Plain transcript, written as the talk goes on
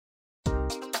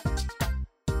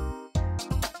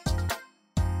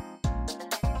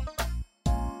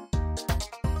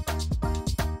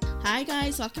Hi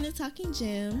guys, welcome to Talking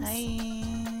Gems. Hi.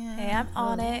 Hey, I'm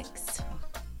Onyx.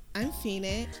 I'm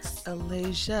Phoenix.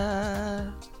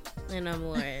 Alicia. And I'm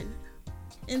Lauren.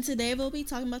 And today we'll be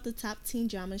talking about the top teen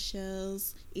drama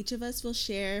shows. Each of us will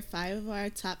share 5 of our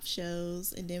top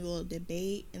shows, and then we'll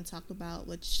debate and talk about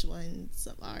which ones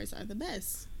of ours are the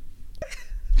best.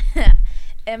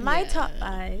 In my Yeah. top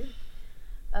 5,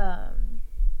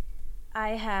 I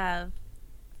have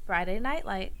Friday Night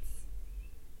Lights,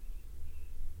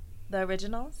 The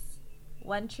Originals,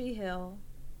 One Tree Hill,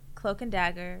 Cloak and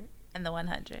Dagger, and The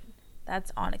 100.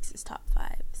 That's Onyx's top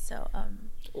 5. So,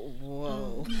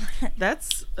 Whoa.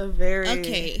 That's a very...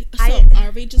 Okay, so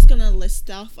are we just going to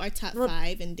list off our top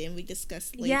 5 and then we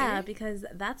discuss later? yeah, because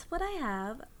that's what I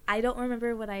have. I don't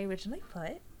remember what I originally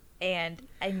put, and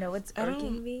I know it's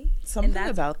irking me. Something and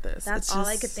about this. That's it's all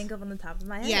just, I could think of on the top of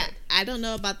my head. Yeah, I don't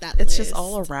know about that It's list. just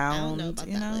all I don't around, know about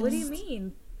you that know? list. What do you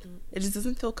mean? It just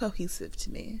doesn't feel cohesive to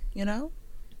me, you know?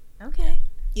 Okay.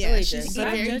 Yeah, Alicia, she's you're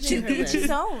very judging her To each list. his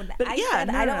own. But I yeah, said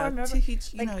I don't no, remember. to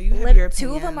each, you know, Like, you have your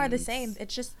two of them are the opinions. same.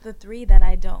 It's just the 3 that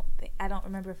I don't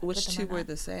remember if I Which put them two or were not.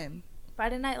 the same?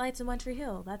 Friday Night Lights and One Tree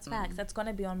Hill. That's facts. That's going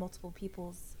to be on multiple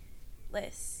people's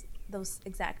lists. Those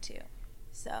exact 2.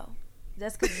 So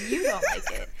just because you don't like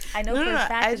it, I know No, for no, a no,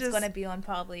 fact I it's just- going to be on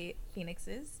probably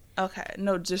Phoenix's. Okay,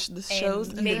 no, just the shows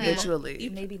And maybe- individually.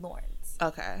 Maybe Lauren's.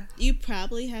 Okay. You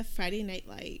probably have Friday Night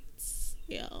Lights.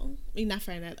 Yo, I mean, not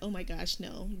Friday Night. Oh my gosh,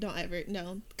 no! Don't ever,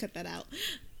 no, cut that out.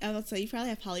 I was gonna say you probably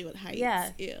have Hollywood Heights.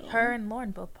 Yeah, Ew. her and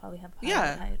Lauren both probably have Hollywood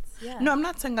Yeah. Heights. Yeah. No, I'm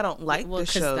not saying I don't like Well, the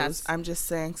 'cause shows. that's- I'm just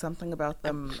saying something about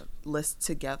them listed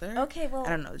together. Okay, well, I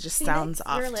don't know. It just Phoenix, sounds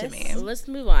off your to list. me. So let's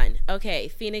move on. Okay,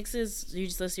 Phoenix's, you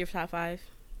just list your top 5?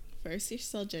 First, you're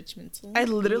so judgmental. I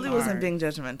literally You wasn't are. being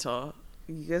judgmental.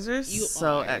 You guys are You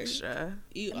so are. extra.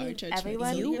 You I are mean, judgmental.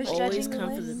 everyone You was always judging the come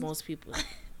for list. the most people.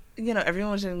 You know,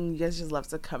 you guys just love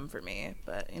to come for me,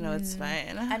 but you know, it's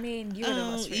fine. I mean, you were the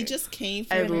most You rude. just came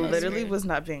for I you're the most literally rude. was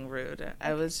not being rude.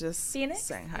 I was just Phoenix,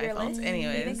 saying hi your thoughts. list.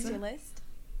 Anyways, Phoenix, your list.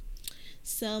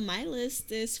 So my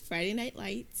list is Friday Night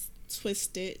Lights,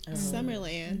 Twisted,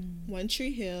 Summerland, One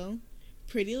Tree Hill,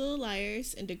 Pretty Little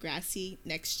Liars, and Degrassi,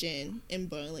 Next Gen, and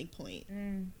Boiling Point.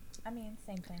 I mean,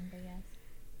 same thing, but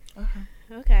yes.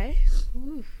 Okay.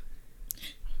 Ooh.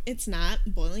 It's not.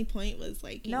 Boiling Point was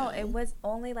like, you No, know, it was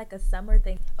only like a summer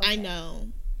thing. I Okay. know,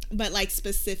 but like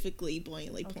specifically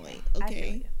Boiling Okay. Point. I feel Okay,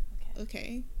 you.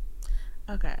 Okay.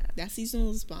 okay, okay. that season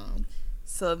was bomb.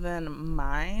 So then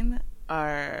mine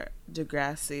are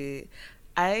Degrassi.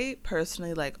 I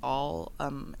personally like all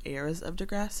eras of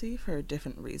Degrassi for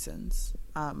different reasons.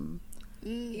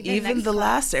 Even Next the Class?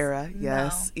 last era, No.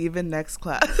 yes. Even Next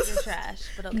Class. You're trash,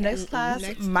 but okay. Next Class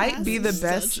Next might Class be the is so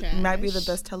best. Might be the trash.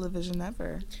 best television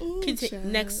ever. Ooh, child.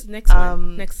 Next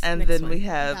one. Next and next then one. we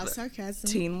have Without sarcasm.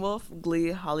 Teen Wolf,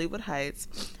 Glee, Hollywood Heights,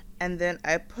 and then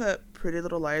I put Pretty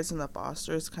Little Liars and The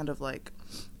Fosters kind of like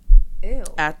Ew.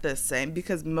 at the same,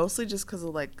 because mostly just because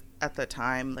of like at the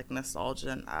time like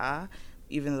nostalgia and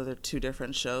even though they're 2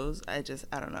 different shows, I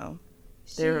don't know.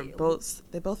 They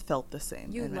both felt the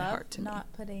same You in my heart love to me.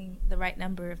 not putting the right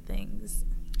number of things.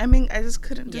 I mean, I just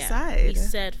couldn't Yeah, decide. we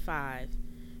said 5.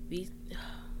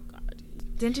 God.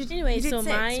 Didn't you? Anyway, you did so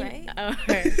 6, mine right? are...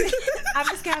 I'm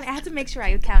just counting. I had to make sure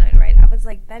I counted right. I was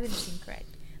like, that didn't seem correct.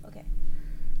 Okay.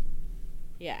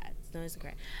 Yeah, no, it's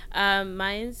correct.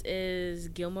 Mine's is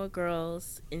Gilmore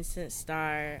Girls, Instant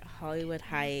Star, Hollywood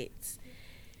Heights.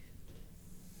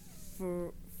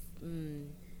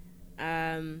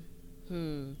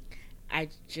 I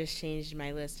just changed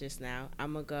my list just now.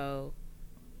 I'm gonna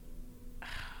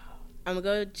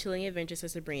go Chilling Adventures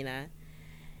of Sabrina.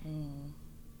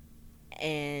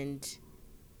 And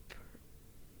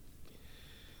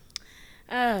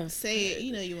Say it.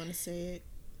 You know you want to say it.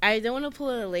 I don't want to pull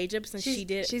a Elijah since she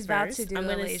did. She's first. about to do. I'm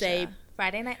gonna Alicia. say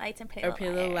Friday Night Lights and Pretty or Little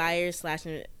Pretty Little Liars. Liars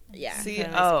 / yeah. See,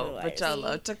 Pretty Little but Liars. y'all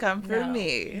love to come for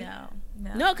me. No.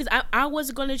 No, because I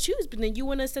wasn't going to choose, but then you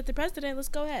want to set the precedent. Let's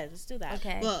go ahead. Let's do that.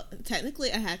 Okay. Well,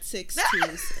 technically I had 6 too,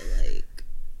 so like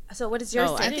So what is your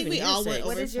Oh, six? I I didn't think we even all hear went six.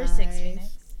 over What is your 5. 6, Phoenix?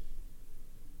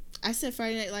 I said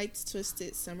Friday Night Lights,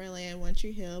 Twisted, Summerland, One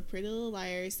Tree Hill, Pretty Little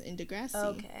Liars, and Degrassi.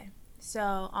 Okay.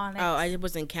 So Onyx. Oh, I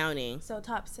wasn't counting. So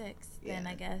top 6 then, Yeah.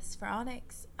 I guess, for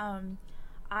Onyx. I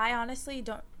honestly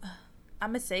don't. I'm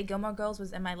gonna say Gilmore Girls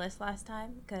was in my list last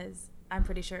time because I'm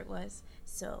pretty sure it was.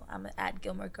 So I'm gonna add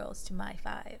Gilmore Girls to my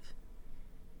 5.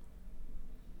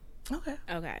 Okay.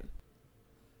 Okay.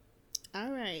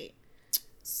 All right.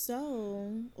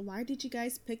 So, why did you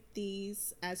guys pick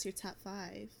these as your top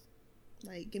 5?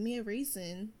 Like, give me a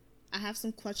reason. I have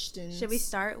some questions. Should we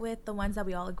start with the ones that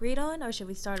we all agreed on, or should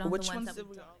we start on Which the ones ones that did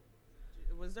we all?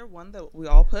 Was there one that we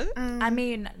all put? I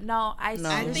mean, no, I No.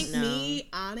 think No. me,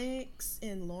 Onyx,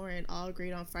 and Lauren all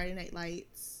agreed on Friday Night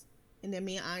Lights, and then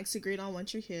me and Onyx agreed on One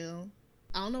Tree Hill.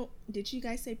 I don't know. Did you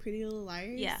guys say Pretty Little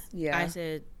Liars? Yeah. Yeah. I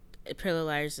said Pretty Little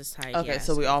Liars is tight. Okay, yes.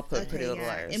 so we all put Okay, Pretty Little yeah.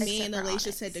 Liars. And me and Except for Alicia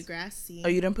Onyx. said Degrassi. Oh,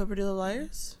 you didn't put Pretty Little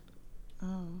Liars?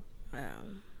 Oh.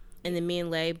 And then me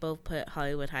and Lay both put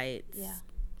Hollywood Heights. Yeah.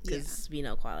 Because we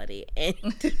know quality. And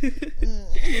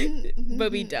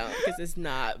but we don't because it's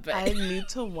not. But I need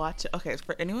to watch it. Okay,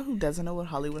 for anyone who doesn't know what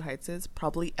Hollywood Heights is,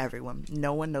 probably everyone.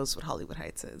 No one knows what Hollywood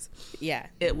Heights is. yeah,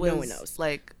 It was no one knows.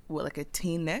 like a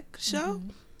teen Nick show.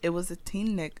 It was a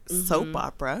teen Nick soap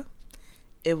opera.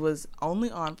 It was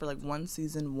only on for like one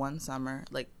season, one summer,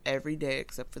 like every day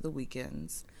except for the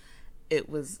weekends. It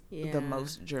was Yeah. the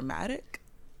most dramatic,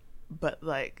 but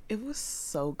like it was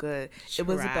so good. It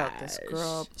was about this Trash.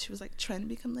 girl. She was like trying to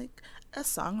become like a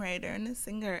songwriter and a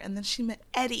singer, and then she met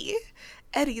Eddie,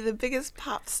 the biggest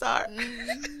pop star.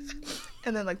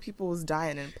 And then like people was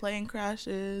dying in plane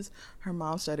crashes. Her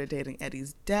mom started dating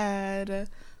Eddie's dad.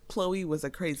 Chloe was a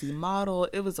crazy model.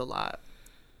 It was a lot.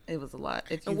 It was a lot.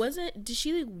 If you, And wasn't did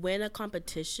she like win a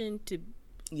competition to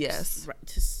yes,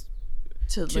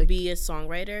 to to like, be a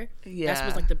songwriter? yeah, That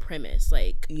was like the premise.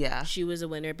 Like yeah. she was a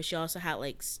winner, but she also had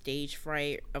like stage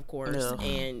fright, of course, Ugh.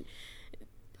 and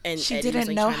She Eddie was, didn't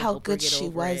like, know trying to how help her good get she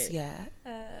over was it. yet.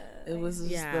 It was just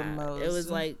Yeah, the most. it was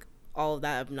like all of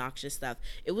that obnoxious stuff.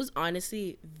 It was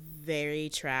honestly very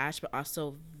trash, but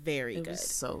also very it good. was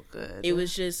so good. It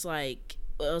was just like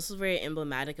it was very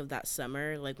emblematic of that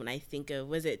summer. Like when I think of,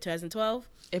 was it 2012?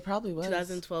 It probably was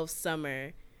 2012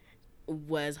 summer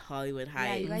was Hollywood Yeah,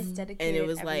 Heights. you guys dedicated And it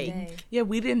was every like- day. Yeah,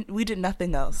 we did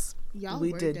nothing else. Y'all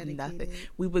We were did dedicated. nothing.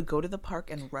 We would go to the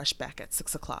park and rush back at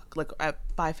 6:00, like at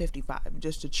 5:55,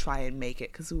 just to try and make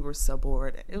it because we were so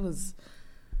bored. It was.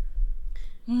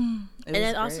 And I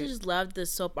was also great. just loved the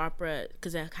soap opera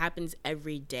because it happens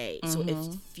every day, so it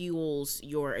fuels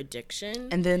your addiction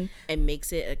And then and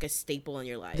makes it like a staple in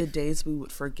your life. the days we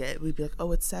would forget, we'd be like,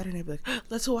 "Oh, it's Saturday." I'd be like,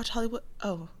 "Let's go watch Hollywood."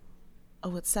 Oh,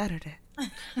 it's Saturday.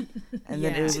 And then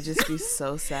Yeah. it would just be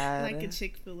so sad. Like a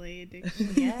Chick-fil-A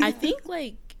addiction. Yeah. I think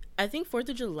 4th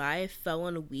of July fell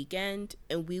on a weekend,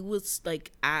 and we was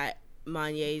like at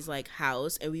Manye's like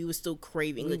house, and we was still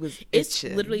craving. We Like, was it's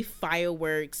itching. literally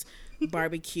fireworks,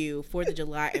 barbecue, 4th of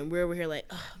July, and we're over here like,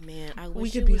 oh man, I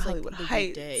wish could it be was Hollywood like the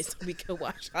Heights. weekdays so we could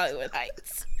watch Hollywood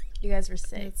Heights. You guys were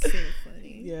sick. That's so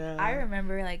funny. Yeah. I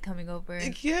remember like coming over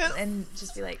Yes. and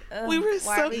just be like, ugh, We were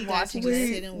why so are we watching we- this?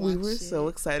 sit and we watch were it. so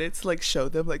excited to like show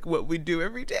them like what we do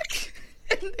every day.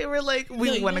 And they were like,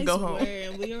 we No, want to you go guys home. were,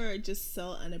 and we were just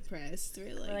so unimpressed.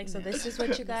 We're like, We're like, so no, this is what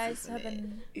you this guys isn't have it.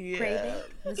 been Yeah. craving?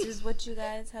 This is what you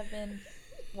guys have been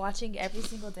watching every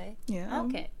single day? Yeah.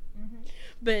 Okay.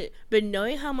 But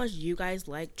knowing how much you guys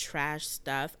like trash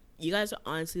stuff, you guys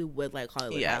honestly would like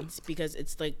Hollywood Yeah. Heights because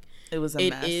it's like It was a it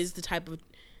mess. is the type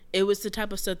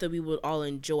of stuff that we would all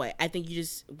enjoy. I think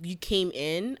you came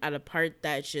in at a part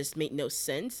that just made no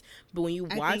sense, but when you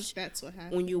I watch think that's what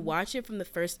happened. when you watch it from the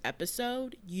first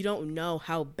episode, you don't know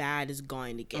how bad it's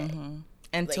going to get.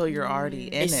 Until you're already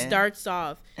in It it. starts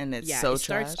off and it's yeah, so it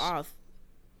starts trash. off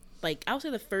like I would say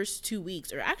the first 2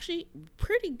 weeks are actually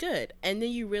pretty good, and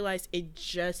then you realize it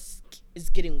just is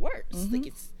getting worse. Like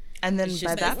it's And then It's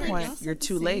by just that like, point, Y'all said you're the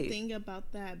too same late. Thing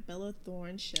about that Bella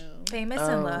Thorne show. Famous Oh.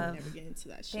 in Love. Never get into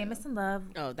that show. Famous in Love.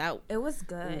 oh that It was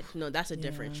good. oof, no, that's a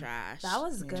different trash. That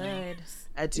was good.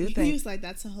 I do He think was like,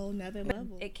 that's a whole nother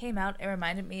level. It came out. It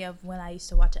reminded me of when I used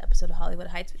to watch an episode of Hollywood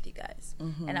Heights with you guys,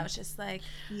 and I was just like,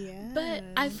 Yeah. But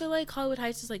I feel like Hollywood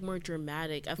Heights is like more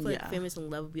dramatic. I feel Yeah. like Famous in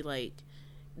Love would be like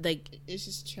it's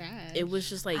just trash. it was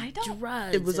just like I don't-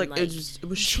 drugs. it was and, like it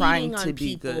was cheating trying on to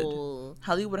be good. people.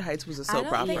 Hollywood Heights was a I soap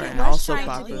don't opera, think it and was all soap trying to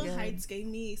be operas. good. Hollywood Heights gave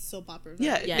me soap opera.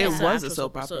 Yeah, vibes. Yeah, it it's an was a actual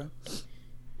soap soap opera.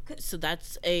 So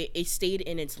that's it stayed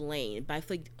in its lane. But I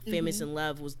feel like Famous in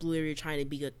Love was literally trying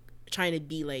to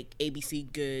be like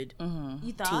ABC good you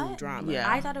teen thought? drama.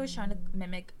 Yeah. I thought it was trying to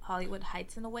mimic Hollywood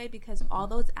Heights in a way because all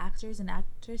those actors and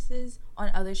actresses on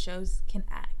other shows can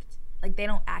act. Like they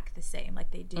don't act the same like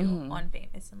they do on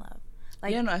Famous in Love.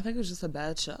 Like Yeah, no, I think it was just a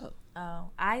bad show. oh,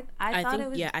 I I thought think it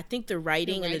was I think the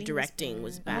writing and the writing was directing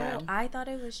was bad. bad. I thought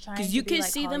it was trying Because to you be could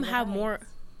like see them Hollywood have more Heights.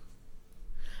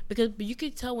 but you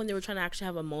could tell when they were trying to actually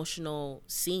have emotional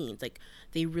scenes, like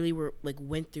they really were like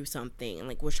went through something and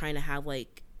like were trying to have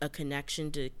like a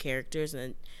connection to characters.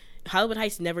 And Hollywood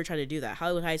Heights never tried to do that.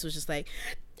 Hollywood Heights was just like,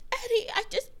 Eddie,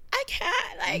 I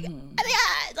can't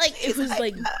like it was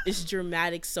like this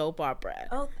dramatic soap opera.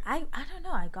 Oh, I don't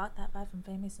know. I got that vibe from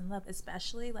Famous in Love,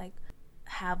 especially like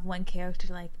have one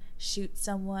character like shoot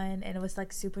someone, and it was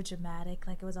like super dramatic.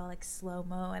 Like it was all like slow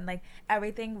mo, and like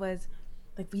everything was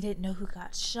like we didn't know who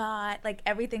got shot. Like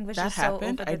everything was That just happened?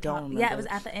 so over the I top. don't remember. Yeah, it was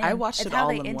at the end. I watched It's it how all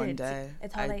they in one ended. day.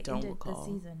 It's how I they don't ended recall.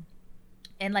 the season,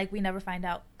 and like we never find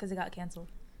out because it got canceled.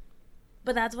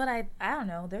 But that's what I don't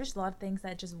know. There's a lot of things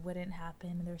that just wouldn't happen,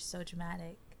 and they're so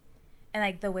dramatic, and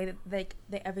like the way that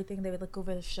everything they would look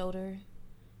over their shoulder,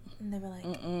 and they were like,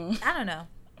 I don't know.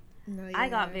 No, I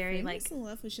got very, Famous like, in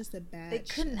Love was just a bad. They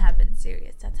couldn't show. have been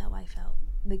serious. That's how I felt.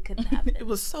 They couldn't have been. It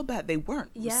was so bad they weren't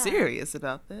Yeah. serious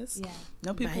about this. Yeah,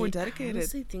 No, people were dedicated. I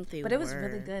honestly think they but were. it was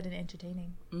really good and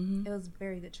entertaining. Mm-hmm. It was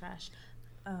very good trash.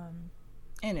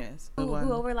 Anyways, Who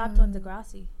overlapped on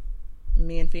Degrassi?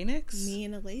 me and Phoenix. Me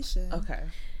and Alicia. Okay.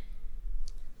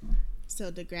 So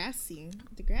Degrassi,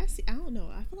 I don't know.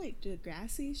 I feel like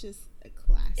Degrassi is just a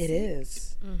classic. It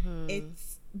is. Mm-hmm.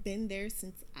 It's been there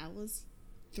since I was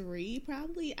 3,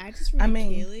 probably. I just remember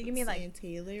Felix you mean, like, and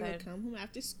Taylor third. would come home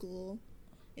after school,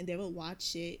 and they would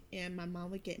watch it, and my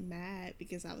mom would get mad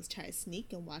because I was trying to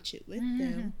sneak and watch it with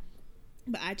them.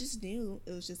 But I just knew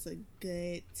it was just a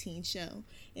good teen show.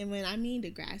 And when I mean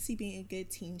Degrassi being a good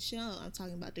teen show, I'm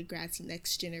talking about Degrassi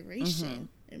Next Generation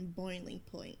and Boiling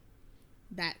Point.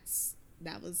 That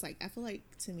was like, I feel like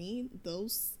to me,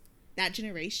 that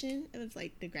generation of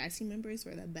like Degrassi members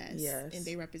were the best. Yes. And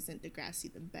they represent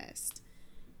Degrassi the best.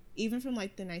 Even from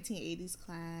like the 1980s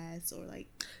class or like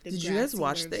Did you guys Degrassi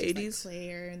watch where the it was just, 80s? like,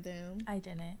 Claire and them. I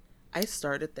didn't. I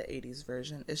started the 80s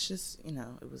version. It's just,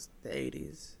 it was the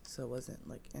 80s, so it wasn't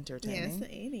like entertaining Yeah, it's the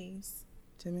 80s.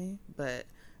 to me. But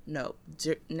no,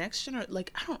 next generation,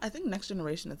 like I think Next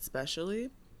Generation especially,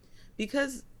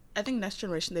 because I think Next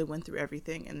Generation they went through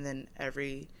everything, and then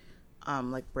every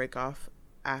like break off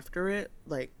after it,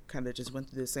 like kind of just went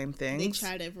through the same things. They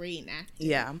try to reenact it.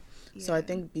 Yeah. So I Yeah.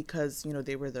 think because,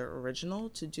 they were the original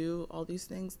to do all these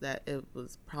things, that it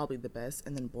was probably the best.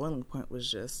 And then Boiling Point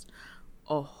was just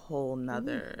a whole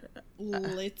nother.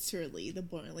 Literally the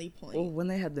boiling point. Oh, when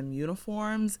they had them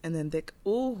uniforms, and then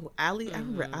Allie, I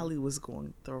remember Allie was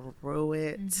going through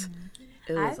it.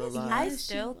 It was a lot. I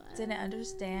still didn't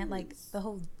understand like the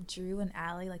whole Drew and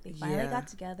Allie, like they finally got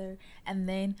together, and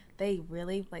then they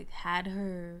really like had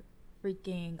her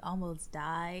freaking almost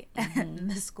die in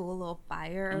the school little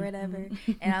fire or whatever.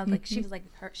 And I was like,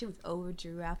 she was over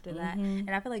Drew after that. And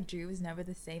I feel like Drew was never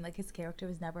the same. Like his character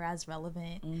was never as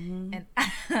relevant. And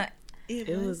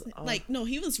It was like, no,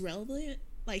 he was relevant.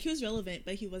 Like, he was relevant,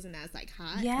 but he wasn't as, like,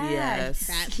 hot. Yes.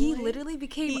 That he boy. literally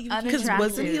became Because unattractive.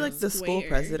 wasn't he like the school Square.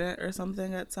 president or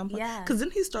something at some point? Yeah. Because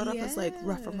didn't he start off as like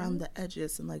rough Yeah. around the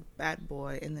edges and like bad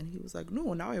boy, and then he was like,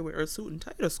 no, now I wear a suit and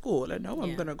tie to school, and now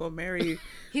I'm gonna go marry.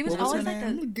 He was what was always her like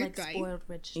name? the Good like guy. spoiled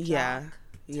rich jock.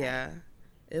 Yeah.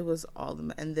 It was all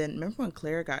them. And then remember when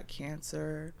Claire got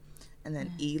cancer, and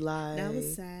then Eli. That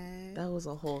was sad. That was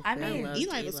a whole I thing. mean, loved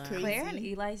Eli was Eli. crazy. Claire and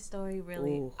Eli's story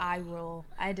really Ooh. eye roll.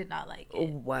 I did not like it.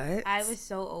 What? I was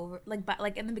so over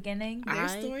like in the beginning. Their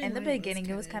storyline In the beginning,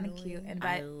 it was kinda kind of cute, annoying. and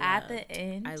by at the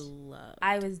end, I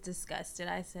I was disgusted.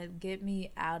 I said, "Get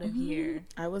me out of here!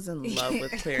 I was in love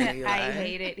with Claire and Eli. I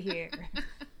hate it here."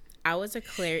 I was a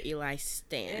Claire Eli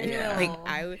stan. Yeah.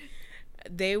 Like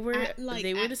they were at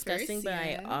disgusting, first, but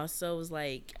yeah. I also was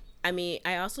like, I mean,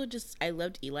 I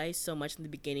loved Eli so much in the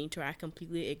beginning to where I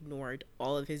completely ignored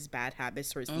all of his bad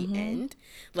habits towards the end.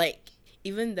 Like,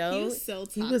 even though He was so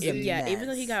toxic. He was a even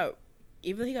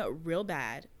though he got real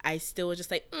bad, I still was just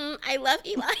like, I love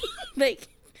Eli. Like,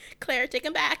 Claire, take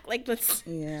him back. Like, let's.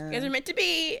 Yeah. You guys are meant to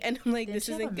be, and I'm like, Didn't this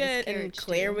she have isn't a good. And miscarriage,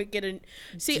 Claire too? would get a.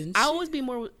 See, Didn't I she? always be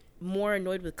more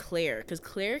annoyed with Claire because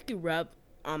Claire could rub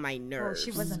on my Well, nerves.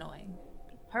 she was annoying.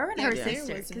 Her and Yeah, her Claire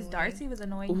sister, was because annoying. Darcy was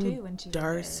annoying too when she was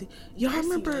Darcy. there. Y'all Darcy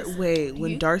remember? was- Wait,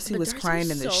 when Darcy But was crying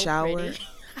in the so shower. pretty.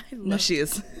 I No, love she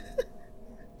is.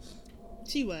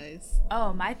 She was.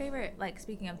 Oh, my favorite. Like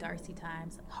speaking of Darcy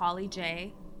times, Holly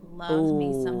J. Love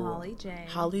me some Ooh. Holly J.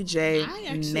 Holly J, I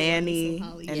actually Nanny, love some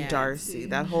Holly and J, Darcy. too.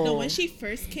 That whole. No, when she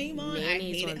first came on, Manny's I one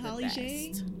hated of the Holly J,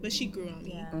 best. but she grew on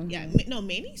me. Yeah. No,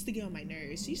 Manny used to get on my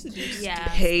nerves. She used to do Yeah.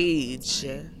 Paige.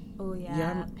 Oh yeah,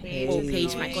 Yeah, Paige. Paige. Oh,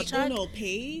 Paige annoying. Michael Oh Chuck? no,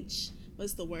 Paige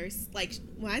was the worst. Like,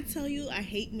 when I tell you I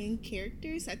hate main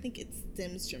characters, I think it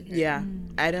stems from her. Yeah,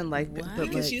 I didn't like What? that. But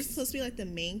Because like, she was supposed to be like the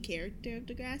main character of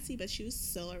Degrassi, but she was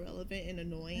so irrelevant and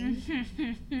annoying.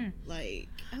 Like,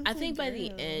 was I think by like, the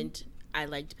girl. end, I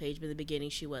liked Paige, but in the beginning,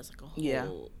 she was like Yeah.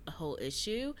 a whole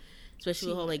issue, especially She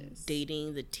the whole like was.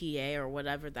 dating the TA or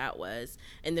whatever that was.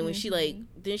 And then when she like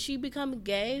then she become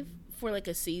gay for like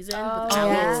a season. Oh, with yeah.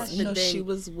 Alex, but No, then, she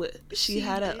was with. She She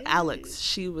had did. Alex.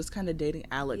 She was kind of dating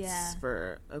Alex Yeah.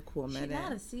 for a cool She minute,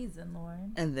 had a season,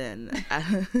 Lauren. and then.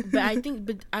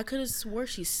 but I could have swore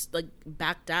she's like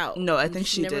backed out. No, I Did think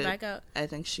she never did. back out. I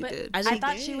think she But did. I think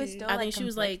thought she was did. still I like think she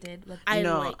was like, conflicted with I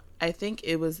No, like. I think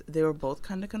it was they were both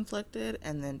kind of conflicted,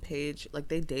 and then Paige like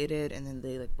they dated, and then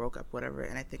they like broke up, whatever.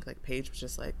 And I think like Paige was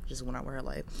just went on with her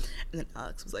life, and then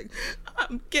Alex was like,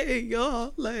 "I'm gay,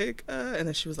 y'all," like, and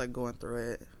then she was like going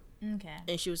through it. Okay.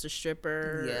 And she was a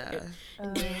stripper. Yeah,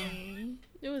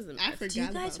 It was a mess. I forgot. Do you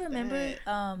guys about remember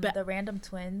that. the random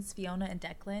twins, Fiona and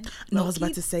Declan? no, I was about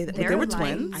Low-key, to say that they're they were like-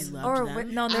 twins. I loved Or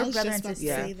them. no, I they're was brother just and about to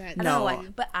sister. say that. I don't know No. why,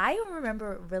 but I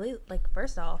remember really like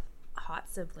first off, hot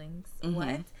siblings.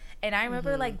 What? And I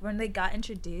remember like when they got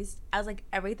introduced, I was like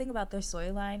everything about their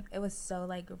storyline. It was so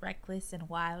like reckless and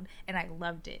wild, and I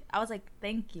loved it. I was like,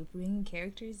 thank you for bringing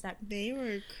characters that They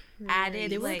were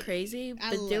added They were like crazy,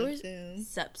 I but love there was them.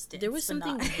 substance. there was but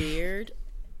something not- weird.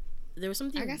 There was I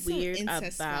something got some weird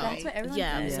incest about. That's what everyone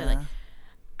yeah, said. so, Yeah. like,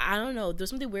 I don't know. There's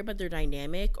something weird about their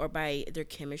dynamic or by their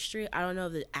chemistry. I don't know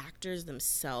if the actors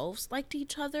themselves liked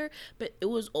each other, but it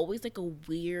was always like a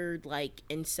weird like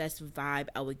incest vibe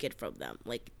I would get from them.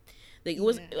 Like it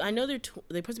was. Yeah. I know they're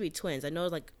supposed to be twins. I know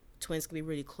like twins can be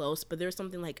really close, but there's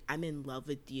something like I'm in love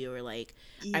with you, or like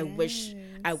I wish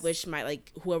Yes. my like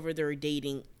whoever they're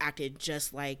dating acted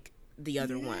just like the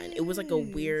other one. It was like a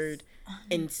weird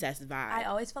incest vibe. I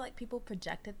always felt like people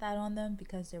projected that on them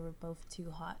because they were both two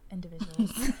hot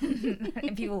individuals,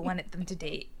 and people wanted them to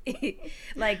date.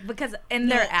 Like because in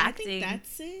No, their I acting, think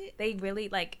that's it. they really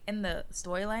like in the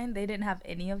storyline they didn't have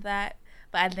any of that.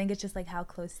 But I think it's just like how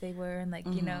close they were and like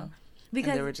you know, And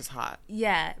because they were just hot.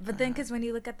 yeah. But then because when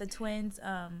you look at the twins,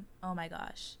 oh my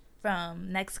gosh,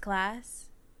 from Next Class,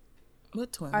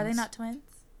 What twins? are they not twins?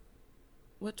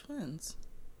 What twins?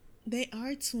 They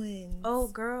are twins. Oh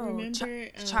girl, Remember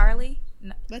Charlie?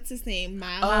 No. What's his name?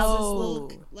 Miles' Oh.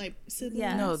 little like siblings.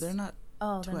 Yeah. No, they're not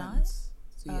Oh, they're not. twins.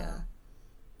 Yeah.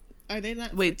 Are they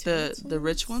not? Wait, the fraternal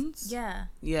rich twins? ones? Yeah.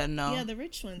 Yeah, no. Yeah, the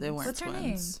rich ones. They weren't What's her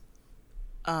twins.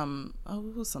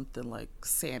 It was something like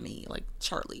Sammy, like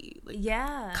Charlie, like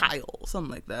Yeah. Kyle,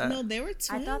 something like that. No, they were twins.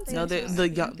 I thought they No, were they twins. the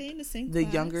Weren't young they in the same the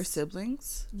class? younger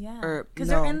siblings. Yeah. Or Because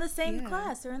no. they're in the same Yeah.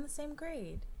 class. They're in the same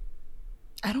grade.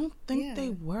 I don't think Yeah. they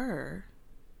were.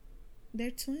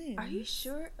 They're twins. Are you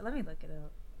sure? Let me look it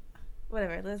up.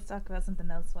 Whatever. Let's talk about something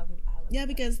else while we. I look Yeah, it up.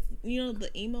 because you know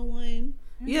the emo one.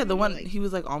 Yeah, the one Like- he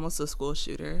was like almost a school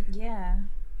shooter. Yeah.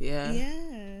 Yeah.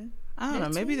 Yeah. I don't know. They're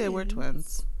Maybe they were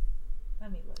twins. twins.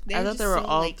 Let me look. They I thought just they were so,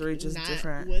 all like, three just not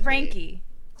different. with it. Frankie.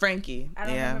 Frankie. I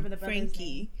don't Yeah. remember the brother's name.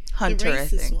 Frankie. Hunter, the I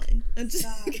racist think. one. I'm just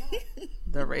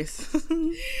The race.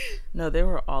 No, they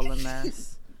were all a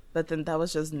mess. But then that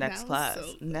was just next That was class.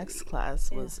 so Next class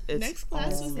was its Next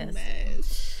class was a own-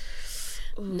 mess.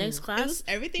 Next It class was,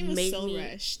 everything was made so me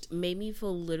rushed. made me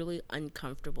feel literally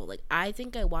uncomfortable. Like I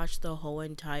think I watched the whole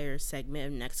entire segment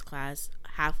of Next Class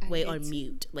halfway did on too.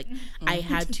 mute. Like I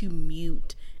had to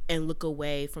mute and look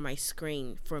away from my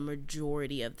screen for a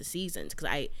majority of the seasons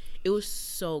because it was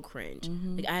so cringe.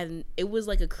 Like it was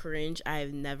like a cringe I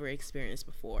have never experienced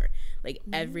before. Like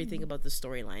everything about the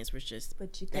storylines was just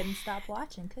But you couldn't stop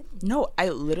watching, could you? No, I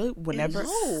literally whenever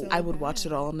so I would watch it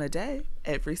bad. all in a day.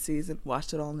 Every season,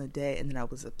 watched it all in a day, and then I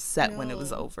was upset when it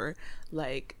was No. over.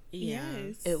 Like yeah.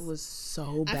 Yes. it was so I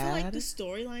feel bad. like the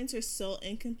storylines are so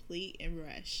incomplete and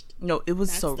rushed. No, it was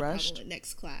That's so the rushed. problem with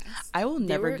Next Class. I will They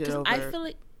never were, get 'cause over. I feel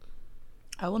like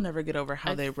I will never get over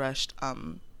how I they rushed.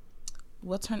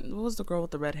 What was the girl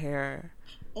with the red hair?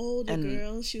 Oh, the And-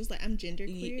 girl, she was like, I'm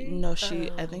genderqueer. No, I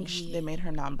Oh, think yeah. they made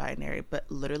her non-binary, but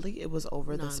literally it was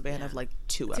over the span of yeah. like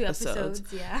two 2 episodes.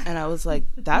 episodes, yeah. And I was like,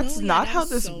 that's No, yeah, not that how was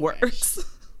this so works.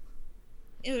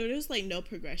 There was like no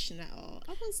progression at all.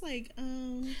 I was like,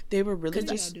 They were really what are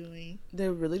y'all just doing? they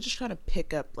were really just trying to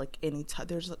pick up like any time.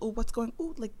 There's like, oh, what's going?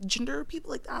 Oh, like gender people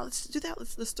like that. Let's do that.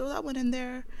 Let's throw that one in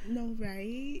there. No,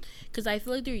 right? because I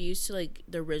feel like they're used to like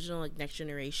the original like Next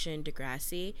Generation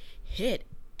Degrassi hit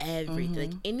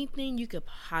everything, like anything you could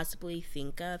possibly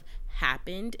think of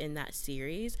happened in that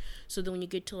series. So then when you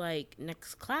get to like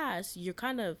Next Class, you're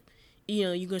kind of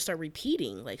you're gonna start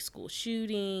repeating like school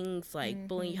shootings, like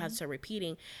bullying. You have to start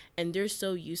repeating, and they're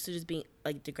so used to just being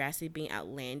like Degrassi being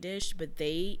outlandish, but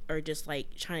they are just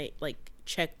like trying to like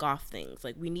check off things.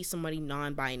 Like we need somebody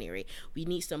non-binary, we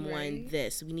need someone Right.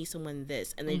 this, we need someone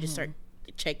this, and they just start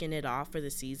checking it off for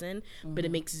the season. But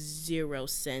it makes zero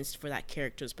sense for that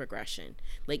character's progression.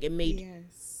 Like it made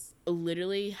Yes.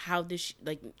 literally how this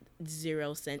like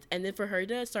zero sense, and then for her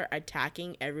to start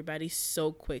attacking everybody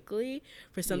so quickly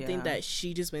for something Yeah. that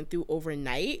she just went through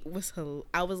overnight was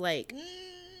I was like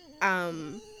Lord.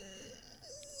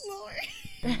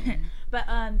 But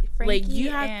Frankie you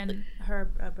have and her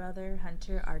brother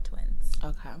Hunter are twins.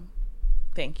 Okay.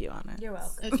 Thank you, Anna. You're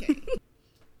welcome. Okay.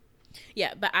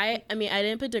 Yeah, but I mean, I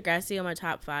didn't put Degrassi on my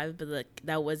top 5, but like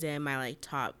that was in my like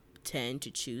top 10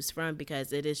 to choose from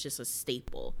because it is just a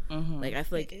staple. Like I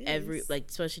feel like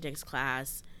especially next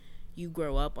class, you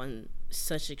grow up on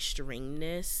such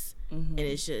extremeness, and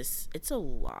it's a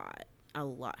lot. A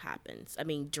lot happens. I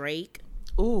mean, Drake.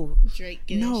 Ooh, Drake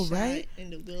getting shot right? in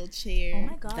the wheelchair. Oh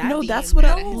my god. No, that's what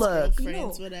I look.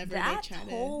 Friends, whatever, that they try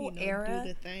whole to, era,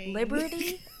 do the thing.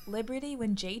 Liberty,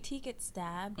 when JT gets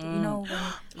stabbed, when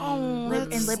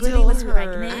that's Liberty still was hurt.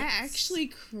 pregnant. I actually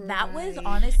cried. That was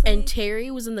honestly. And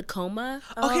Terry was in the coma.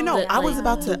 Okay, no, I was just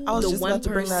about to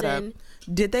bring that up.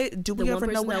 Do we ever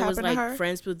know what happened to her?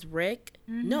 Friends with Rick?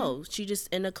 No, she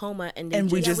just in a coma, and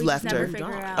we just left her.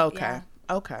 Okay.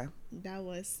 Okay. That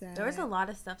was sad. There was a lot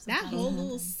of stuff. That whole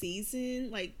little season,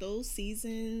 like those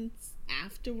seasons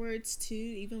afterwards too,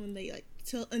 even when they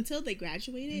until they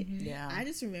graduated. Yeah. I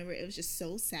just remember it was just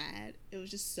so sad. It was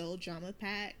just so drama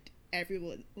packed.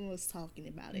 Everyone was talking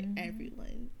about it.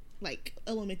 Everyone, like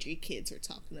elementary kids, were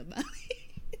talking about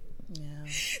it. Yeah.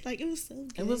 Like it was so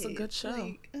good. It was a good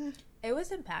show. It was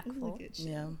impactful. It was a good show.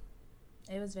 Yeah.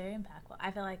 It was very impactful.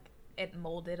 I feel like it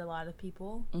molded a lot of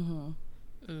people.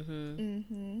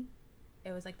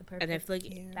 It was like the perfect and I feel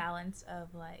like balance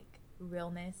of like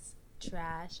realness,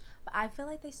 trash. But I feel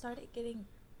like they started getting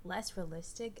less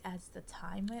realistic as the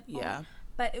time went on.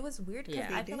 But it was weird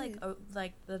because I feel like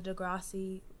the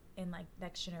Degrassi and like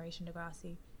Next Generation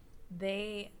Degrassi,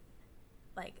 they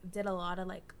like did a lot of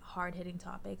like hard hitting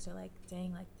topics or like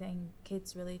dang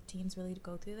teens really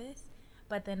go through this.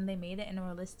 But then they made it in a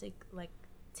realistic like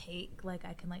take. Like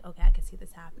I can see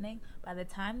this happening. By the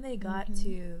time they got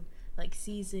to like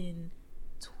season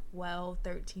 12,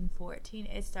 13, 14,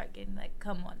 it started getting like,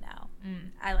 come on now.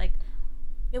 I like,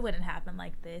 it wouldn't happen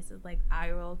like this. It's like eye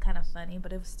roll, kind of funny,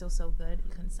 but it was still so good you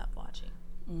couldn't stop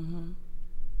watching.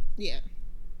 Yeah.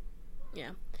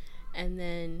 And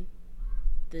then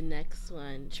the next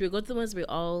one, should we go to the ones we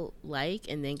all like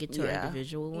and then get to our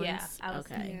individual ones?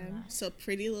 Okay. So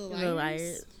Pretty Little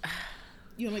Liars.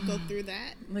 You want to go through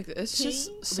that? Like it's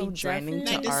just so draining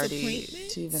to already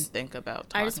to even think about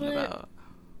talking about.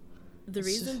 The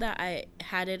reason that I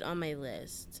had it on my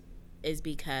list is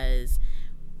because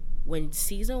when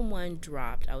season 1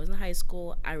 dropped, I was in high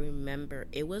school. I remember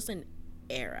it was an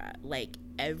era. Like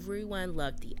everyone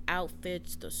loved the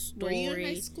outfits, the story. Were you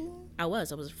in high school? I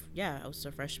was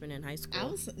a freshman in high school. I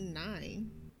was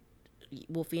 9.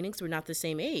 Well, Phoenix, we're not the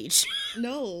same age.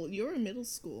 No, you were in middle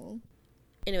school.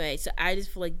 Anyway, so I just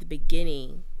feel like the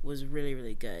beginning was really,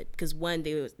 really good because one,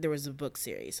 there was a book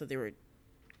series, so they were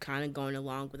kind of going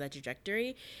along with that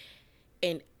trajectory,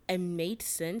 and it made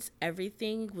sense.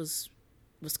 Everything was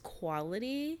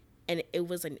quality, and it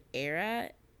was an era,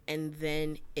 and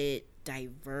then it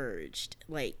diverged.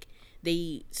 Like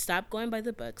they stopped going by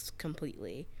the books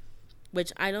completely,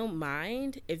 which I don't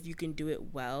mind if you can do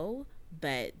it well.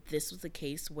 But this was a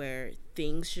case where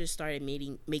things just started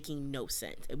making no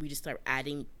sense, and we just started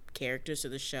adding characters to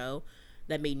the show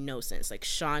that made no sense. Like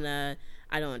Shauna,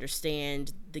 I don't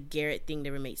understand. The Garrett thing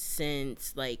never made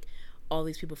sense. Like all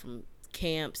these people from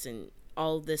camps and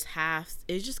all this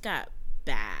it just got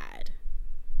bad.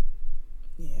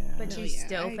 Yeah. But you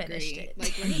still finished it.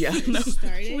 Like when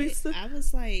it started, I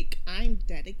was like, I'm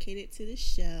dedicated to the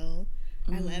show.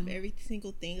 I love every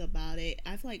single thing about it.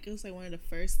 I feel like it was like one of the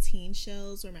first teen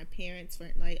shows where my parents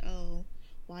weren't like, oh,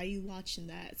 why are you watching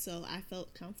that? So I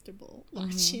felt comfortable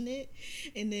watching it.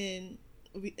 And then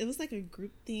it was like a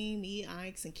group thing. Me,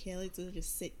 Onyx, and Kelly would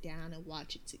just sit down and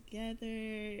watch it together.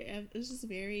 It was just a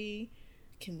very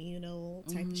communal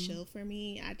type of show for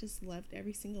me. I just loved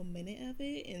every single minute of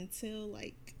it until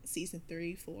like season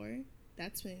 3, 4.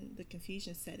 That's when the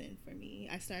confusion set in for me.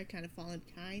 I started kind of falling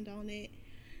behind on it.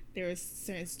 There were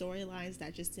certain storylines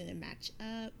that just didn't match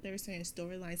up. There were certain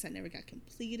storylines that never got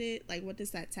completed. Like, what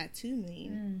does that tattoo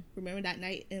mean? Remember that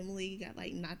night Emily got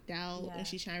like knocked out and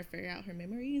she's trying to figure out her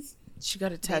memories? She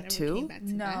got a tattoo?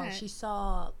 No, she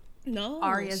saw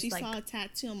Arya's, she like, saw a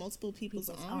tattoo on multiple people's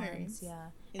arms. Yeah.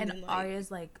 And then, like, Arya's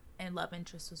like and love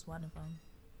interest was one of them.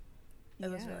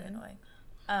 It was really annoying.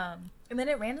 And then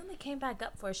it randomly came back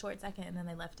up for a short second, and then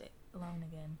they left it alone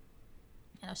again.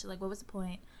 And I was just like, what was the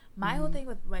point? My whole thing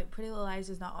with Pretty Little Liars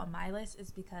is not on my list is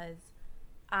because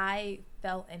I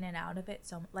fell in and out of it.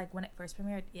 So, like, when it first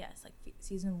premiered, yes, like,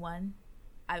 season 1,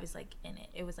 I was, like, in it.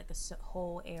 It was, like, a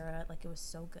whole era. Like, it was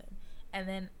so good. And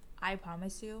then, I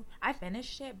promise you, I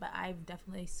finished it, but I've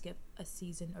definitely skipped a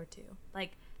season or 2.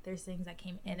 Like, there's things I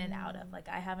came in and out of. Like,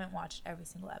 I haven't watched every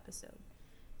single episode.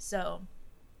 So,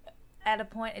 at a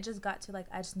point, it just got to, like,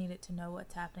 I just needed to know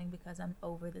what's happening because I'm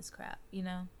over this crap, you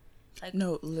know? Like,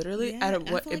 no, literally, Yeah, at I a,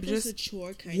 feel what like it it was just a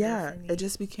chore kind yeah, of for me. it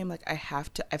just became like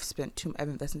I've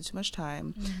invested too much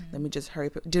time. Let me just hurry.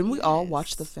 Didn't we all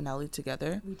watch the Yes. finale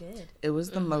together? we did. It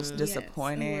was the most Yes,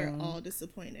 disappointing. and we're all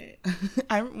disappointed.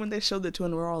 I remember when they showed the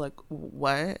twin, we were all like,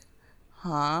 "What?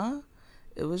 Huh?"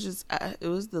 It was just, it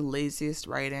was the laziest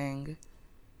writing.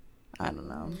 I don't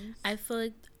know. I feel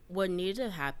like what needed to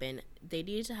happen, they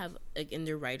needed to have, like, in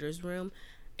their writer's room,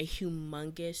 a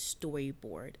humongous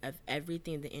storyboard of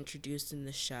everything they introduced in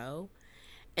the show,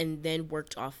 and then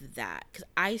worked off of that. Because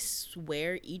I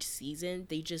swear each season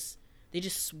they just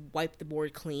swiped the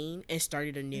board clean and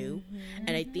started anew.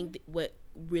 And I think that what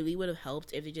really would have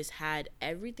helped if they just had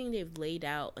everything they've laid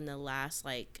out in the last,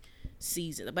 like,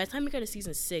 season. By the time we got to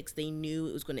season 6, they knew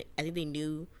it was gonna. I think they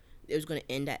knew it was gonna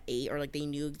end at 8, or like they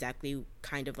knew exactly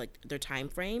kind of like their time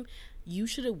frame. You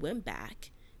should have went back,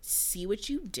 see what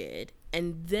you did,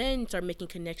 and then start making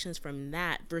connections from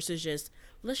that versus just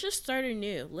let's just start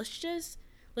anew. Let's just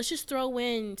throw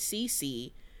in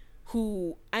Cece,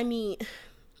 who, I mean,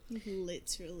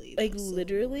 Literally. like, that was so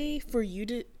literally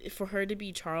for her to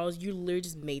be Charles, you literally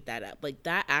just made that up. Like,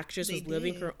 that actress They was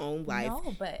living did. her own life.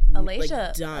 No, but like,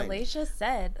 Alicia, done. Alicia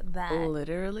said that.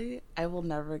 Literally, I will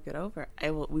never get over.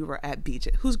 We were at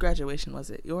BJ. Whose graduation was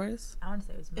it? Yours? I want to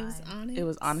say it was It mine. was Onyx. It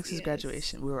was Onyx's Yes.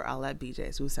 graduation. We were all at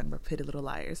BJ's. We sang Pretty Little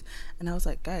Liars, and I was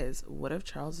like, guys, what if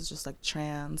Charles is just like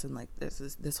trans and like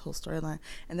this whole storyline?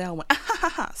 And they all went, ah, ha, ha,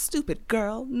 ha, stupid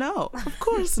girl. No, of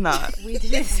course not. We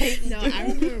didn't say No, I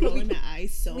remember rolling my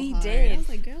eyes so We hard. did. I was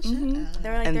like, girl, shut up. They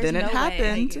were like, And "There's then it no way."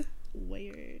 happened. Like,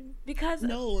 weird. Because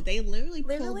No, they literally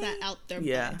pulled Literally? that out their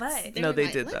Yeah. butts. But- No, were they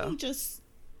like, did, "Let though. me just."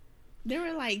 They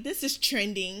were like, "This is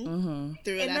trending."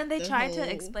 Threw it and at then they the tried whole-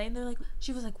 to explain. They're like,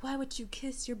 she was like, why would you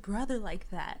kiss your brother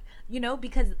like that? You know,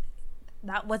 because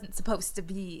that wasn't supposed to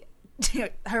be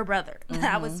her brother.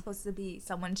 That was supposed to be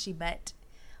someone she met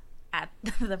at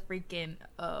the freaking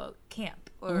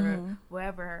camp or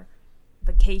wherever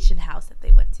vacation house that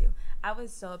they went to. I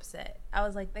was so upset. I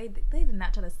was like, they did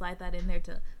not try to slide that in there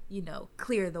to, you know,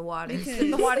 clear the waters. Because-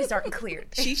 The waters aren't cleared.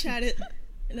 She tried it.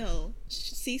 No,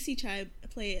 Cece tried to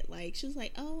play it like she was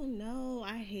like, "Oh no,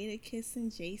 I hated kissing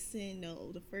Jason."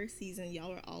 No, the first season y'all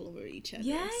were all over each other.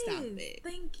 Yes, Stop it.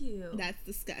 thank you. That's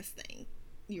disgusting.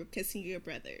 You're kissing your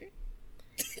brother.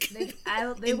 They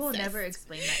will Incest. never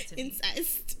explain that to me.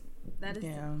 Incest. That is.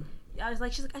 Yeah. I was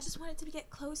like, she's like, I just wanted to get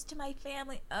close to my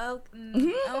family. Oh,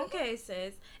 okay,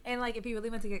 sis. And like, if you really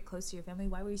want to get close to your family,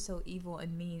 why were you so evil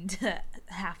and mean to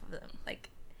half of them? Like,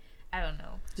 I don't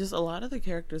know. Just a lot of the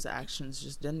characters' actions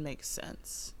just didn't make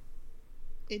sense.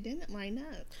 It didn't line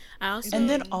up. I also, And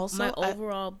then also, my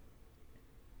overall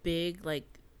big, like,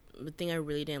 the thing I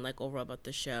really didn't like overall about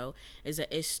the show is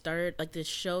that it started, like, the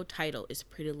show title is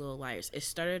Pretty Little Liars. It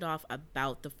started off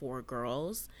about the 4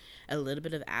 girls, a little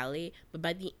bit of Allie, but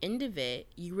by the end of it,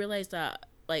 you realize that,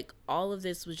 like, all of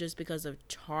this was just because of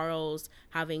Charles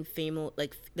having family,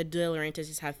 like, the De Laurentiis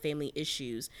just have family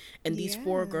issues, and these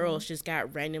 4 girls just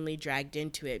got randomly dragged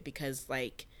into it because,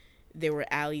 like, they were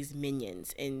Allie's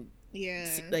minions, and Yeah.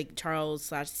 like Charles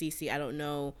 / Cece, I don't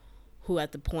know who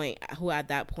at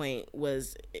that point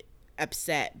was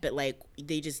upset, but like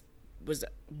they just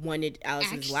wanted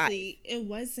Allison's life. Actually, it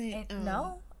wasn't.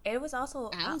 No, it was also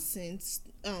Allison's.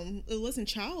 It wasn't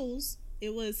Charles.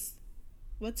 It was,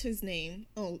 what's his name?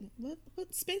 Oh, what?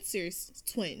 Spencer's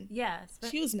twin. yeah.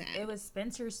 She was mad. It was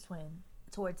Spencer's twin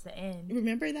towards the end.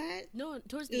 Remember that? No,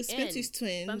 towards It was the end. Spencer's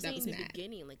twin But I'm that saying was in the mad.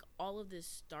 beginning, like all of this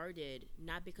started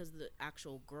not because of the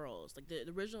actual girls. Like the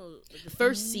original, like, the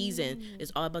first season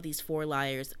is all about these 4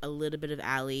 liars, a little bit of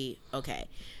Allie, okay.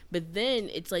 But then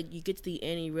it's like you get to the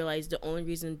end and you realize the only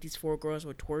reason these 4 girls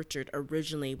were tortured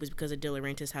originally was because the De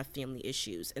Laurentiis have family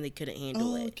issues and they couldn't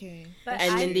handle it. Okay. But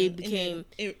And then they And then became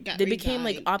it got they became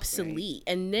like revived, right? obsolete,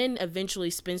 and then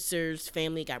eventually Spencer's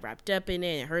family got wrapped up in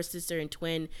it, and her sister and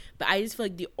twin. But I just feel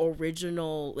like the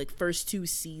original, like, first 2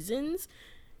 seasons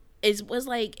was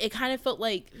like, it kind of felt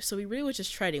like, so we really were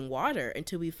just treading water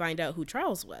until we find out who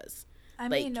Charles was. I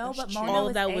Like, mean, no, but all Mona of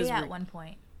was that A was at re- one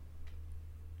point.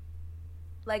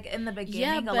 Like in the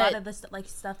beginning, a but- lot of the like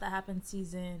stuff that happened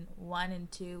season 1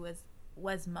 and 2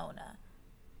 was Mona,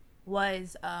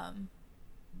 was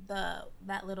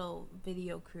that little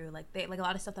video crew, like a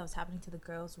lot of stuff that was happening to the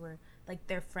girls were like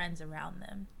their friends around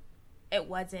them. It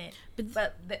wasn't,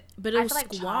 but it I was feel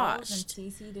like Charles and squashed.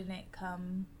 Cece didn't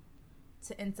come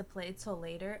into play till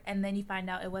later, and then you find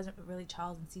out it wasn't really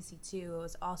Charles and Cece too. It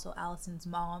was also Allison's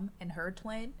mom and her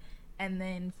twin, and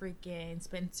then freaking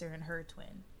Spencer and her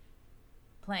twin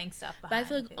playing stuff But behind. I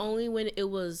feel like only when it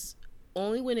was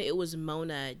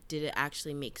Mona did it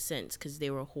actually make sense, because they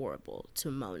were horrible to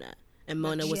Mona, and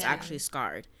Mona was Yeah. actually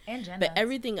scarred. and Jenna. But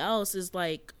everything else is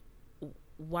like,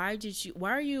 why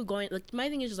are you going, like, my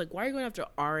thing is just like, why are you going after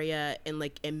Arya and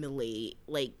like Emily?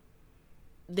 Like,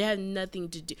 they have nothing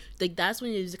to do. Like, that's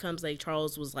when it becomes like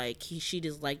Charles was like, she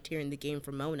just liked hearing the game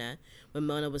from Mona when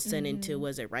Mona was sent into,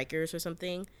 was it Rikers or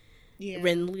something? Yeah.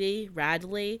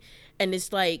 Radley, and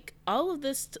it's like all of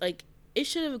this, like, it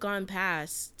should have gone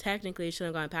past, technically it should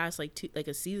have gone past like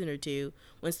a season or two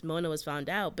once Mona was found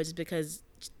out, but it's because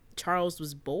Charles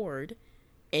was bored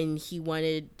and he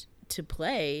wanted to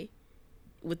play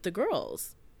with the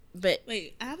girls. But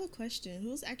Wait, I have a question.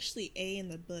 Who's actually A in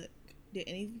the book? Did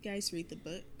any of you guys read the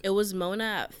book? it was Mona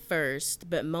at first,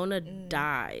 but Mona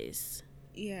dies,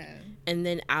 Yeah. and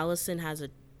then Allison has a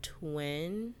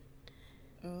twin.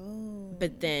 Oh.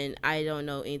 But then I don't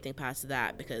know anything past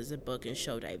that because the book and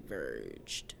show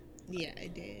diverged. Yeah, I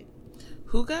did.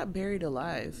 Who got buried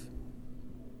alive?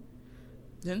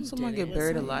 Didn't someone did get it?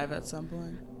 buried Wasn't it? alive at some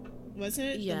point? Wasn't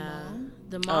it Yeah,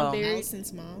 the the mom? mom Oh. buried.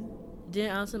 Allison's mom?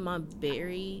 Didn't Allison mom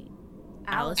bury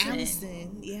Allison. Allison?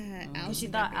 Allison. Yeah. Allison She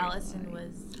got thought buried Allison alive.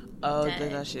 was Oh, dead. they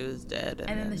thought she was dead.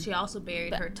 and then she also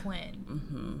buried her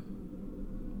twin.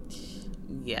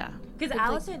 Yeah. Because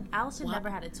Allison what? never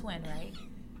had a twin, right?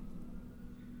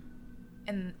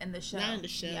 In the show. Not in the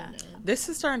show, Yeah. no. This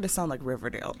is starting to sound like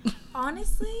Riverdale.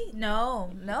 Honestly, no,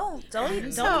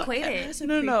 don't No, equate it. That's a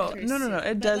No, precursor. it But,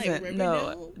 like, doesn't. No,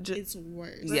 Riverdale, ju- it's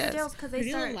worse. Yes. Riverdale's because they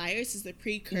Pretty Little start. Liars is the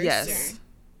precursor. Yes.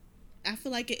 I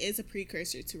feel like it is a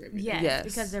precursor to Riverdale. Yes, Yes.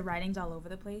 because their writing's all over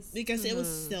the place. Because it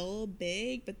was so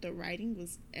big, but the writing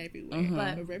was everywhere.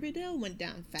 But Riverdale went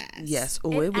down fast. Yes. Oh,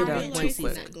 It it went added, down Like, too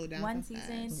season quick. go down One so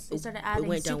season, fast. they started It adding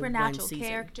went down one supernatural season.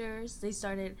 characters. They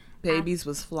started Babies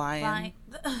was flying. flying,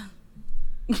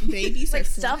 Babies like are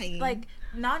stuff, flying. like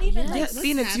not even Yeah. like What's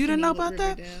Phoenix, you didn't know happening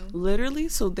about with that? Riverdale? Literally,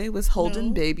 so they was holding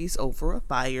No. babies over a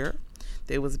fire.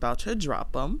 They was about to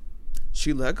drop them.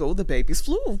 She let go. The babies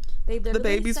flew. they The literally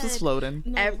babies was said floating.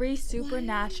 No, every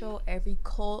supernatural, every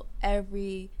cult,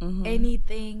 every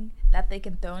anything that they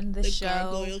can throw in the show.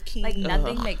 Gargoyle King. Like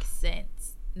nothing Ugh. makes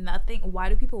sense. Nothing. Why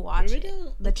do people watch Riverdale-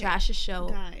 it? The okay, trashiest show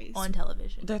guys. on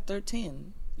television. They're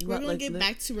 13. You We're got, gonna like, get lit-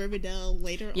 back to Riverdale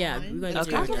later Yeah, on. we're gonna Let's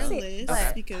do go through our Riverdale. list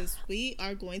Okay. because we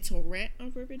are going to rant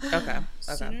on Riverdale Okay.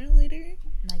 sooner or later.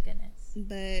 My goodness.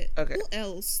 But Okay. who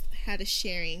else had a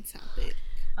sharing topic?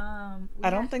 We I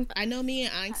don't had, think. I know me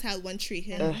and Alex had One Tree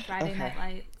Hill. and Friday okay. Night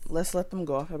Lights. Let's let them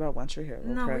go off about One Tree Hill.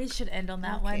 real No, quick. we should end on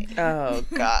that Okay. one. Oh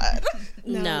God.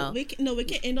 No. we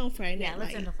can end on Friday Yeah, Night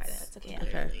let's end on Lights. Friday. That's okay.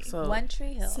 Okay. Literally. So One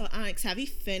Tree Hill. So Alex, have you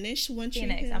finished One Tree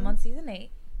Phoenix. Hill? I'm on season 8.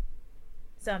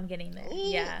 So I'm getting there. Ooh,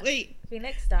 Yeah. Wait.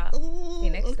 Phoenix, stop. Ooh,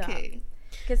 Phoenix, stop. okay.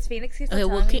 Because Phoenix keeps Okay, on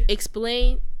well, telling me.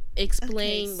 explain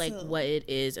Okay, like so- what it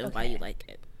is and why you Okay. like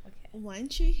it. Okay. One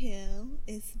Tree Hill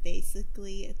is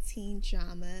basically a teen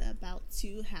drama about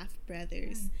two half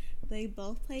brothers. They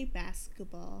both play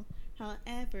basketball.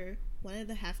 However, one of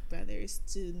the half brothers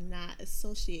do not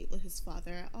associate with his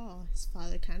father at all. His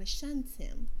father kind of shuns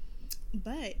him.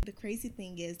 But the crazy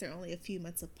thing is they're only a few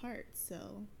months apart.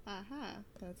 So,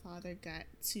 the father got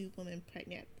two women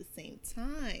pregnant at the same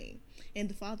time. And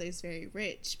the father is very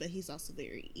rich, but he's also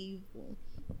very evil.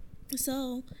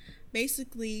 So,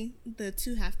 basically, the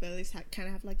two half brothers kind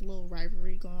of have like a little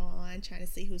rivalry going on, trying to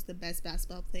see who's the best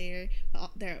basketball player.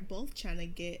 But they're both trying to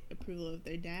get approval of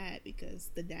their dad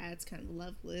because the dad's kind of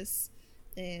loveless,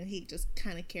 and he just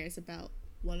kind of cares about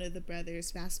one of the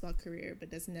brothers' basketball career,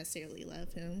 but doesn't necessarily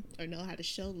love him or know how to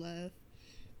show love.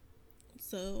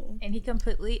 So, And he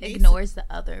completely Basic- ignores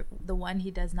the one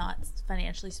he does not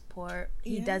financially support.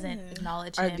 He Yeah. doesn't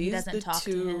acknowledge Are him. He these doesn't the talk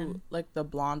to two, him. like the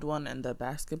blonde one and the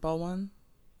basketball one?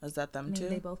 Is that them I mean, too?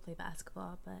 they both play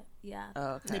basketball, but yeah.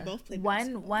 Oh, okay. they both play One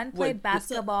basketball. played Wait, what's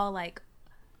basketball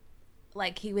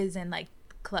like he was in like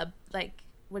club, like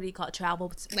what do you call it, travel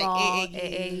ball, AAU.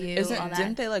 AAU, Isn't all that.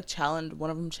 didn't they like challenge one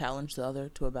of them challenged the other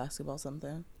to a basketball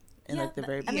something? In like the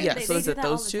very I mean, yeah. they, So they is do it that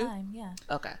all those the two? time, yeah.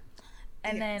 Okay.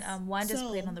 And Yes. then one just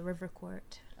played So- on the river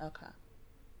court. Okay.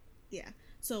 Yeah.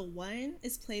 So one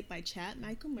is played by Chad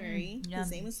Michael Murray. His yummy.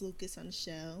 name is Lucas on the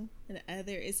show. And the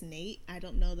other is Nate. I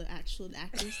don't know the actual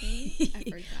actor's name. I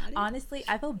forgot it. Honestly,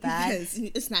 I feel bad. Because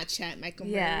it's not Chad Michael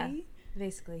Yeah. Murray.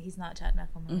 Basically, he's not Chad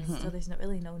McElmurray, so there's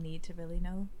really no need to really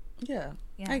know. Yeah.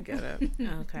 Yeah. I get it.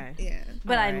 Okay. Yeah.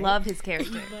 But I Alright. love his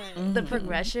character. But The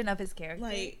progression of his character.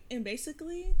 like, and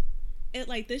basically, it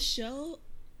like this show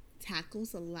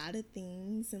tackles a lot of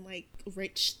things in like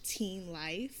rich teen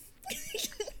life,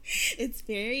 It's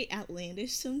very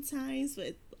outlandish sometimes,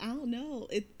 but I don't know.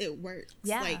 It works.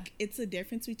 Yeah. Like, it's a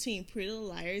difference between Pretty Little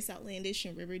Liars outlandish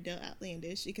and Riverdale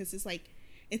outlandish, because it's like,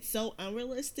 it's so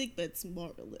unrealistic, but it's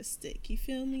more realistic. You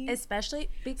feel me? Especially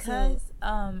because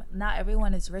not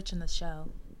everyone is rich in the show.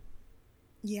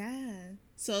 Yeah.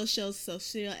 So it shows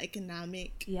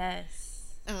socioeconomic,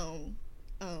 Yes.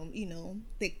 you know,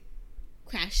 the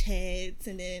crash heads,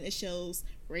 and then it shows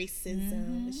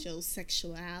racism, it shows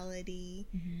sexuality.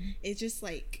 It just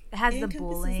like It has the encompasses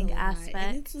bullying a lot, aspect.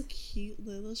 and it's a cute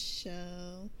little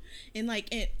show. And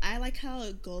like I like how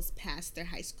it goes past their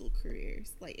high school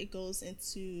careers. Like, it goes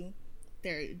into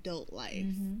their adult life.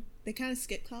 They kind of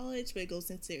skip college, but it goes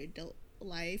into their adult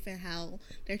life and how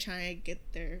they're trying to get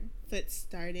their foot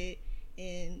started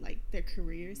in like their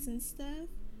careers and stuff.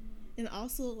 And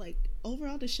also, like,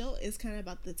 overall, the show is kind of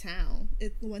about the town.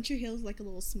 One Tree Hill is like a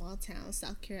little small town,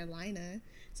 South Carolina.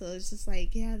 So it's just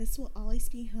like, yeah, this will always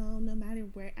be home no matter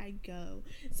where I go.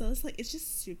 So it's like, it's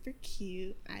just super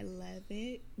cute. I love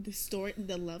it.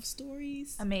 The love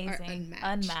stories, Amazing.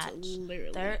 are Unmatched.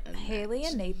 Literally, unmatched. Haley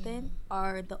and Nathan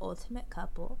are the ultimate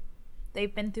couple.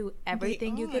 They've been through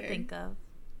everything you could are. think of.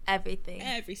 Everything.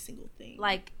 Every single thing.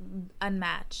 Like,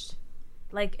 unmatched.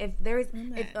 Like, if a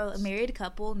Unmatched. married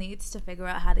couple needs to figure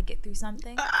out how to get through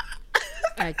something,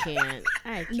 I can't.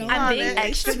 No, I'm being honestly,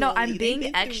 extra. No, I'm they've being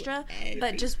been through extra.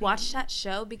 But just watch that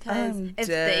show, because I'm if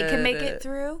they can make dead. it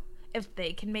through,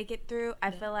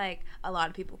 I feel like a lot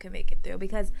of people can make it through.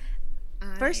 Because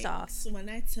first off, when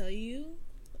I tell you,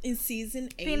 in season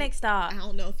 8, Phoenix, stop. I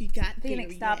don't know if you got Phoenix,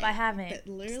 there stop. yet, I haven't. but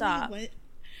literally Stop.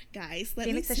 Guys, let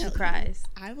Phoenix me said she tell cries.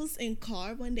 you, I was in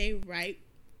car one day right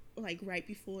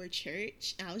before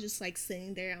church. I was just like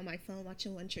sitting there on my phone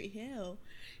watching One Tree Hill,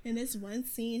 and this one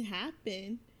scene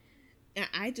happened, and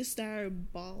I just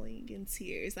started bawling in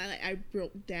tears. I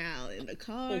broke down in the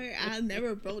car. I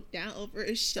never broke down over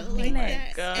a show like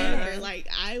that God. ever. Like,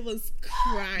 I was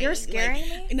crying. You're scaring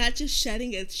like, me? Not just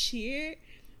shedding a tear.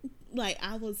 Like,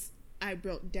 I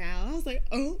broke down. I was like,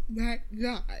 oh my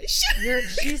gosh.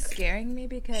 She's scaring me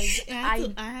because I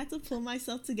had to pull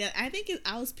myself together. I think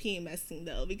I was PMSing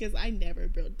though, because I never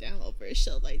broke down over a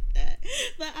show like that.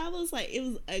 But I was like, it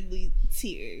was ugly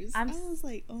tears. I was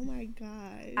like, oh my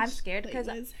gosh. I'm scared Like, because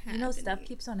what's stuff happening?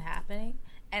 keeps on happening,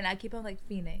 and I keep on like,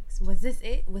 Phoenix, was this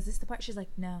it? Was this the part? She's like,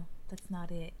 no, that's not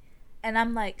it. And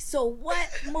I'm like, so what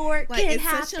more Like, can it's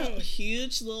happen? such a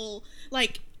huge little,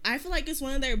 like, I feel like it's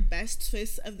one of their best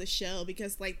twists of the show,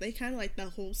 because like they kind of like the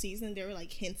whole season they were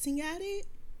like hinting at it,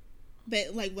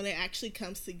 but like when it actually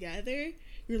comes together,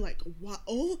 you're like, what?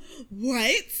 Oh,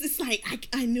 what? It's like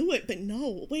I knew it, but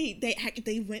no, wait,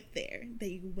 they went there.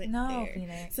 They went No, there.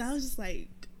 Phoenix. So I was just like,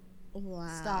 wow.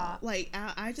 Stop. Like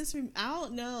I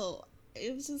don't know.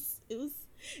 It was.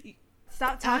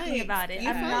 Stop talking about it.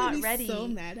 You're I'm probably not gonna be ready. So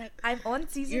mad at. I'm on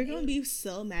season. You're gonna 8. be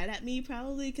so mad at me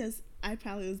probably, because I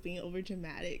probably was being over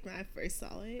dramatic when I first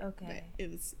saw it. Okay. But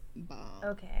it was bomb.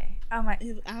 Okay. Oh my.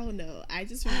 I don't know. I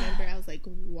just remember I was like,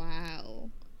 wow,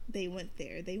 they went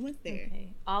there. They went there.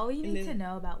 Okay. All you And need to then-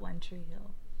 know about One Tree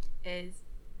Hill is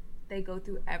they go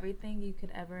through everything you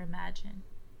could ever imagine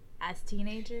as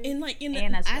teenagers. And like,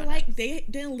 And as I grown-ups. like they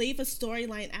didn't leave a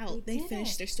storyline out. They didn't.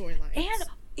 finished their storylines.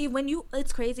 And when you,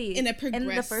 it's crazy. And it in the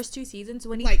progressed, first 2 seasons,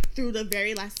 when you like through the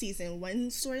very last season, one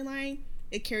storyline,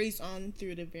 it carries on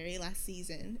through the very last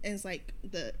season, and it's like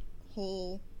the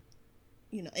whole,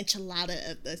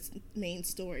 enchilada of the main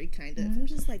story, kind of. I'm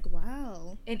just like,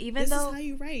 wow. and even This though is how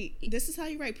you write. This is how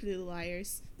you write Pretty Little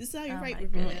Liars. This is how you Oh write my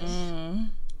Riverdale.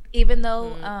 even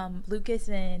though Lucas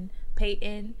and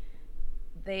Peyton,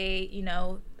 they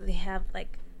they have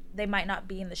like, they might not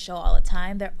be in the show all the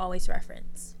time, they're always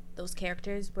referenced. Those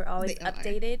characters were always They are.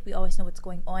 updated. We always know what's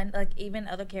going on. Like, even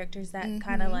other characters that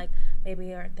kind of like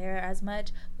maybe aren't there as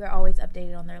much, we're always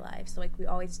updated on their lives. So like, we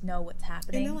always know what's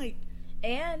happening. And then like,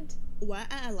 And what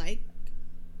I like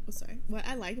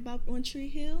about One Tree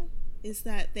Hill is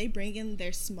that they bring in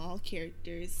their small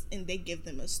characters and they give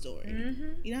them a story.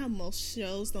 You know how most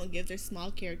shows don't give their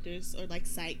small characters or like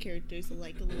side characters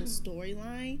like a little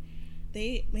storyline?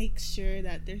 They make sure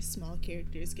that their small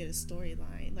characters get a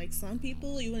storyline. Like, some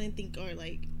people you wouldn't think are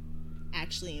like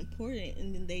actually important,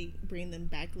 and then they bring them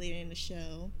back later in the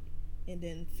show and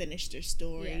then finish their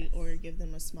story, Yes. or give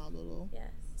them a small little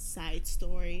yes, side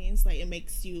story. It's like, it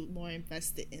makes you more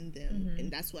invested in them,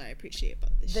 and that's what I appreciate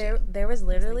about this show. there was It's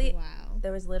literally like, wow.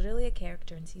 there was literally a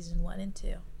character in season 1 and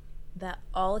 2 that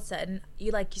all of a sudden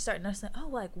you start noticing, oh,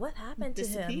 like, what happened to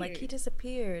him? Like, he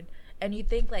disappeared. and you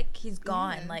think like he's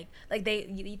gone, Yeah. like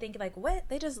you think like what,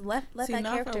 they just let See, that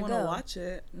now if I character want to go. watch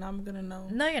it, now I'm gonna know.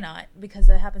 No, you're not, because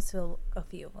it happens to a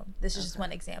few of them. This is just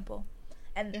one example,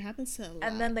 and It happens to a lot.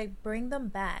 and then they bring them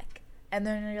back, and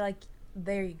then you're like,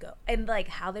 there you go, and like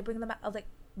how they bring them back, I was like,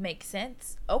 makes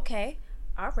sense. Okay,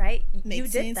 all right, you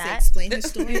Makes did sense. They that. explain his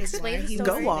story. Explain why the he story.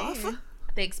 Go wasn't off. there.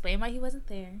 They explain why he wasn't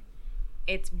there.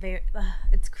 It's very,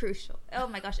 it's crucial. Oh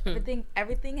my gosh,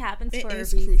 everything happens It for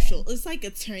is a reason. crucial. It's like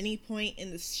a turning point in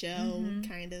the show, Mm-hmm.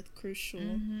 kind of crucial.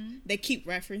 They keep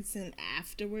referencing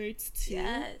afterwards too.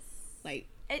 Yes. Like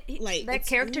That it's-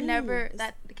 character never. it's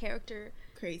That the character,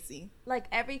 crazy. like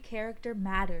every character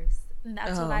matters. And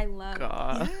that's what I love.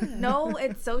 God. Yeah. No,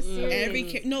 it's so serious.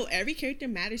 Every character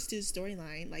matters to the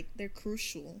storyline. Like they're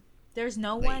crucial. There's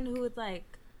no like- one who would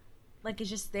like is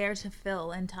just there to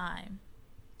fill in time.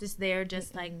 Just there,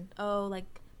 just like, oh,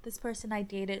 like this person I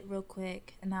dated real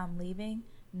quick and now I'm leaving.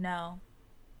 No,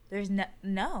 there's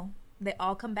no. They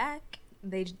all come back.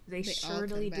 They all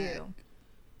surely come do. back.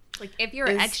 Like if you're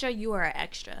an extra, you are an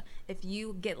extra. If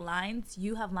you get lines,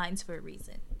 you have lines for a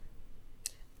reason.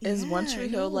 Is One Tree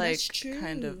Hill no, like that's true.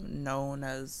 kind of known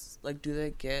as like? Do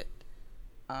they get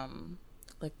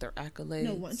like their accolades?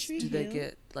 No, One Tree do they Hill-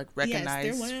 get like recognized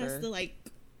Yes, they're one for? of the like.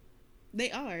 They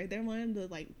are. They're one of the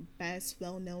like best,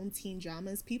 well-known teen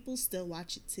dramas. People still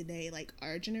watch it today. Like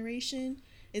our generation,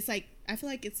 it's like I feel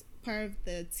like it's part of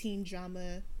the teen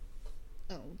drama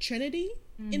trinity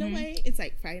in a way. It's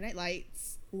like Friday Night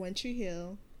Lights, One Tree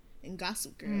Hill, and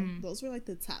Gossip Girl. Those were like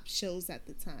the top shows at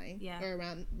the time. Yeah. Or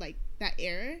around like that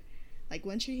era. Like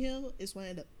One Tree Hill is one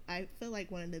of the, I feel like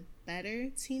one of the better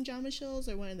teen drama shows,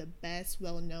 or one of the best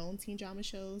well-known teen drama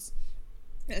shows.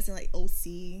 As in like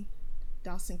OC,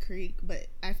 Dawson Creek, but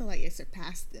I feel like it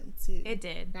surpassed them too. It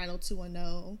did.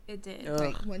 90210. It did. Ugh.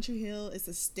 Like One Tree Hill is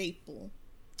a staple.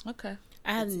 Okay.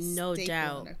 I have It's a no staple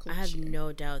doubt. in our I have culture.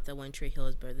 no doubt that One Tree Hill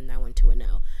is better than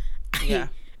 91210. Yeah.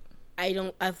 I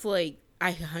don't. I feel like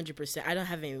I 100%. I don't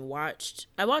have even watched.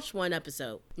 I watched one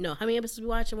episode. No, how many episodes we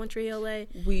watched in One Tree Hill?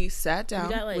 We sat down.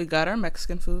 We got, got, like- our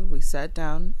Mexican food. We sat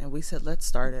down and we said, "Let's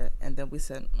start it." And then we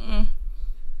said,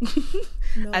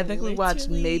 No, I think we watched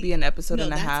literally- maybe an episode no,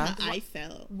 and a that's half. how I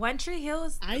felt. One Tree Hill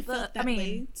is I the, felt that I mean,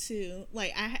 way too.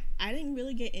 Like I didn't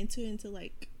really get into it until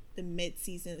like the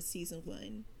mid-season of season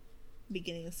 1,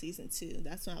 beginning of season 2.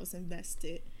 That's when I was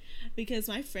invested, because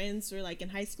my friends were like in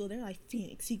high school. They're like,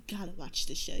 Phoenix, you gotta watch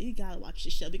the show. You gotta watch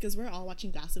the show, because we're all watching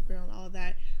Gossip Girl and all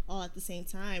that all at the same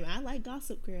time. I like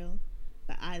Gossip Girl,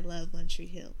 but I love One Tree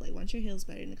Hill. Like One Tree Hill is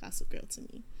better than Gossip Girl to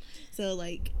me. So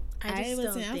like I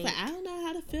was like, I don't know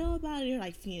how to feel about it. You're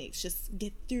like, Phoenix, just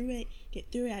get through it.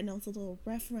 I know it's a little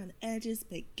rough around the edges,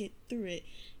 but get through it.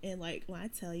 And like when I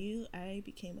tell you, I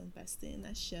became invested in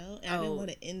that show, and I didn't Oh. want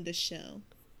to end the show.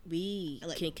 We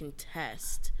Like- can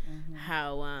contest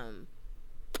how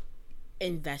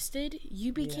invested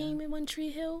you became in One Tree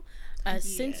Hill.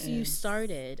 Since you Yes.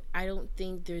 started, I don't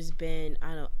think there's been,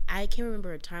 I can't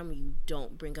remember a time when you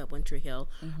don't bring up One Tree Hill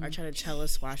or try to tell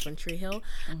us watch One Tree Hill.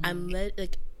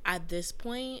 At this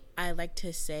point, I like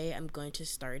to say I'm going to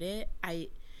start it.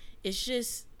 It's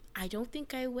just I don't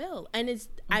think I will, and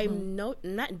I'm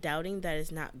not doubting that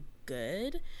it's not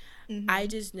good. I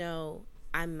just know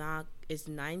I'm not. It's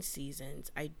 9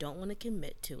 seasons. I don't want to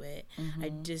commit to it. I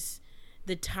just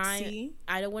the time. See?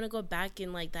 I don't want to go back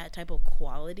in like that type of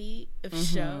quality of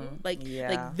show, like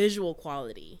visual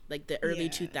quality, like the early Yeah.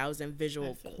 2000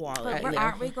 visual feel you. quality. but Yeah.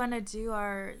 aren't we gonna do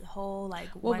our whole like?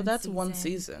 Well, one but that's season? one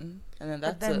season, and then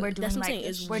But that's then it. we're doing That's what I'm like saying,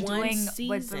 it's we're one doing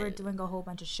season. we're doing a whole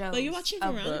bunch of shows. But you're watching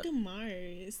of- Veronica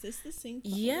Mars. It's the same.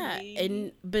 Yeah,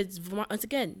 quality. but once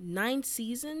again, 9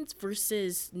 seasons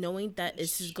versus knowing that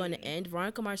this is going to true. end.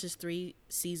 Veronica Mars is 3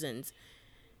 seasons,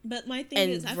 But my thing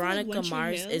and is, I feel like Veronica One Tree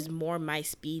Mars Hill- is more my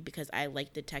speed because I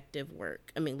like detective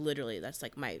work. I mean, literally, that's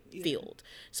like my field.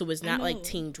 So it's not like know.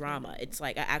 teen drama. It's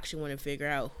like I actually want to figure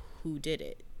out who did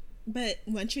it. But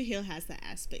One Tree Hill has that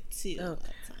aspect too. A lot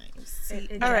of times. See,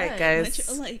 It All right, does. guys.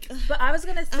 One Tree- like. But I was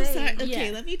gonna say, I'm sorry. Okay,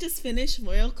 yeah. let me just finish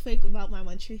real quick about my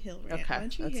One Tree Hill rant. Okay,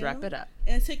 One Tree let's Hill, wrap it up.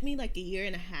 It took me like a year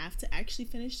and a half to actually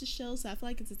finish the show, so I feel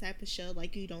like it's the type of show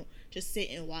like you don't just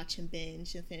sit and watch and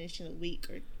binge and finish in a week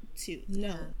or 2.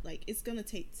 No, like it's gonna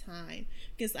take time,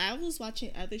 because I was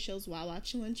watching other shows while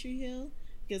watching One Tree Hill,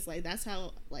 because like that's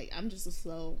how like I'm just a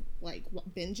slow like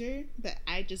binger, but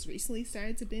I just recently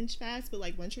started to binge fast. But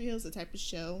like One Tree Hill is the type of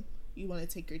show you want to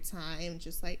take your time,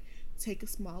 just like take a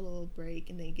small little break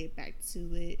and then get back to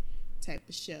it type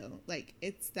of show. Like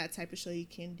it's that type of show you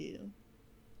can do.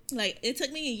 Like it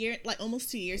took me a year, like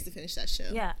almost 2 years to finish that show.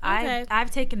 yeah, Okay.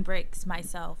 I've taken breaks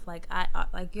myself. Like I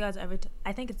like you guys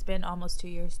I think it's been almost 2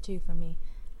 years too for me.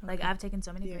 Like I've taken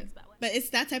so many breaks that way. But it's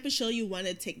that type of show you want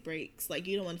to take breaks. Like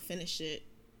you don't want to finish it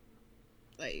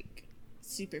like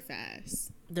super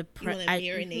fast. You want to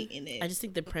marinate in it. I just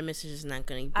think the premise is just not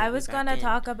going to. I was gonna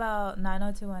talk about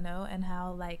 90210 and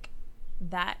how like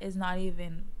that is not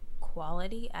even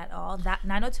quality at all. That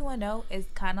 90210 is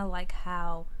kind of like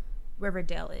how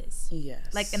Riverdale is. Yes.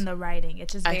 Like in the writing,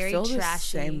 it's just very trashy. I feel the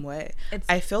same way.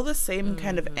 I feel the same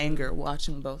kind of anger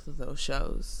watching both of those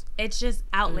shows. It's just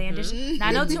outlandish.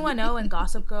 90210 and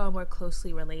Gossip Girl are more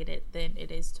closely related than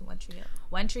it is to One Tree Hill.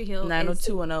 One Tree Hill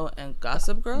 90210 and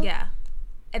Gossip Girl? Yeah.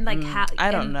 And like how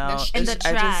I don't know. And the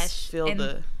trash. I just feel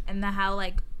and the how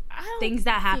like things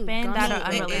that happen that are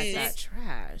unrealistic. That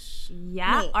trash.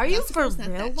 Yeah. Are you for real,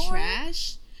 Lauren?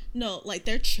 Trash? No, like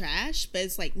they're trash, but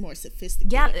it's like more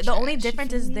sophisticated. Yeah, trash, the only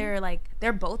difference is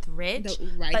they're both rich.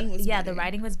 The writing was better. The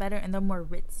writing was better and they're more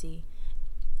ritzy.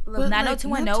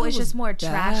 90210 is just more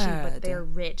trashy, but they're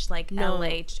rich, like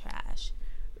LA trash.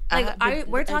 Like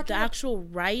we're talking the actual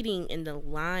writing and the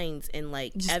lines and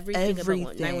like everything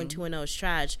about 91210 is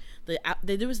trash.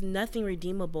 There was nothing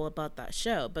redeemable about that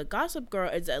show. But Gossip Girl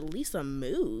is at least a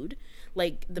mood.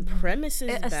 Like the premise is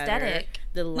aesthetic. Better.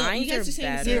 The lines are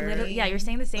better. You're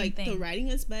saying the same thing. The writing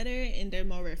is better and they're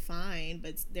more refined,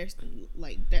 but there's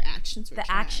like their actions were trash.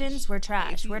 The actions were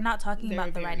trash. We're not talking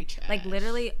about the writing. Trash. Like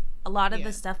literally a lot of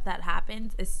the stuff that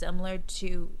happens is similar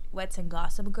to what's in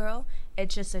Gossip Girl.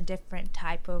 It's just a different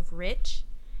type of rich,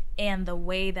 and the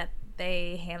way that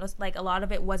they handle, like a lot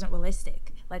of it wasn't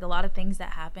realistic. Like a lot of things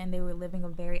that happened, they were living a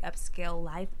very upscale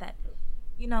life that,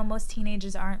 you know, most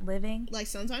teenagers aren't living. Like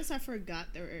sometimes I forgot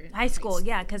they were in high school.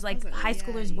 Yeah, because like high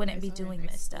schoolers wouldn't be doing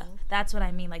this stuff. That's what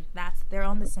I mean. Like they're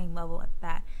on the same level at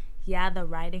that. Yeah, the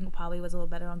writing probably was a little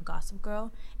better on Gossip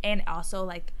Girl, and also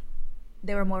like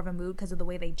they were more of a mood because of the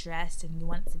way they dressed and you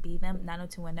wanted to be them.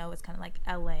 90210 is kind of like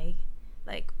LA.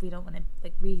 Like we don't want to,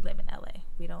 like we live in LA.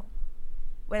 We don't.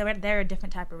 They're a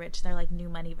different type of rich. They're like new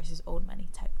money versus old money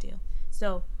type deal.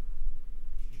 So,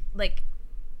 like,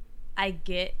 I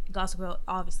get Gossip Girl.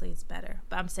 Obviously, it's better,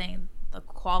 but I'm saying the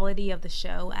quality of the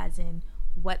show, as in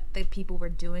what the people were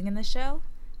doing in the show,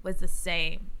 was the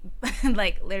same.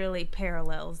 Like literally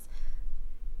parallels.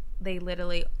 They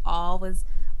literally always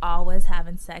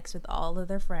having sex with all of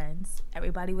their friends.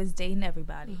 Everybody was dating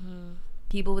everybody.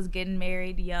 People was getting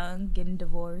married young, getting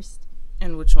divorced.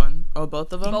 And which one? Oh,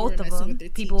 both of them? Both of them.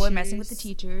 People were messing with the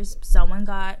teachers. Someone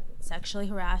got sexually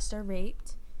harassed or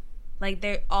raped. Like,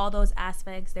 they're all those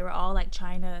aspects. They were all, like,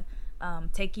 trying to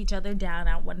take each other down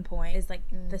at one point. It's, like,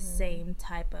 the same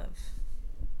type of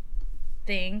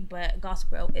thing, but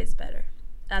Gossip Girl is better.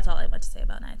 That's all I want to say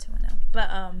about 90210.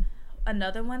 But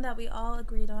another one that we all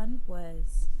agreed on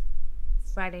was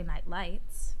Friday Night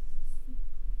Lights.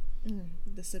 The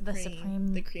cream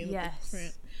of the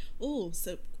crop. Oh,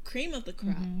 so cream of the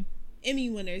crop. Emmy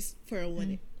winners for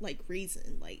a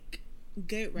reason, like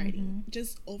good writing.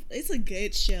 It's a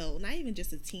good show. Not even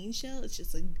just a teen show. It's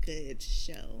just a good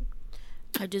show.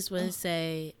 I just want to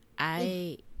say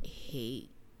I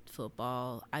hate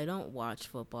football. I don't watch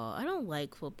football. I don't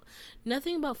like football.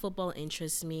 Nothing about football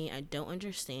interests me. I don't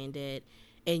understand it.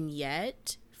 And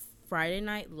yet, Friday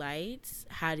Night Lights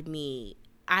had me.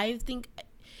 I think,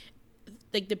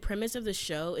 like, the premise of the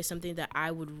show is something that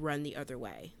I would run the other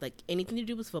way. Like, anything to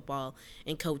do with football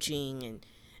and coaching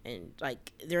and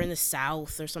like, they're in the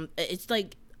South or something. It's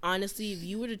like, honestly, if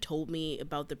you would have told me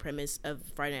about the premise of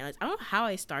Friday Night Lights, I don't know how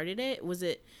I started it. Was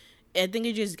it... I think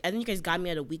you guys got me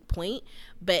at a weak point,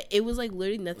 but it was like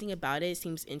literally nothing about it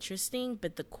seems interesting,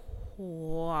 but the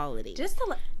quality. Just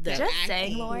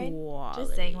saying,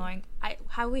 Lauren.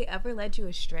 How we ever led you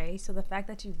astray? So the fact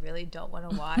that you really don't want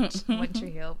to watch One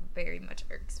Tree Hill very much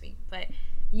irks me. But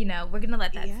you know, we're gonna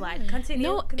let that slide.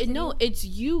 Continue. No, it's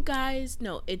you guys.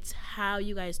 No, it's how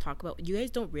you guys talk about. You guys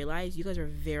don't realize you guys are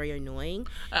very annoying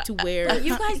to where but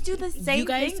you guys do the same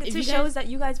thing to shows that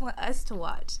you guys want us to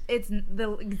watch. It's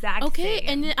the exact same. Okay,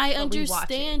 and then I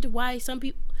understand why some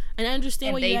people. And I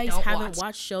understand why you guys haven't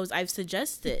watched shows I've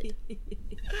suggested.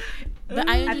 But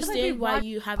I understand why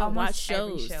you haven't watched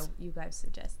shows. Every show you guys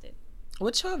suggested.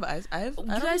 What show have I? You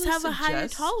guys have a higher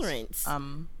tolerance.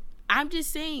 I'm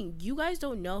just saying, you guys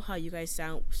don't know how you guys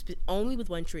sound only with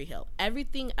One Tree Hill.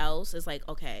 Everything else is like,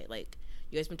 okay, like,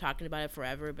 you guys been talking about it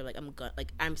forever, but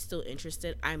like, I'm still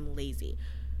interested. I'm lazy.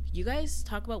 You guys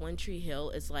talk about One Tree Hill,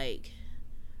 it's like,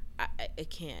 I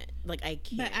can't. Like, I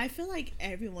can't. But I feel like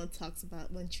everyone talks about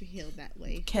One Tree Hill that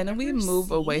way. Can we move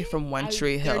away from One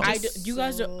Tree Hill? You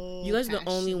guys are the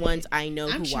only ones I know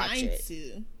who watch it.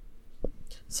 To.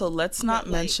 So let's not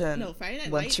mention Friday Night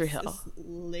One Lights Tree Hill. is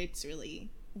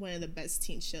literally one of the best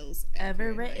teen shows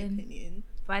ever written. In my opinion.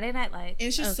 Friday Night Lights. And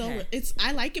it's just Okay.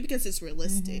 I like it because it's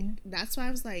realistic. That's why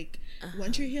I was like,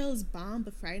 One Tree Hill is bomb,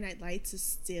 but Friday Night Lights is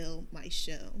still my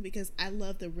show because I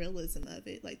love the realism of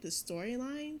it. Like the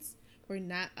storylines were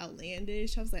not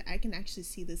outlandish. I was like, I can actually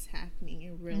see this happening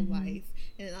in real life.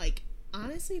 And like,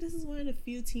 honestly, this is one of the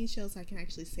few teen shows I can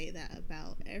actually say that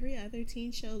about. Every other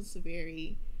teen show is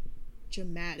very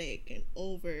dramatic and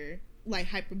over, like,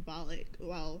 hyperbolic.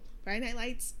 While Friday Night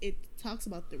Lights, it talks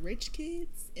about the rich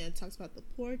kids and it talks about the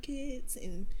poor kids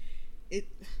and it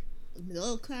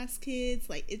middle class kids.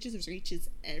 Like, it just reaches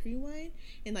everyone.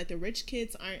 And like, the rich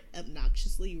kids aren't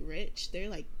obnoxiously rich. They're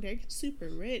super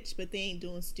rich, but they ain't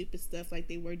doing stupid stuff like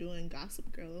they were doing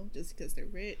Gossip Girl just because they're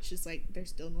rich. It's like they're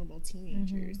still normal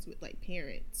teenagers with like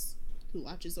parents who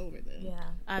watches over them.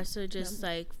 Yeah. So just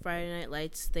like Friday Night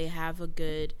Lights, they have a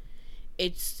good.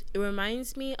 It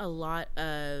reminds me a lot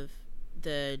of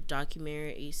the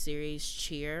documentary series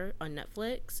Cheer on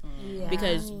Netflix. Yeah.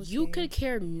 Because Oh, you okay. could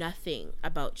care nothing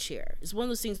about Cheer. It's one of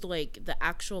those things like the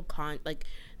actual like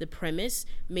the premise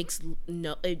makes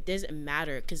it doesn't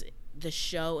matter because the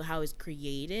show, how it's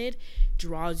created,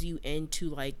 draws you into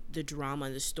like the drama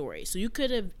and the story. So it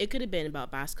could have been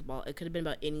about basketball, it could have been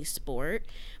about any sport,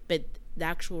 but the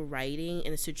actual writing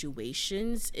and the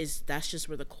situations that's just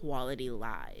where the quality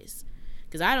lies.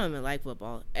 Because I don't even like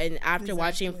football, and after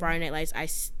watching Friday Night Lights, I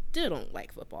still don't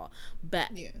like football. But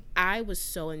I was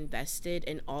so invested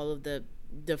in all of the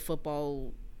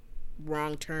football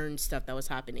wrong turn stuff that was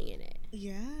happening in it.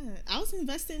 Yeah, I was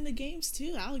invested in the games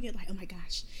too. I would get like, oh my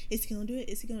gosh, is he gonna do it?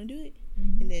 Is he gonna do it?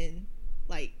 And then,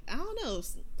 like, I don't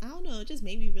know. It just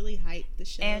made me really hype the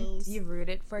shows. And you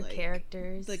rooted for like,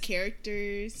 characters. The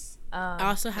characters.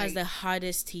 Also has like- the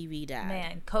hottest TV dad.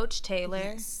 Man, Coach Taylor.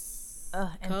 Yes.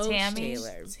 And Coach Tammy,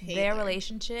 Taylor. their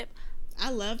relationship. I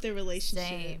love their relationship.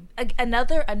 Same.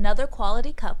 Another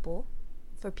quality couple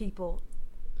for people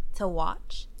to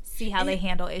watch. See how they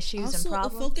handle issues Also, and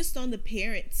problems. focused on the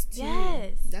parents too.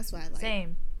 Yes. That's why I like.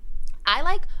 Same. I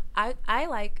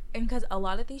like, and because a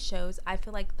lot of these shows, I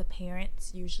feel like the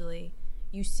parents usually,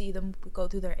 you see them go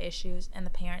through their issues, and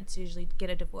the parents usually get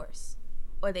a divorce,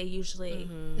 or they usually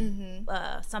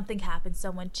something happens,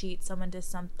 someone cheats, someone does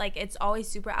something. Like, it's always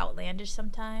super outlandish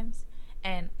sometimes.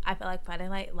 And I feel like Friday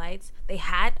Night Lights, they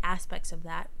had aspects of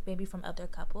that, maybe from other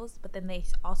couples, but then they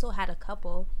also had a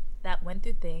couple that went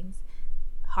through things,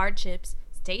 hardships,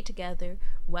 stayed together,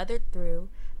 weathered through.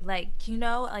 Like, you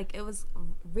know, like, it was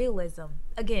realism.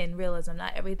 Again, realism.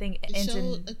 Not everything It ends in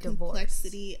showed a divorce.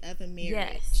 complexity of a marriage.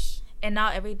 Yes. And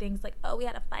not everything's like, oh, we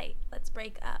had a fight, let's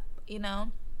break up, you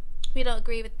know? We don't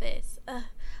agree with this.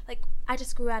 Like, I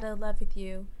just grew out of love with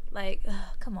you. Like,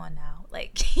 come on now.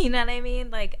 Like, you know what I mean?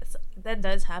 Like, that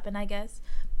does happen, I guess.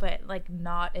 But, like,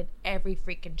 not in every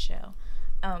freaking show.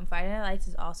 Friday Night Lights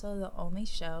is also the only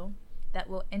show that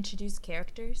will introduce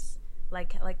characters.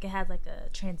 Like it has, like, a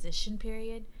transition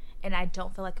period. And I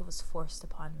don't feel like it was forced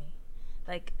upon me.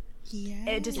 Like,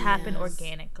 it just happened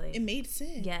organically. It made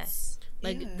sense. Yes.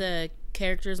 Like, Yeah. the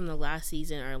characters in the last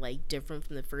season are like different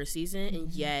from the first season,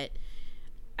 and yet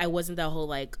I wasn't that whole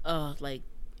like, oh, like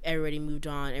everybody moved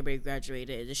on, everybody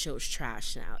graduated, the show's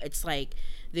trash now. It's like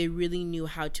they really knew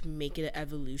how to make it an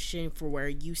evolution for where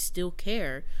you still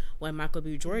care when Michael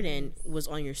B. Jordan was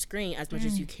on your screen as much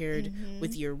as you cared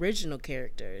with your original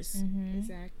characters.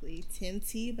 Exactly. Tim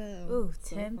Tebow. Ooh,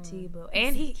 So Tim fun. Tebow.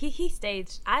 And he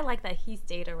stayed. I like that he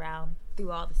stayed around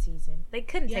through all the season. They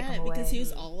couldn't take him away. because he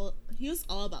was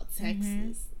all about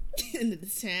Texas and the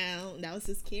town. That was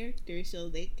his character. So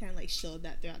they kind of like showed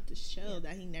that throughout the show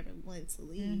that he never wanted to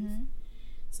leave.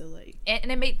 So like,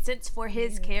 and it made sense for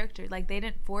his character. Like, they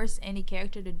didn't force any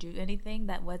character to do anything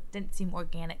that didn't seem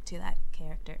organic to that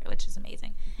character, which is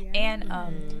amazing. yeah.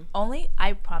 And only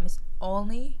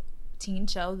teen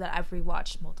show that I've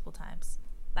rewatched multiple times.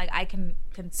 Like, I can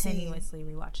continuously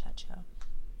rewatch that show.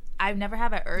 I've never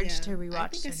had an urge to rewatch. I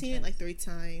think I've certain seen it shows. like 3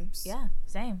 times. Yeah,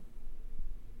 same.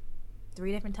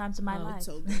 3 different times in my Oh, life. it's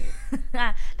so good.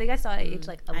 I think I saw it at age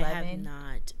like I have 11,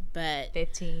 not, but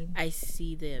 15, I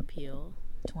see the appeal.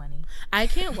 20. I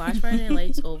can't watch Friday Night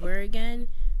Lights over again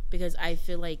because I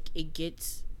feel like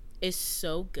it's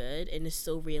so good and it's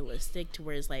so realistic to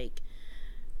where it's like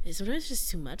sometimes it's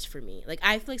just too much for me. Like,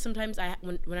 I feel like sometimes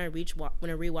when I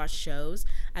rewatch shows,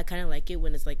 I kind of like it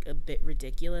when it's like a bit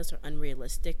ridiculous or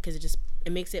unrealistic because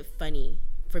it makes it funny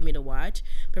for me to watch.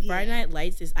 But Friday Night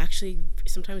Lights is actually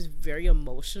sometimes very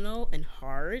emotional and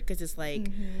hard because it's like,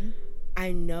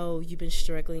 I know you've been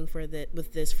struggling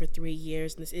with this for 3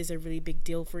 years, and this is a really big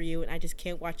deal for you, and I just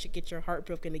can't watch you get your heart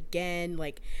broken again.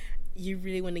 Like, you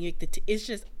really want to make it's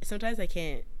just sometimes I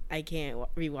can't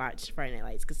rewatch Friday Night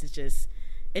Lights because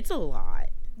it's a lot.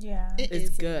 Yeah. It's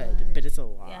is a good, lot. but it's a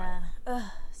lot. Yeah.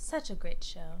 Ugh, such a great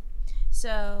show.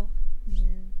 So, Yeah.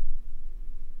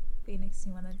 Phoenix,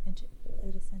 you want to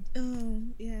lead us into? Oh,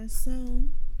 yeah. So,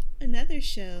 another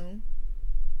show.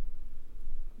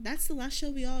 That's the last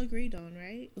show we all agreed on,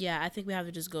 right? Yeah, I think we have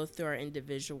to just go through our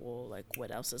individual, like,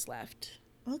 what else is left.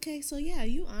 Okay, so yeah,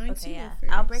 you on Okay, to yeah. go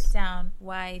first. I'll break down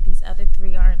why these other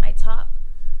 3 are in my top.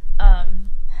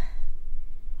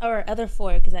 Or other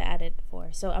 4, because I added 4.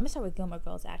 So I'm going to start with Gilmore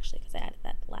Girls, actually, because I added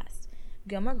that last.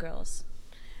 Gilmore Girls.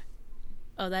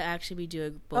 Oh, that actually we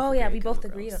do both. Oh, agree yeah, on we both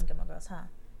Gilmore agreed Girls. on Gilmore Girls, huh?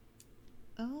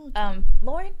 Oh, okay.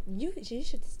 Lauren, you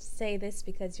should say this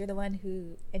because you're the one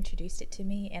who introduced it to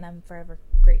me, and I'm forever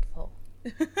grateful.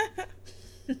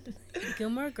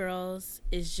 Gilmore Girls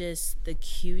is just the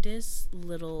cutest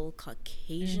little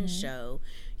Caucasian show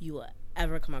you will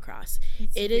ever come across.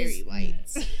 It's It very is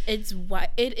white. It's white.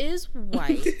 It is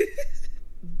white,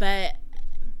 but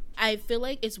I feel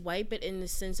like it's white, but in the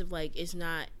sense of like it's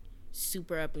not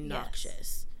super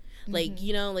obnoxious. Like,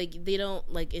 you know, like they don't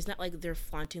like, it's not like they're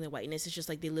flaunting their whiteness. It's just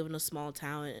like they live in a small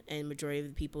town and majority of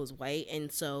the people is white,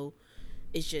 and so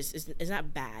it's just it's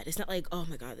not bad. It's not like, oh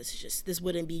my god, this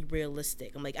wouldn't be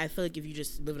realistic. I'm like, I feel like if you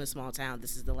just live in a small town,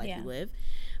 this is the life you live.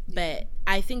 But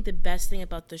I think the best thing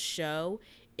about the show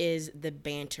is the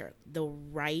banter, the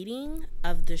writing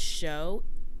of the show.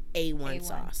 A1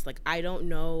 sauce. Like, I don't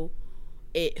know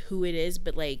who it is,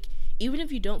 but like, even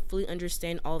if you don't fully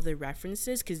understand all of the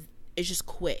references, because it's just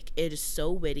quick, it is so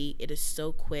witty, it is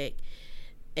so quick,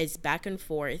 it's back and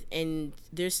forth, and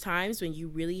there's times when you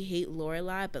really hate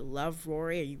Lorelai but love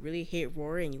Rory, or you really hate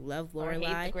Rory and you love Lorelai.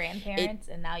 Or hate the grandparents,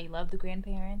 and now you love the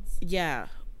grandparents. Yeah.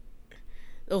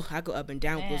 Oh, I go up and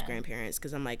down with those grandparents,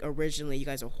 because I'm like, originally you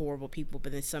guys are horrible people,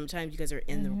 but then sometimes you guys are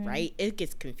in the right. It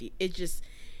gets confused.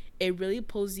 It really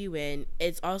pulls you in.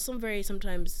 It's also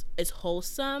sometimes it's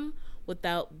wholesome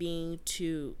without being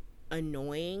too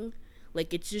annoying.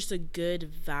 Like, it's just a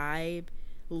good vibe.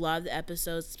 A lot of the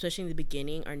episodes, especially in the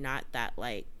beginning, are not that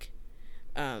like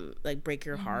break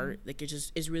your heart. Like,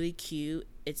 it's really cute.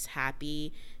 It's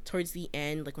happy. Towards the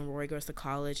end, like when Rory goes to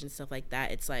college and stuff like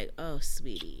that, it's like, oh,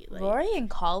 sweetie. Like, Rory in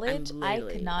college, I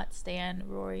literally- could not stand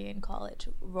Rory in college.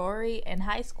 Rory in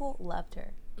high school, loved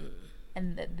her.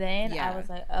 And then I Yeah. was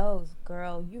like, oh,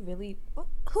 girl, you really,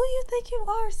 who you think you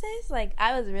are, sis? Like,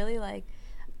 I was really like,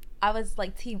 I was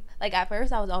like team, like at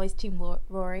first I was always team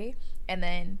Rory, and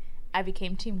then I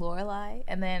became team Lorelai,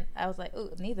 and then I was like, oh,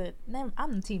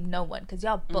 I'm team no one, because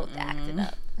y'all both acting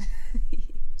up.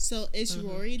 So is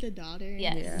Rory the daughter? And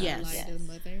Yes. Yes. Lorelai the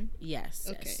mother? Yes.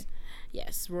 Okay.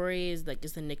 Yes. Rory is like,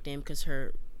 is the nickname because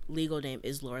her legal name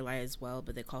is Lorelai as well,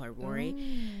 but they call her Rory.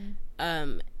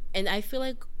 And I feel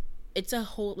like it's a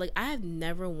whole, like, I have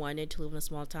never wanted to live in a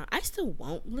small town. I still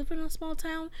won't live in a small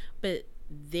town, but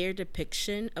their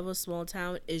depiction of a small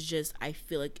town is just, I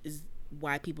feel like, is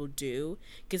why people do,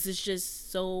 because it's just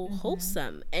so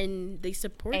wholesome, and they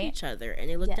support each other, and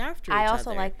they looked after each other. I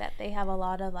also like that they have a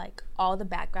lot of, like, all the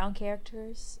background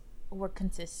characters were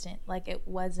consistent. Like, it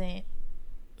wasn't,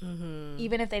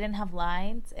 even if they didn't have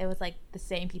lines, it was like the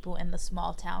same people in the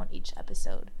small town each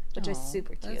episode, which was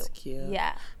super cute. That's cute.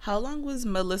 Yeah. How long was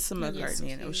Melissa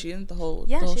McCartney in it? Was she in the whole,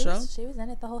 Yeah, the whole she show? was in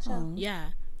it the whole show. Yeah,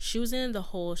 she was in the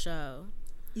whole show.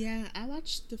 Yeah, I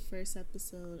watched the first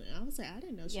episode and I was like, I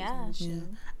didn't know she Yeah. was in the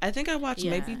show. I think I watched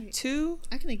maybe 2,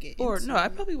 I couldn't get or into no, I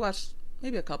it. probably watched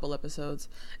maybe a couple episodes.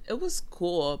 It was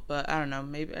cool, but I don't know,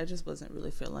 maybe I just wasn't really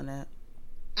feeling it.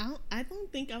 I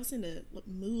don't think I was in the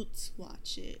mood to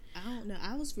watch it. I don't know.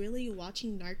 I was really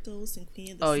watching Narcos and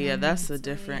Queen of the Oh Sun yeah, that's a at the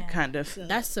time. different kind of. So,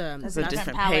 That's a different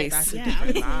different palette. pace. That's a yeah, I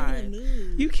different was vibe. in the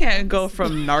mood. You can't go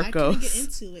from I couldn't get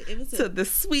Narcos into it. It was to the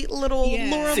sweet little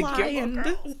Yeah. Lorelai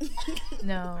and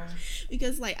No.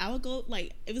 because like I would go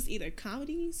like it was either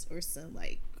comedies or some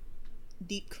like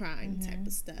deep crime type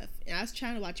of stuff. And I was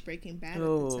trying to watch Breaking Bad at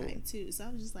Oh. the time too, so I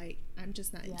was just like, I'm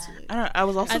just not into it. I don't know, I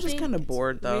was also I just think kind of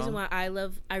bored The reason though. why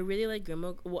I really like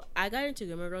Gilmore. Well, I got into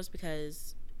Gilmore Girls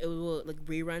because it will, like,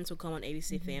 reruns will come on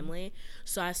ABC Family,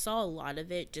 so I saw a lot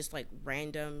of it, just like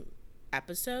random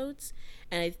episodes,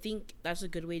 and I think that's a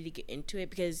good way to get into it,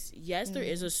 because yes, there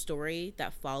is a story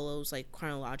that follows like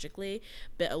chronologically,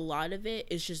 but a lot of it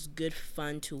is just good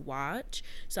fun to watch.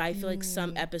 So I feel like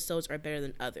some episodes are better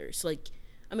than others. So, like,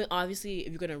 I mean, obviously,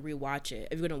 if you're gonna rewatch it,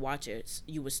 if you're gonna watch it,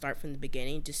 you would start from the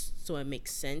beginning just so it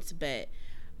makes sense. But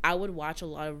I would watch a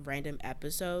lot of random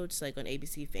episodes, like on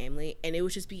ABC Family, and it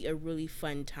would just be a really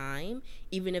fun time,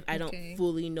 even if I don't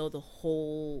fully know the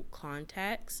whole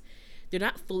context. They're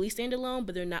not fully standalone,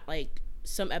 but they're not like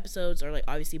some episodes are like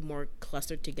obviously more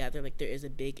clustered together, like there is a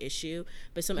big issue,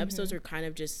 but some episodes are kind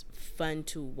of just fun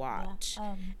to watch.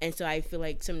 And so I feel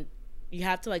like you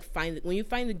have to like when you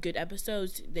find the good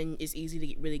episodes, then it's easy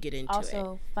to really get into it.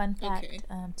 Also, fun fact,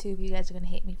 two of you guys are gonna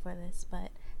hate me for this, but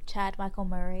Chad Michael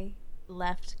Murray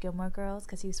left Gilmore Girls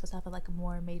because he was supposed to have like a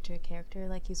more major character,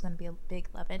 like he was going to be a big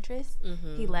love interest.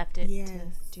 He left it to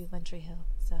do One Tree Hill.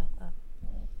 So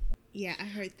yeah, I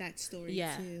heard that story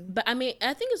too. But I mean,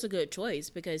 I think it's a good choice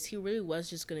because he really was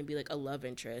just going to be like a love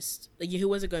interest. Like he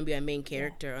wasn't going to be a main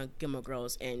character on Gilmore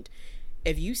Girls, and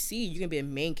if you see you're going to be a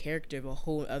main character of a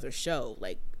whole other show,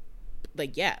 like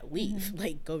yeah, leave.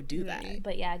 Like go do that.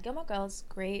 But yeah, Gilmore Girls,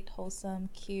 great, wholesome,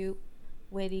 cute,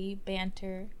 witty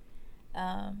banter.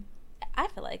 I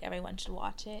feel like everyone should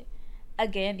watch it.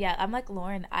 Again, yeah, I'm like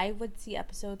Lauren. I would see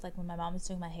episodes like when my mom was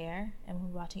doing my hair and we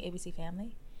were watching ABC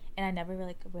Family, and I never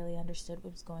really understood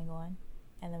what was going on.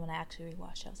 And then when I actually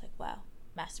rewatched it, I was like, wow,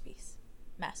 masterpiece.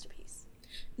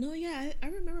 No, yeah, I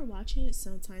remember watching it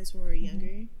sometimes when we were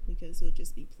younger because it would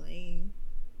just be playing,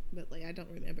 but like I don't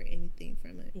remember anything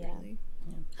from it really.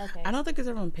 Yeah. Okay. I don't think it's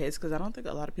everyone pays because I don't think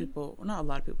a lot of people, well, not a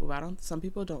lot of people, but some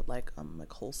people don't like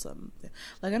wholesome.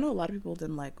 Like I know a lot of people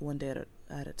didn't like One Day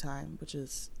at a Time, which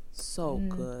is so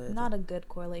good. Not a good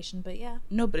correlation, but yeah.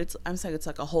 No, but I'm saying it's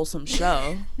like a wholesome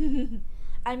show.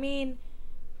 I mean,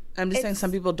 I'm just saying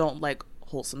some people don't like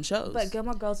wholesome shows. But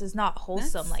Gilmore Girls is not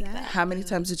wholesome like that. How many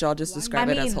times did y'all just describe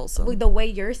it as wholesome? The way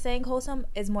you're saying wholesome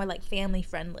is more like family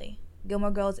friendly.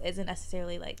 Gilmore Girls isn't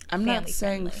necessarily like I'm family not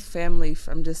saying friendly.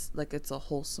 family. I'm just like it's a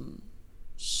wholesome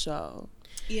show.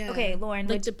 Yeah. Okay, Lauren.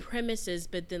 Like the premises,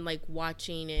 but then like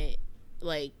watching it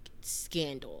like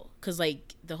scandal, because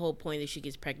like the whole point that she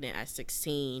gets pregnant at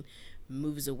 16,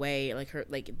 moves away, like her,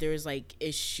 like there's like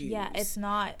issues. Yeah, it's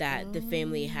not that the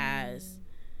family has.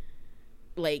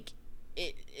 Like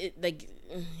it like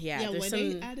yeah. One There's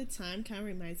Day some at a Time kind of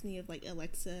reminds me of like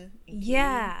Alexa and Katie,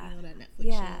 Yeah. you know, that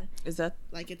Netflix show. Is that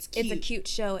Like it's cute. It's a cute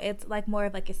show. It's like more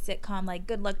of like a sitcom, like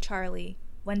Good Luck Charlie,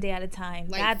 One Day at a Time.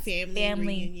 Like that's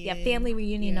family reunion. Yeah, family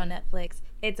reunion Yeah. on Netflix.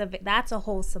 That's a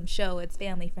wholesome show. It's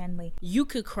family friendly. you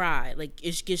could cry, like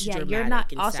it gets Yeah, dramatic. you're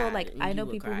not. And Also, sad, like and I you know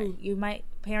would people cry. who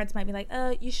parents might be like,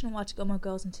 you shouldn't watch Gilmore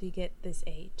Girls until you get this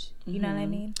age. You know what I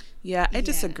mean? Yeah, I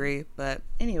disagree. But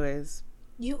anyways,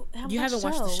 You You haven't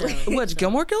watched the show. what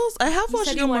Gilmore Girls? I have You watched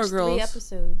said you Gilmore watched Girls. 3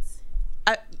 episodes.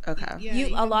 Okay. Yeah, A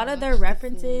haven't lot of their watched the full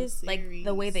references, like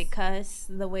the way they series. cuss,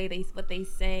 the way what they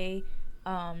say,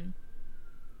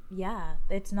 yeah,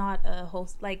 it's not a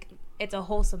it's a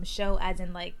wholesome show, as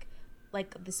in like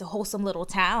this wholesome little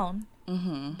town,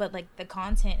 but like the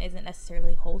content isn't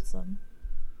necessarily wholesome.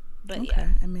 But Okay.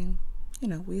 yeah, I mean,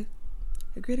 we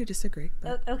agree to disagree.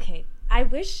 But. Okay. I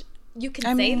wish you can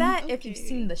I say mean, that if you've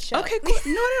seen the show. Okay, cool.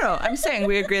 No. I'm saying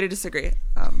we agree to disagree.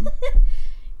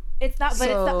 It's not, but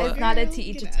So- it's not a Girl, to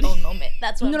each get its outta own moment.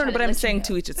 That's what. No, but I'm saying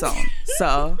to each its own.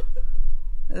 So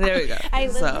there we go. I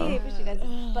literally So hate when she does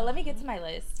it. But let me get to my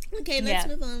list. Okay, let's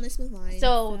Yeah. move on.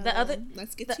 So the other,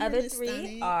 let's get the to your other list, 3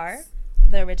 Onyx. are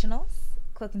the originals,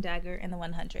 Cloak and Dagger, and the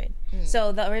 100.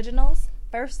 So the originals,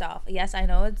 first off, yes, I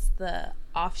know it's the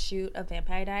offshoot of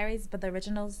Vampire Diaries, but the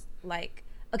originals,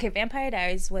 Vampire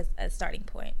Diaries was a starting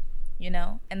point,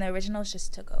 and the originals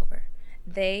just took over.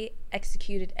 They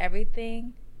executed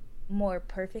everything more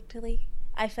perfectly.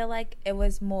 I feel like it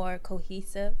was more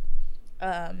cohesive,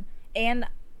 and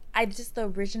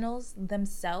the originals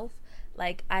themselves,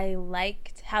 like I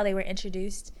liked how they were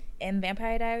introduced in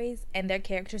Vampire Diaries, and their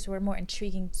characters were more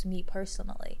intriguing to me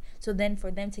personally. So then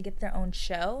for them to get their own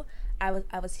show, I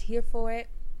was here for it.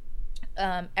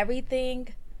 I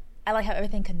like how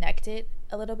everything connected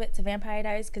a little bit to Vampire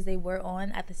Diaries because they were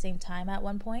on at the same time at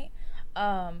one point.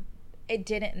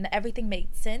 Everything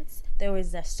made sense. There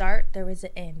was a start, there was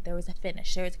an end, there was a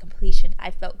finish, there was a completion. I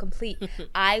felt complete.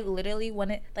 I literally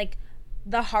wanted,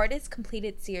 the hardest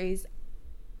completed series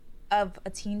of a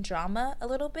teen drama a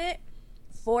little bit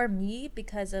for me,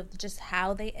 because of just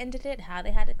how they ended it, how they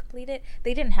had to complete it.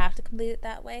 They didn't have to complete it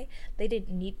that way. They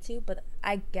didn't need to, but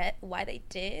I get why they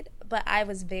did. But I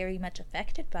was very much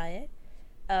affected by it.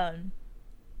 And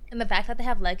the fact that they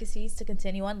have legacies to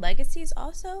continue on. Legacies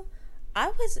also,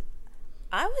 I was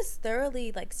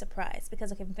thoroughly surprised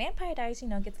because Vampire Diaries,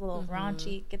 gets a little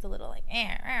raunchy, gets a little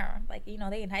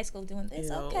they in high school doing this.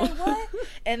 Ew. Okay, what?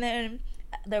 And then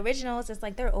the originals, it's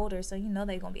they're older, so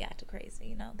they're gonna be acting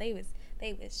crazy.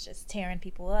 They was just tearing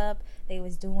people up. They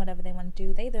was doing whatever they want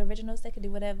to do. The originals, they could do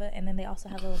whatever, and then they also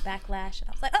have a little backlash. And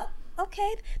I was like, oh,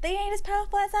 okay, they ain't as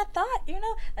powerful as I thought.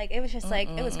 It was just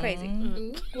it was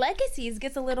crazy. Legacies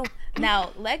gets a little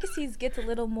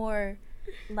more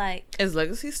is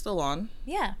Legacy still on?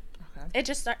 yeah. It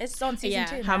just it's on season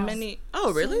 2 How now. many?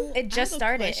 Oh, really? So, It just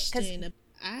started, 'cause-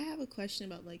 I have a question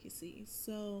about Legacy.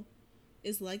 So,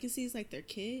 is Legacies like their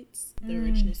kids, the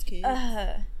originals' kids?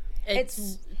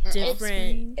 It's Or different.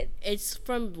 offspring? It's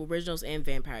from originals and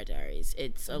Vampire Diaries.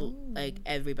 It's like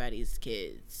everybody's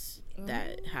kids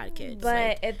that had kids. but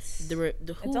like, it's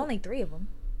who, only 3 of them.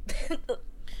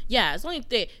 yeah, it's only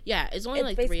it's only It's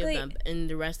like 3 of basically- them, and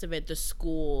the rest of it, the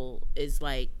school is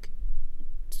like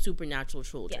supernatural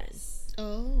children, Yes,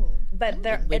 Oh, but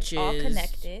it's all Witches.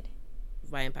 connected.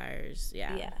 vampires.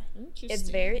 Yeah. Yeah, interesting. it's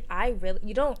very.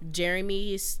 You don't.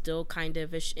 Jeremy is still kind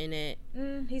of ish in it.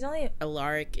 He's only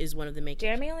Alaric is one of the main.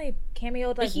 Jeremy only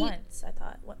cameoed like he- once. I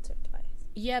thought once or twice.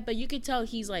 Yeah, but you could tell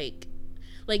he's like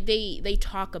they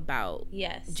talk about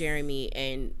Yes, Jeremy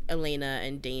and Elena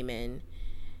and Damon.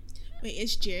 Wait,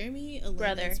 is Jeremy Elena's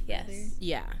brother. Yes,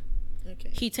 Yeah, Okay.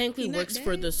 he technically He not works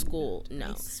for dead? the school. I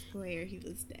No, swear he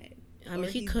was dead. I mean Or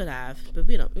he he- could have, but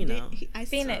we don't. You know, I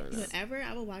Phoenix. saw, whenever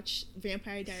I would watch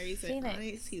Vampire Diaries and Phoenix.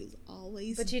 Onyx, he was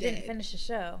always but you dead. didn't finish the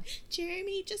show.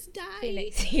 Jeremy just died.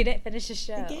 Phoenix, you didn't finish the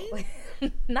show.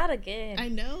 Again? Not again. I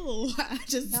know. I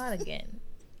just Not again.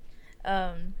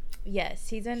 Yes,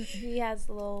 he has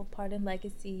a little part in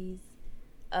Legacies.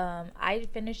 I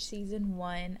finished season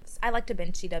 1. I like to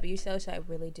binge CW shows, so I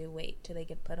really do wait till they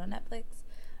get put on Netflix.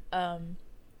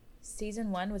 Season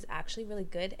 1 was actually really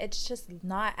good. It's just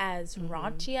not as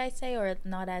raunchy, I say, or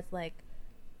not as like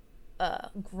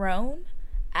grown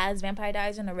as Vampire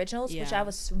Diaries and Originals, which Yeah. I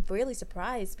was really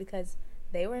surprised because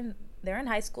they're in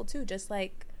high school too, just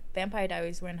like Vampire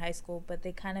Diaries were in high school, but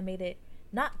they kind of made it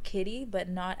not kiddie, but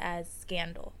not as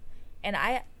scandal. And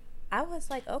I was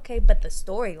like, okay, but the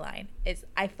storyline is,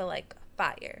 I feel like,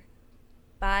 fire.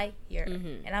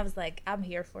 And I was like, I'm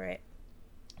here for it.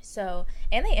 So,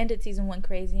 and they ended season 1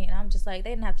 crazy, and I'm just like,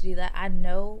 they didn't have to do that. I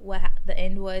know what the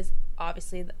end was.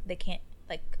 Obviously, they can't,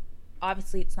 like,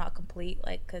 obviously it's not complete,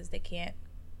 like, because they can't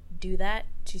do that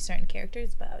to certain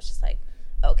characters, but I was just like,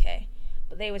 okay.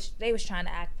 But they was trying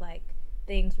to act like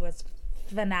things was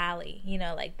finale, you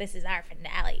know, like, this is our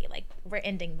finale, like, we're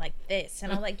ending like this.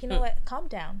 And I'm like, you know what, calm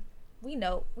down. We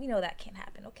know that can't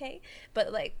happen, okay?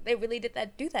 But, like, they really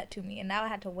do that to me, and now I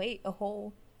had to wait a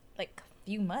whole, like,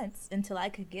 few months until I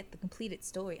could get the completed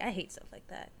story. I hate stuff like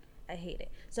that. I hate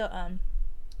it. So,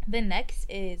 the next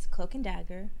is Cloak and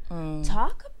Dagger.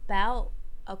 Talk about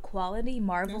a quality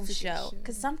Marvel That's a good show, show.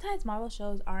 because sometimes Marvel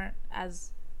shows aren't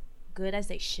as good as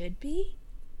they should be.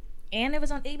 And it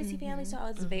was on ABC Family, so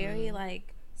I was very,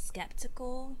 like,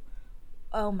 skeptical.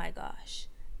 Oh my gosh.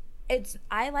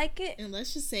 I like it. and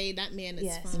let's just say that man is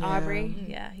Yes, fine. Aubrey.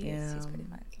 Yeah, he's Yeah. pretty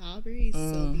much. Aubrey is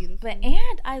so beautiful. But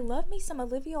and I love me some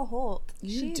Olivia Holt.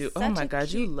 You She's do. Oh such my a God,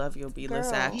 you cute- love your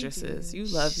B-list girl. actresses. You You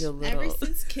do. love your Ever little.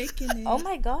 since kicking it. Oh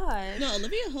my god. No,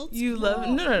 Olivia Holt's You cool. love.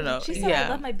 No. She said I Yeah.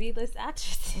 love my B-list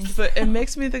actresses. But it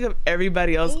makes me think of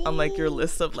everybody else on like your Ooh.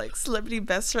 list of like celebrity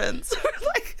best friends.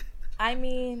 Like, I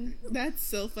mean, That's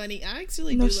so funny. I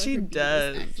actually No, do love she her B-list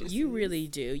does. actresses. you really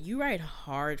do. You write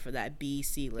hard for that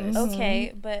BC list.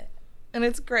 okay, but and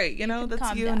it's great, you know. That's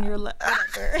calm you down. and your.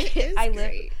 whatever. is I live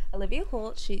great. Olivia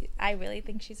Holt. I really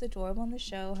think she's adorable in the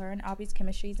show. Her and Aubrey's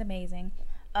chemistry is amazing.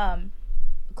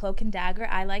 Cloak and Dagger.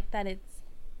 I like that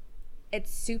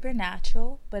it's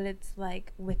supernatural, but it's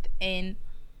like within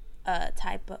a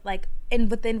type of like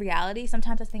within reality.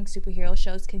 Sometimes I think superhero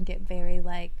shows can get very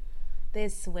like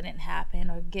this wouldn't happen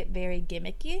or get very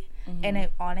gimmicky, and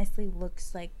it honestly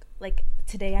looks like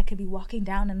today I could be walking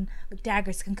down and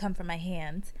daggers can come from my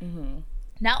hands.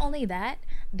 Not only that,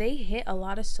 they hit a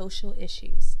lot of social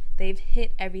issues. They've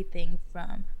hit everything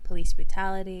from police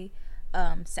brutality,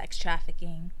 sex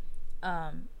trafficking,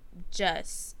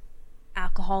 just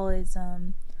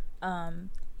alcoholism,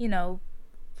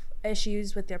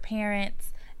 issues with their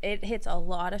parents. It hits a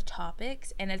lot of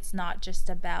topics, and it's not just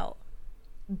about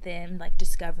them like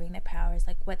discovering their powers,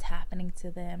 like what's happening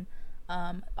to them.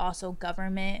 Also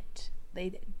government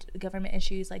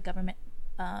issues, like government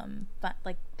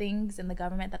like things in the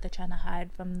government that they're trying to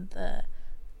hide from the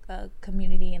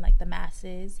community and like the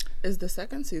masses. Is the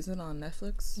second season on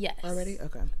Netflix? Yes. Already?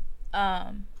 Okay.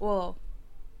 Well,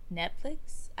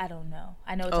 Netflix, I don't know.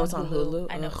 I know Oh, it's on Hulu.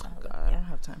 I know Ugh, it's on Hulu. God, I Yeah. don't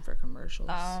have time for commercials.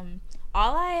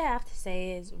 All I have to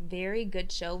say is very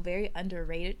good show, very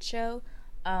underrated show.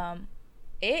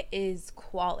 It is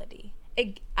quality.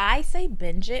 I say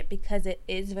binge it because it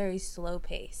is very slow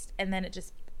paced, and then it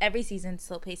just every season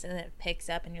slow paced, and then it picks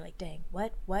up, and you're like, dang,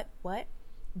 what?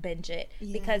 Binge it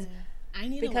because I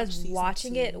need to watch because season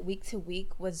watching 2. it week to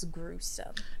week was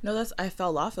gruesome. No, I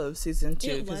fell off of season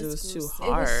 2 because it was too gruesome.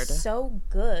 hard. It was so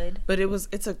good. But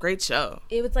it's a great show.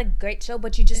 It was like great show,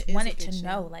 but you just It is wanted a good to show.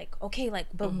 know, like, okay, like,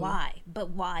 but why? But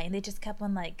why? And they just kept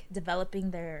on like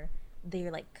developing their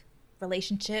like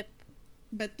relationship.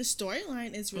 But the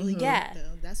storyline is really good, Yeah.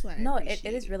 though. That's why I No, appreciate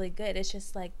it is really good. It's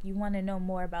just like you want to know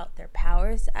more about their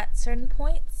powers at certain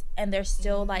points, and they're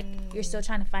still like you're still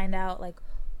trying to find out like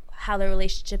how their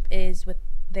relationship is with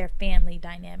their family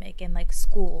dynamic and like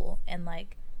school and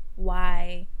like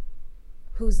why,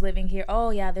 who's living here. Oh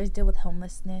yeah, there's deal with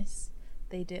homelessness.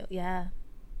 They do, yeah.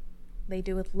 They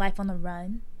do with life on the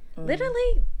run.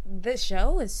 Literally, this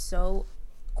show is so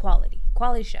quality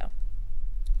show.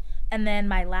 And then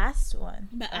my last one.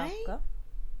 But go.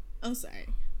 I'm sorry.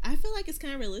 I feel like it's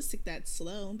kind of realistic that it's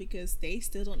slow because they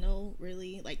still don't know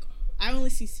really. Like, I only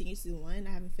see season 1.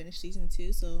 I haven't finished season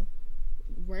 2, so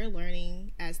we're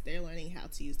learning as they're learning how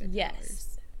to use their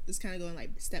powers. It's kind of going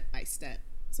like step by step.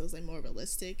 So it's like more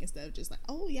realistic instead of just like,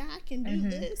 oh yeah, I can do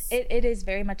this. It is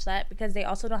very much that because they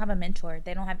also don't have a mentor.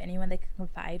 They don't have anyone they can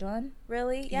confide on,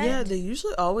 really. Yet. Yeah, they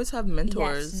usually always have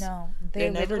mentors. Yes, no. They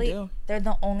never literally, do. They're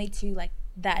the only two like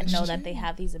that That's know that true. they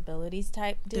have these abilities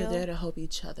type deal. They're there to help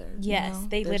each other. Yes, you know?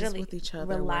 they They're just literally with each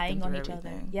other, relying working on through each other.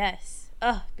 everything. Yes.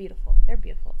 Oh, beautiful. They're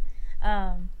beautiful.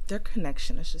 Their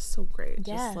connection is just so great.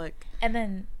 Yeah. Just like And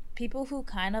then people who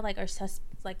kind of like are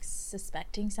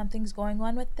suspecting something's going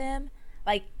on with them,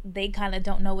 like they kind of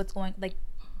don't know what's going. Like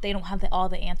they don't have all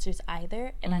the answers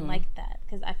either, and I like that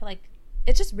because I feel like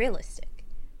it's just realistic.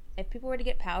 If people were to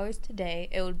get powers today,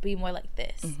 it would be more like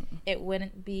this. It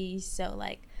wouldn't be so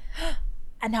like,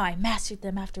 and now I mastered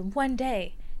them after one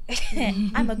day.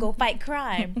 I'm gonna go fight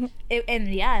crime.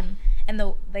 And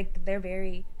the like they're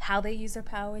very how they use their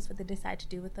powers, what they decide to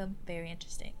do with them, very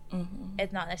interesting.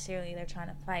 It's not necessarily they're trying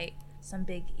to fight some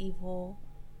big evil,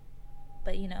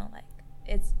 but you know, like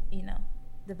it's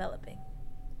developing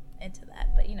into that.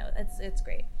 But it's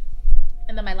great.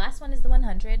 And then my last one is the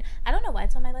 100. I don't know why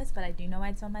it's on my list, but I do know why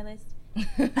it's on my list.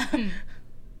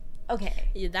 Okay.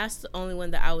 Yeah, that's the only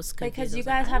one that I was confused. Because I you was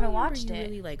guys like, I haven't don't remember watched you it.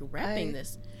 really like repping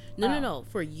this. No.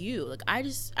 For you, like I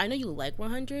know you like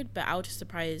 100, but I was just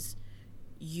surprised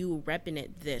you repping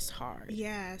it this hard.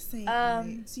 Yeah, same.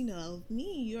 Right.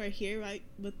 Me, you are here right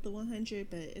with the 100,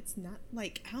 but it's not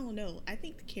like I don't know. I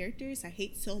think the characters I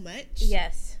hate so much.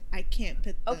 Yes. I can't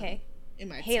put them Okay. in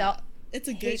my Hate top. all. It's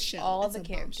a good Hate show. all It's the a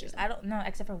bomb characters. show. I don't know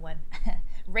except for one.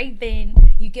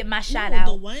 Raven, you get my shout out.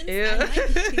 The ones I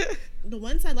liked, the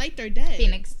ones I liked are dead.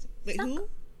 Phoenix. Wait, Stop who?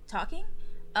 talking?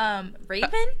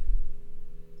 Raven?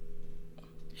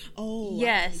 Oh,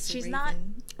 Yes, she's not-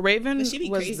 Raven But she be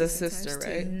was crazy the sometimes, sister, too.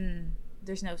 right?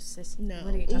 There's no sister. No.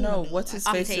 What are you talking No, about? what's his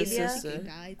Octavia? face's sister?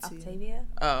 Died too. Octavia?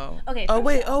 Oh. Okay, Oh first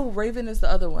wait. off- Oh, Raven is the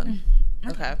other one.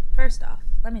 Okay. First off,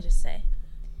 let me just say,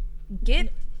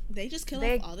 They just kill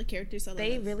They- off all the characters. I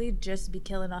they love. really just be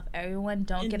killing off everyone.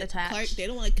 Don't And get attached. Clark, they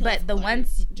don't want to kill But off the Clark.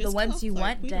 ones- Just the kill ones off you Clark.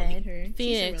 want We don't need dead. her. She's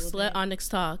Phoenix, let irrelevant. Onyx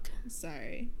talk.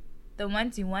 Sorry. The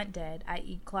ones you want dead,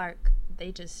 i.e. Clark,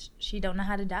 she don't know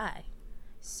how to die.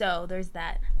 So there's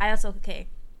that.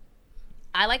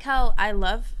 I like how I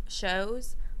love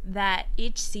shows that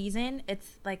each season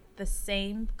it's like the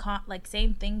same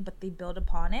same thing, but they build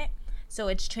upon it. So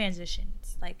it's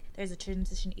transitions. Like there's a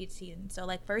transition each season. So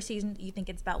like first season, you think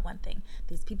it's about one thing.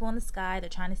 There's people in the sky. They're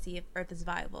trying to see if Earth is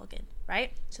viable again,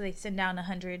 right? So they send down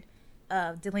 100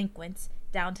 delinquents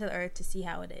down to the Earth to see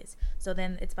how it is. So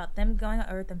then it's about them going on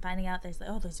Earth and finding out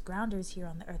there's grounders here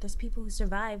on the Earth. There's people who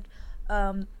survived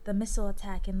the missile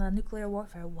attack and the nuclear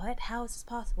warfare. What? How is this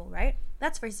possible, right?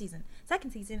 That's first season.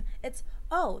 Second season, it's,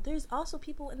 there's also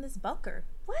people in this bunker.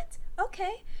 What?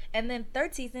 Okay. And then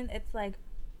third season, it's like,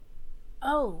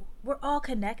 we're all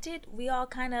connected. We all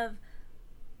kind of,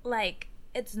 like,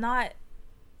 it's not,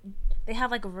 they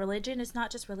have, like, a religion. It's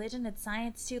not just religion. It's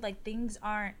science, too. Like, things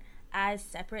aren't as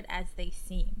separate as they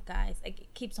seem, guys. Like,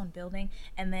 it keeps on building.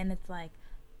 And then it's like,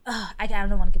 I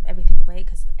don't want to give everything away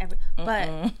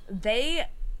but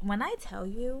when I tell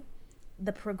you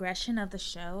the progression of the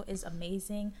show is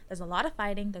amazing. There's a lot of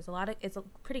fighting. It's a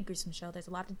pretty gruesome show. There's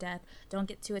a lot of death. Don't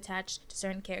get too attached to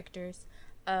certain characters.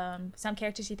 Some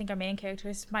characters you think are main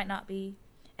characters might not be.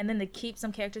 And then they keep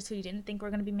some characters who you didn't think were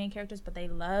going to be main characters, but they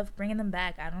love bringing them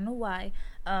back. I don't know why.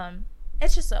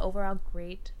 It's just an overall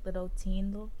great little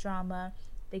drama.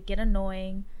 They get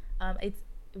annoying. It's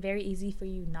very easy for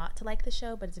you not to like the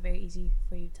show, but it's very easy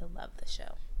for you to love the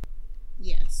show.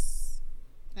 Yes,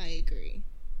 I agree.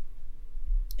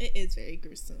 It is very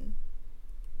gruesome.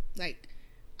 Like,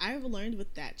 I learned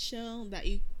with that show that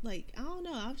you like. I don't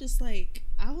know. I'm just like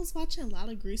I was watching a lot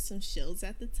of gruesome shows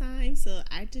at the time, so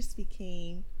I just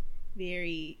became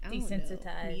very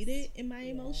desensitized, muted in my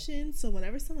emotions. So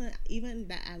whenever someone even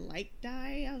that I like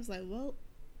die, I was like, well,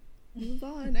 move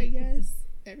on, I guess.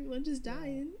 Everyone just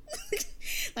dying.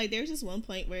 Like there was just one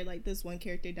point where like this one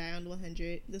character died on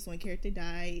 100, this one character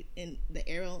died in the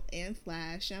Arrow and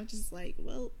Flash, and I'm just like,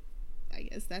 well, I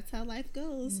guess that's how life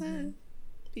goes, huh?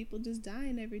 People just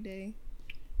dying every day.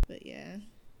 But yeah.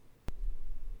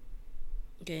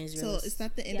 Okay, so is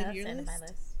that the end of your list? Of my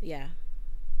list? Yeah.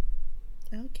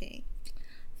 Okay.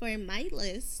 For my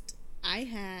list, I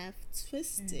have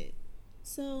Twisted.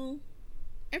 So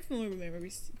everyone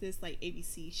remembers this like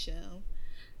ABC show.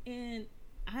 And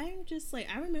I'm just like,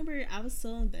 I remember I was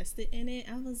so invested in it.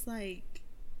 I was like,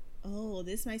 oh,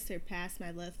 this might surpass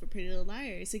my love for Pretty Little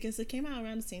Liars, because it came out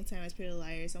around the same time as Pretty Little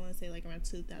Liars. I want to say like around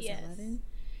 2011. Yes.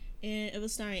 And it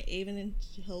was starring Avon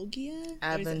Jogia.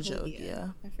 Avon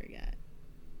Jogia. I forgot.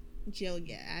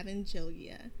 Avon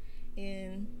Jogia.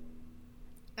 And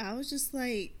I was just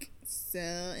like so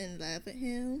in love with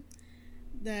him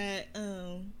that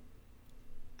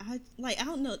I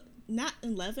don't know, not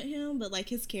in love with him, but like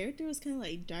his character was kind of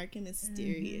like dark and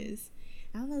mysterious.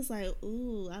 I was like,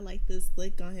 ooh, I like this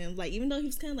look on him. Like even though he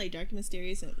was kind of like dark and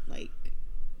mysterious and like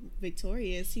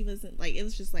victorious, he wasn't like, it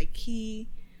was just like he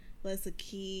was a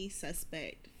key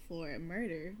suspect for a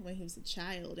murder when he was a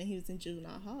child and he was in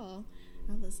juvenile hall.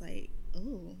 I was like,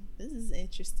 oh, this is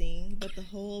interesting. But the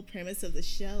whole premise of the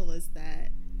show was that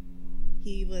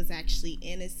he was actually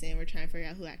innocent. We're trying to figure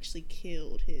out who actually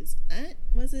killed his aunt.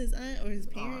 Was it his aunt or his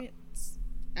parents?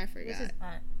 I forgot. It was his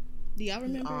aunt. Do y'all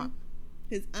remember?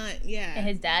 His aunt, yeah. And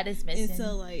his dad is missing. And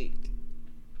so like,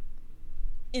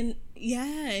 and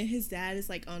his dad is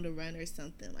like on the run or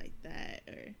something like that.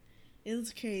 Or it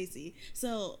was crazy.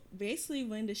 So basically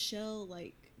when the show,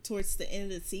 like towards the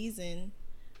end of the season,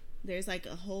 there's like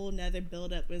a whole nother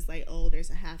build up. It's like, oh, there's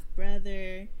a half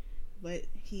brother, but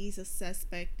he's a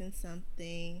suspect in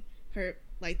something. Her,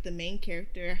 like the main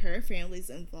character, her family's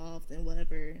involved in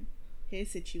whatever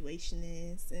his situation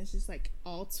is, and it's just like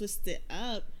all twisted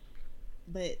up.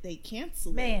 But they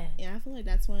cancel it, and I feel like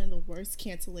that's one of the worst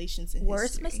cancellations in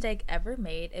worst history. Mistake ever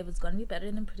made. It was going to be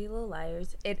better than Pretty Little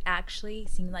Liars. It actually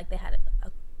seemed like they had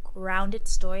a grounded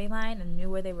storyline and knew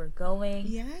where they were going.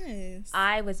 Yes,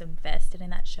 I was invested in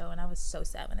that show, and I was so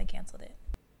sad when they canceled it.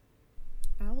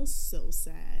 I was so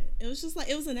sad. It was just like,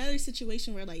 it was another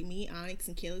situation where like me, Onyx,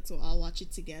 and Kayla will all watch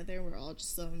it together. We're all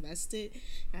just so invested.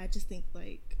 And I just think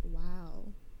like, wow,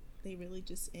 they really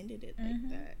just ended it like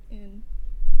that. And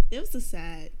it was a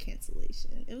sad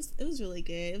cancellation. It was really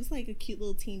good. It was like a cute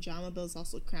little teen drama, but it was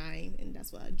also crime, and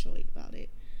that's what I enjoyed about it.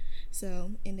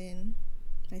 So, and then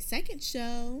my second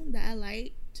show that I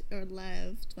liked or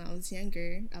loved when I was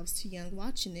younger, I was too young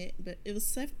watching it, but it was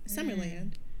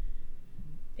Summerland.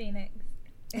 Phoenix.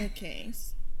 Okay,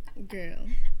 girl.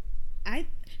 I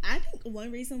think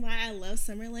one reason why I love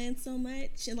Summerland so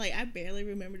much, and like I barely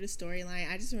remember the storyline.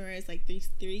 I just remember it's like these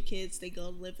three kids, they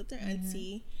go to live with their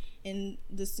auntie in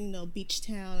this, beach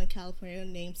town in California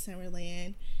named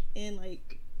Summerland, and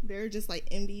like they're just like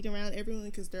envied around everyone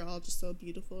because they're all just so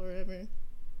beautiful or whatever.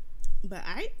 But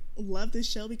I love this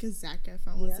show because Zac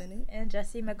Efron was in it, and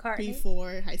Jesse McCartney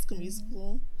before High School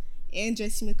Musical, and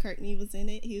Jesse McCartney was in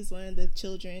it. He was one of the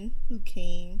children who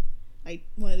came, like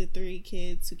one of the three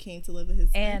kids who came to live with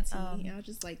his auntie. And I was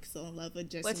just like so in love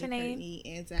with Jesse what's her McCartney name?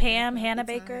 And Zac Pam Efron Hannah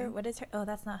Baker. What is her? Oh,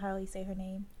 that's not how you say her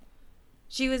name.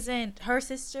 She was in, her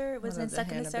sister was in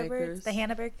Stuck in the Suburbs. The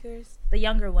Hannah Bakers, the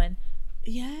younger one.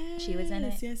 Yeah, she was in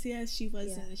it. Yes, she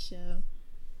was in the show.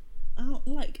 I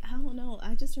don't know.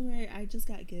 I just remember I just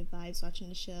got good vibes watching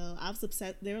the show. I was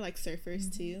obsessed. They were like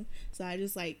surfers too, so I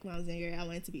just like when I was younger, I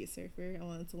wanted to be a surfer. I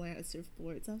wanted to learn how to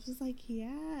surfboard. So I was just like,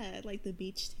 yeah, like the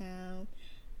beach town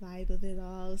vibe of it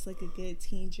all. It was like a good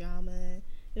teen drama.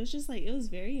 It was just like, it was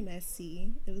very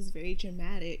messy. It was very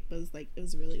dramatic, but it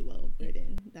was really well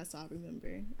written. That's all I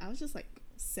remember. I was just like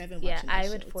 7 watching that I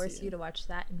show would force you to watch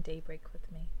that in Daybreak with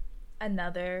me.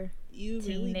 Another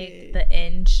The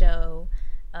End show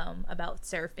about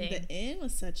surfing. The End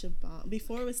was such a bomb.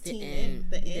 Before it was Teen End.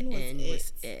 The End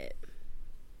was it.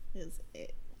 It was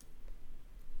it.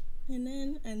 And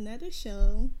then another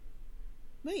show.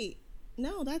 Wait,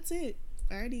 no, that's it.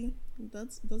 Already,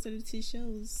 those are the 2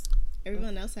 shows.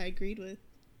 Everyone else I agreed with.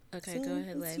 Okay, so go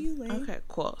ahead, Lay. Okay,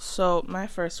 cool. So my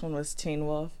first one was Teen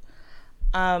Wolf.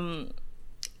 Mainly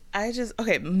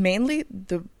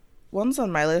the ones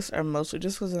on my list are mostly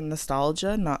just because of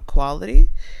nostalgia, not quality.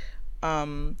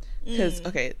 Because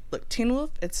okay, look, Teen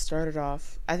Wolf, it started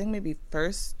off, I think maybe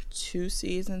first 2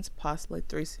 seasons, possibly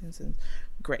 3 seasons,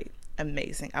 great,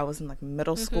 amazing. I was in like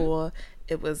middle school.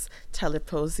 It was Tyler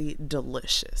Posey,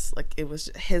 delicious. Like it was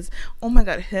oh my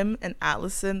god, him and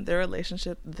Allison, their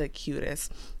relationship, the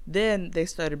cutest. Then they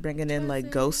started bringing in like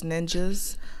ghost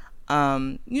ninjas.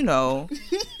 You know,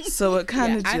 so it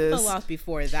kind of I fell off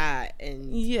before that,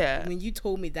 and when you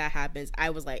told me that happens, I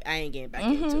was like, I ain't getting back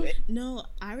into it. No,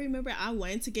 I remember I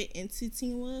wanted to get into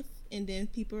Teen Wolf, and then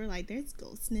people were like, "There's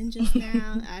ghost ninjas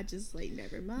now." I just like,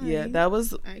 never mind. Yeah, that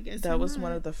was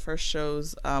one of the first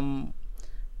shows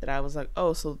that I was like,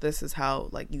 oh, so this is how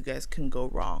like you guys can go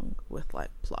wrong with like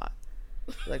plot,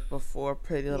 like before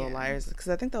Pretty Little Liars, because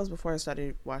I think that was before I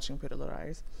started watching Pretty Little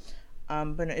Liars.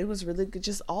 But it was really good.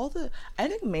 Just I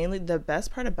think mainly the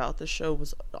best part about the show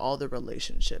was all the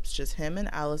relationships. Just him and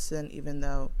Allison, him and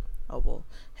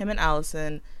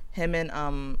Allison, him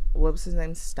and, what was his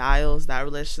name? Styles, that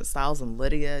relationship, Styles and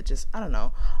Lydia. Just, I don't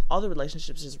know. All the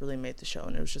relationships just really made the show,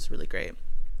 and it was just really great.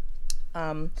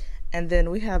 And then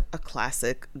we have a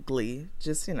classic, Glee.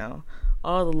 Just, you know,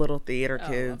 all the little theater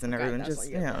kids and everyone just,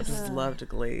 you know, just loved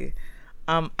Glee.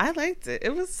 I liked it.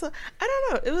 It was, I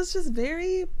don't know. It was just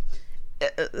very...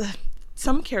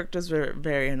 some characters were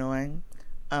very annoying,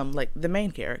 like the main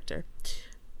character,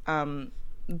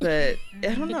 but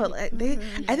I don't know, like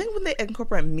I think when they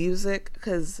incorporate music,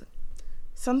 because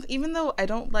even though I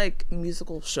don't like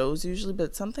musical shows usually,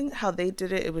 but how they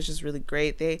did it was just really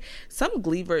great. Some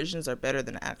Glee versions are better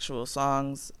than actual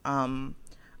songs. I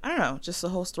don't know, just the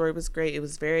whole story was great. It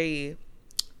was very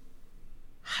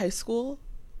high school.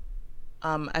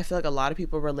 I feel like a lot of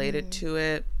people related to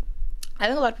it. I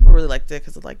think a lot of people really liked it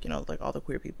because of, like, you know, like all the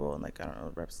queer people and, like, I don't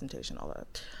know, representation, all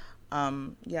that.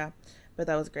 Yeah, but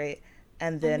that was great.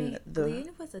 And then Glee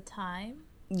was a time.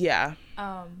 Yeah.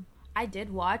 I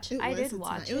did watch it. But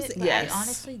I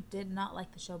honestly did not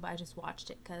like the show, but I just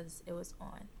watched it because it was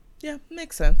on. Yeah,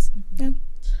 makes sense.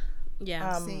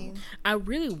 Yeah. Same. I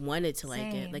really wanted to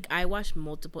like it. Like, I watched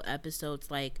multiple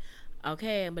episodes, like,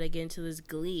 okay, I'm gonna get into this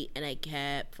Glee, and I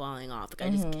kept falling off. Like,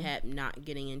 I just kept not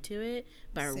getting into it,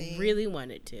 but I really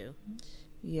wanted to.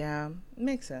 Yeah,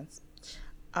 makes sense.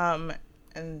 And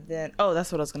then,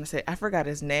 that's what I was gonna say. I forgot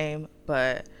his name,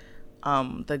 but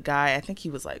the guy, I think he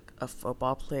was like a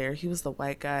football player. He was the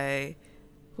white guy.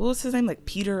 What was his name? Like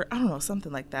Peter? I don't know,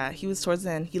 something like that. He was towards the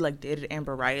end. He like dated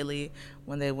Amber Riley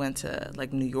when they went to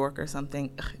like New York or something.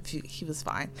 He was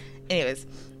fine. Anyways.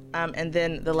 And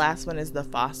then the last one is The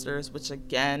Fosters, which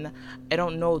again, I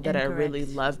don't know that I really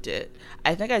loved it.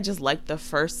 I think I just liked the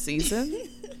first season,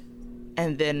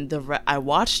 and then I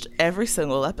watched every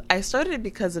single I started it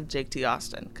because of Jake T.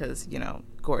 Austin, because, you know,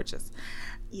 gorgeous.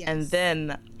 Yes. And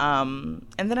then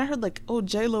I heard like, oh,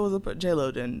 J-Lo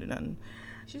didn't.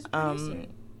 She's a producer.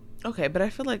 Okay, but I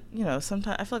feel like, you know,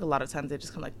 sometimes I feel like a lot of times they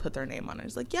just kind of like put their name on it.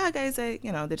 It's like, yeah, guys, they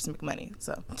just make money.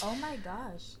 So. Oh my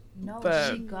gosh. No,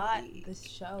 she got the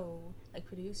show, like,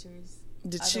 producers.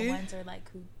 Did she? The ones are like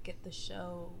who get the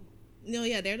show. No,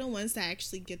 yeah, they're the ones that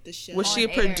actually get the show. Was she a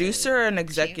producer or an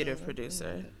executive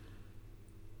producer?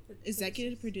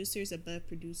 Executive producer is above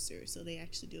producer, so they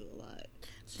actually do a lot.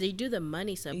 So they do the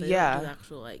money stuff, but they don't do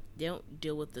actual, like, they don't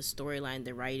deal with the storyline,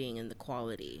 the writing, and the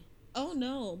quality. Oh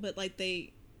no, but like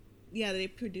they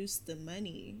produce the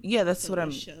money. Yeah, that's what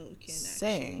I'm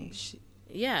saying.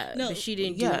 But she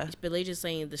didn't do it. But they just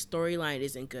saying the storyline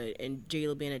isn't good, and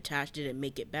J-Lo being attached didn't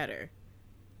make it better.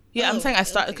 Yeah, I'm saying I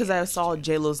started because I saw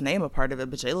J-Lo's name a part of it,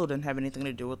 but J-Lo didn't have anything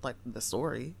to do with like the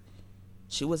story.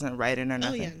 She wasn't writing or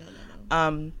nothing. Oh yeah,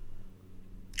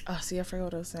 no. See, I forgot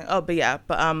what I was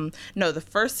saying. No, the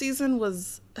first season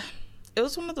was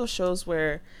one of those shows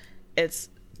where it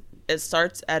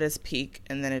starts at its peak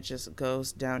and then it just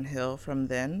goes downhill from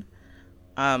then.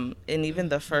 And even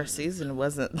the first season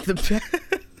wasn't the best.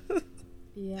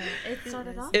 Yeah, it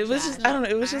started off. It was just, I don't know,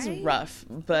 it was just rough.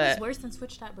 But it was worse than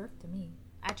Switched at Birth to me.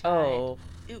 I tried. Oh,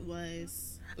 it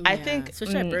was. I think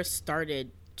Switched at Birth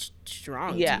started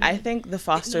strong. Yeah, I think the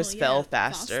Fosters fell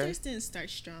faster. Fosters didn't start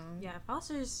strong. Yeah,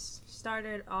 Fosters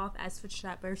started off as Switched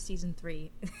at Birth season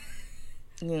 3.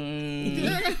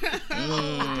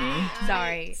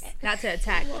 Sorry, not to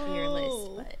attack your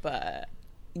list, but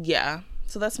yeah.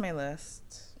 So that's my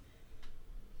list.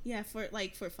 Yeah, for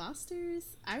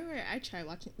Fosters, I tried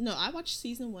watching. No, I watched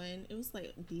season 1. It was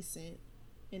like decent,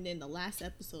 and then the last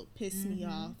episode pissed me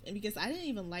off, and because I didn't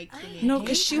even like the no,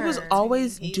 because she was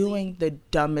always doing the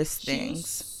dumbest things.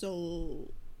 So,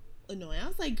 annoying. I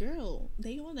was like, girl,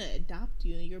 they want to adopt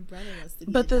you, and your brother wants to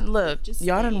be But then adopted. look, Just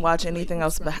y'all didn't stay. watch Like, anything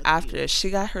what's else. wrong But with after you?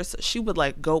 this, she would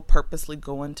like purposely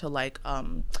go into like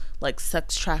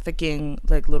sex trafficking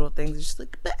like little things. She's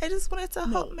like, but I just wanted to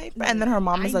help my friend. And then her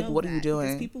mom was I like, know what are you that because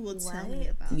doing? people will tell What? me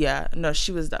about it. Yeah, no,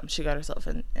 she was dumb. She got herself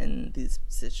in these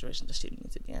situations that she didn't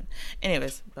need to be in.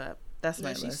 Anyways, but that's No,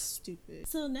 my she's list. stupid.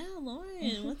 So now,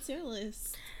 Lauren, what's your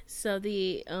list? So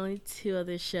the only two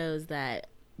other shows that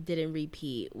didn't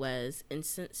repeat was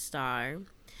Instant Star.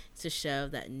 It's a show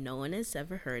that no one has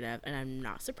ever heard of, and I'm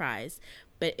not surprised.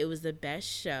 But it was the best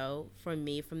show for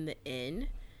me from the end,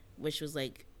 which was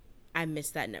like, I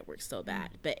missed that network so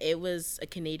bad. But it was a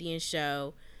Canadian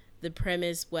show. The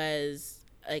premise was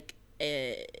like,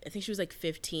 I think she was like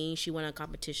 15. She won a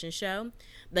competition show,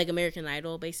 like American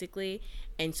Idol, basically.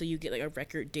 And so you get like a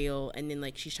record deal, and then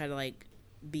like she's trying to like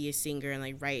be a singer and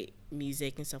like write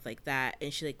music and stuff like that.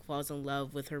 And she like falls in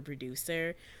love with her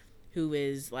producer, who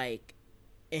is like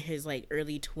in his like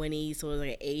early 20s, so there's like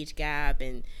an age gap,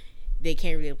 and they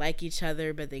can't really like each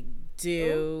other, but they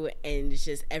do. And it's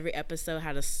just every episode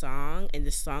had a song, and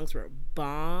the songs were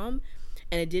bomb.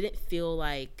 And it didn't feel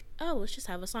like, oh, let's just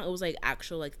have a song. It was like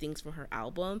actual like things from her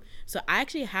album. So I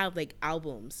actually have like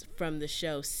albums from the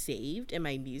show saved in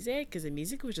my music because the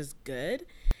music was just good.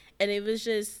 And it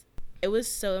was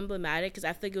so emblematic because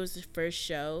I feel like it was the first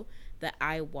show that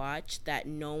I watched that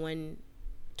no one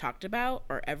talked about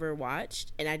or ever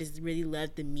watched, and I just really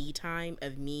loved the me time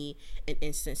of me and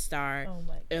Instant Star. Oh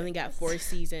my It only got 4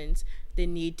 seasons. There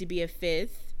need to be a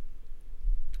 5th.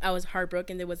 I was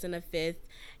heartbroken there wasn't a 5th,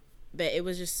 but it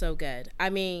was just so good. I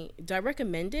mean, do I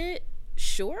recommend it?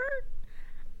 Sure.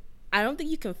 I don't think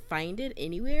you can find it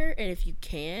anywhere, and if you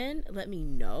can, let me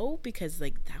know because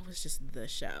like that was just the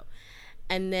show.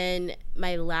 And then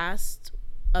my last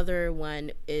other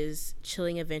one is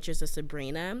Chilling Adventures of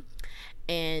Sabrina.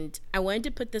 And I wanted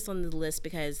to put this on the list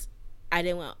because I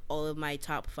didn't want all of my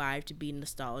top 5 to be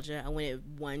nostalgia. I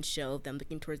wanted one show of them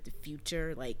looking towards the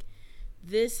future. Like,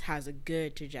 this has a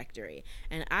good trajectory.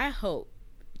 And I hope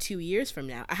 2 years from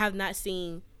now, I have not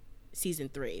seen season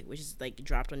 3, which is like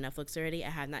dropped on Netflix already. I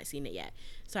have not seen it yet.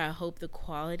 So I hope the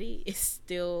quality is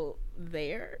still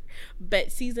there.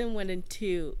 But season 1 and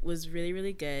 2 was really,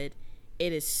 really good.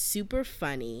 It is super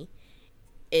funny.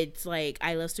 It's like,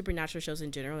 I love supernatural shows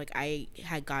in general. Like, I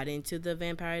had got into the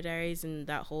Vampire Diaries and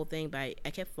that whole thing, but I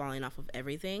kept falling off of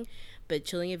everything. But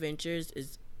Chilling Adventures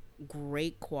is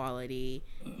great quality.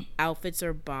 Outfits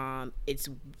are bomb. It's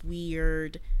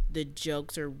weird. The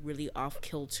jokes are really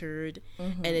off-kiltered.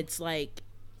 And it's like,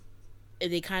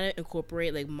 they kind of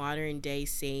incorporate like modern day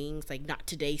sayings, like not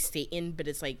today Satan, but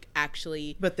it's like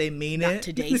actually But they mean not it.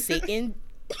 today Satan.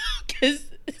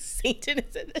 Because Satan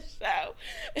is in the show.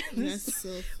 That's so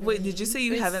funny. Wait, did you say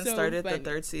you It's haven't so started funny. the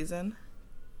 3rd season?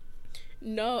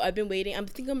 No, I've been waiting. I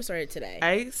think I'm gonna start it today.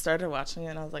 I started watching it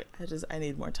and I was like, I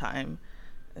need more time.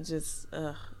 It just,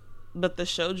 but the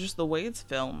show, just the way it's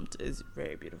filmed is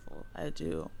very beautiful.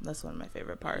 That's one of my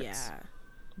favorite parts. Yeah.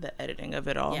 The editing of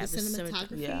it all. Yeah, The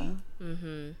cinematography. Yeah.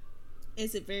 Mm-hmm.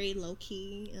 Is it very low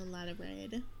key and a lot of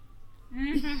red?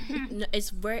 No,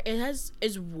 it's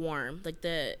warm. Like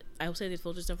I would say the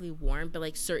filter's definitely warm, but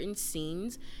like certain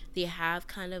scenes, they have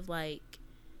kind of like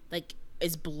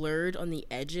it's blurred on the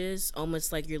edges,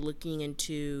 almost like you're looking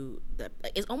into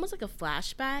it's almost like a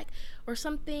flashback or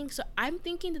something. So I'm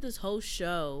thinking that this whole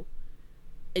show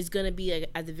is gonna be like,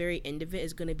 at the very end of it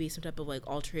is gonna be some type of like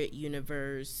alternate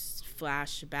universe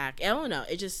flashback. I don't know.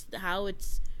 It just how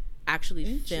it's actually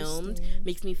filmed Interesting.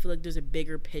 makes me feel like there's a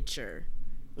bigger picture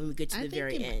when we get to I the think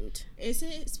very end. Isn't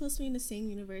it supposed to be in the same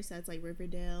universe as like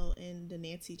Riverdale and the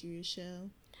Nancy Drew show?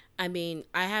 I mean,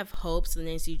 I have hopes the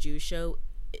Nancy Drew show.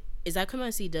 Is that coming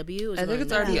on CW? Or is I it think on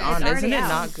it's already Netflix? on. It's already Isn't it out.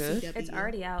 not good? CW. It's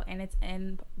already out, and it's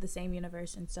in the same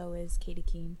universe, and so is Katie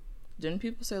Keene. Didn't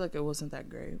people say like it wasn't that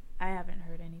great? I haven't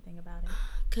heard anything about it.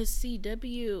 Because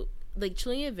CW, like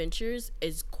Chilling Adventures,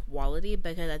 is quality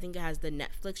because I think it has the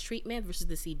Netflix treatment versus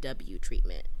the CW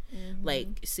treatment.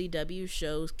 Like CW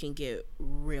shows can get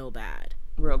real bad,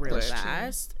 Real real quick.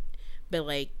 fast, but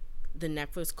like the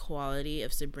Netflix quality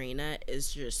of Sabrina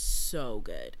is just so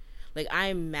good. Like,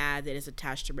 I'm mad that it's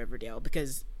attached to Riverdale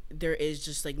because there is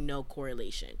just like no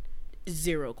correlation,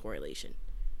 0 correlation.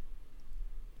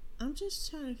 I'm just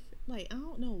trying to I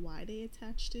don't know why they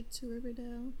attached it to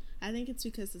Riverdale. I think it's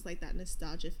because it's like that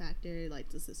nostalgia factor, like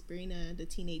the Sabrina, the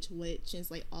Teenage Witch, and it's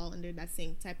like all under that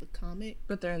same type of comic.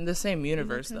 But they're in the same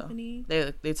universe though. company.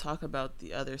 They talk about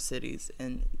the other cities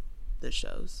in the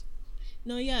shows.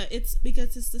 No, yeah, it's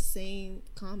because it's the same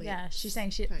comic. Yeah, she's saying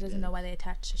she kind doesn't of. know why they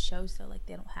attach to shows though. Like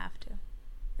they don't have to.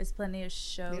 There's plenty of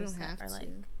shows They don't that have are to. like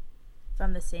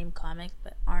from the same comic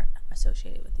but aren't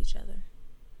associated with each other.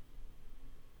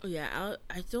 Yeah,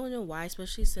 I don't know why,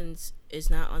 especially since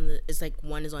it's not on the. It's like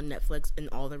one is on Netflix and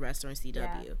all the rest are on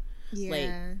CW. Yeah.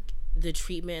 Like the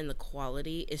treatment and the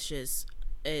quality, it's just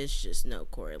no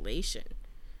correlation.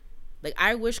 Like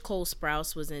I wish Cole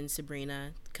Sprouse was in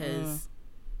Sabrina because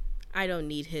I don't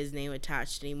need his name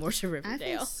attached anymore to I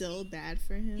Riverdale. feel so bad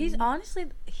for him. He's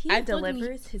honestly I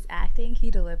delivers his acting.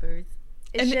 He delivers.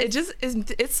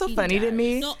 It's so funny to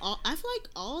me. No, I feel like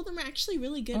all of them are actually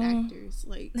really good actors.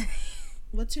 Like,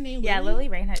 what's her name? Yeah, Lily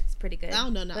Reinhart's pretty good. I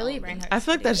don't know. Lily Reinhardt. I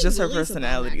feel like that's just her Lily's a bomb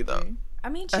personality, though. actor. I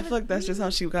mean, I feel like that's just how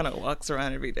she kind of walks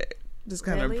around every day. Just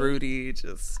kind of broody,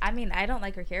 just. I mean, I don't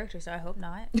like her character, so I hope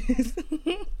not.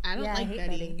 I don't like hate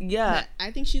Betty. Yeah. But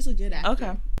I think she's a good actor.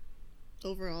 Okay.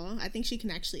 Overall, I think she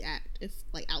can actually act if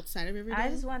like outside of Riverdale. I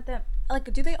just want them.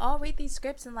 Like, do they all read these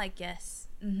scripts and like, yes,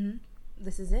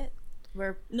 this is it?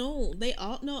 No, they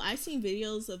all no. I've seen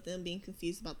videos of them being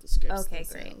confused about the scripts. Okay,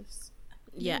 themselves.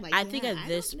 Yeah, Like, I think yeah, at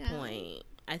this point,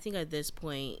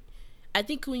 I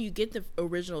think when you get the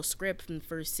original script from the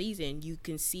first season, you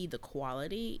can see the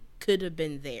quality could have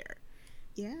been there.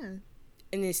 Yeah.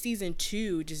 And then season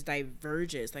 2 just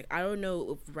diverges. Like, I don't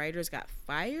know if writers got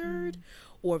fired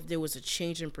or if there was a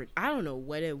change in... I don't know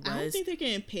what it was. I don't think they're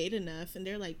getting paid enough. And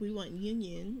they're like, we want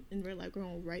union. And we're like, we're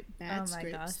going to write bad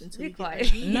scripts until we get our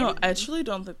union. No, I truly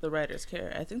don't think the writers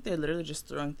care. I think they're literally just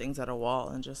throwing things at a wall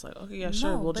and just like, okay, yeah,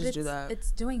 sure, we'll just do that.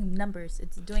 It's doing numbers.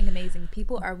 It's doing amazing.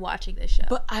 People are watching this show.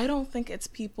 But I don't think it's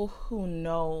people who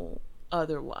know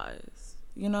otherwise,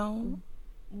 you know?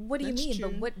 What do you That's mean? true.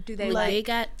 But what do they like? like? They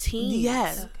got teens.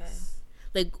 Yes. Okay.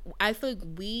 Like, I feel like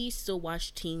we still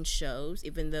watch teen shows,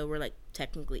 even though we're, like,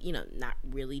 technically, you know, not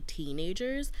really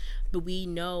teenagers. But we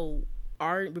know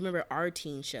remember our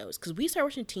teen shows. Because we started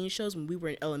watching teen shows when we were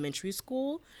in elementary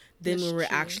school. Then That's when we were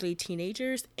true. actually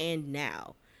teenagers. And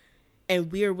now.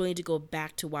 And we are willing to go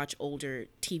back to watch older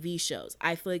TV shows.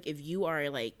 I feel like if you are,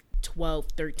 like, 12,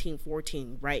 13,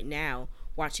 14 right now,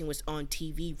 watching what's on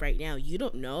TV right now, you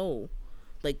don't know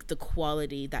like the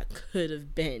quality that could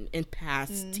have been in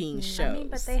past teen shows. I mean,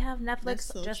 but they have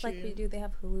Netflix so just like we true. do. They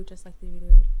have Hulu just like we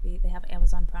do. They have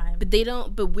Amazon Prime. But they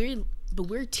don't. But we're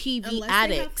TV Unless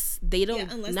addicts. They don't.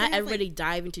 unless Not they have, everybody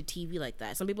dive into TV like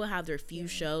that. Some people have their few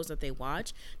shows that they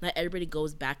watch. Not everybody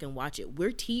goes back and watch it.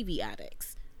 We're TV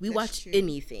addicts. We That's watch true.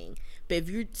 anything. But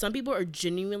if some people are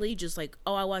genuinely just like,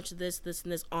 oh, I watch this, this,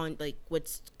 and this on like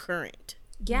what's current.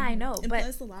 Yeah, I know, And but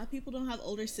plus, a lot of people don't have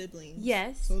older siblings.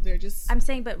 yes. So they're just... I'm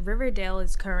saying, but Riverdale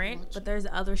is current, Watch but there's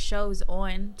other shows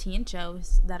on teen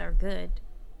shows that are good.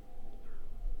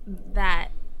 That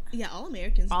Yeah, All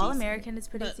American's All decent. American is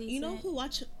pretty But decent. you know who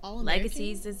watch All American?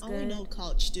 Legacies is I only good. know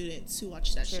college students who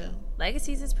watch that show.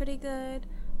 Legacies is pretty good.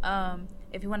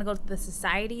 If you want to go to The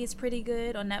Society, is pretty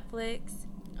good on Netflix.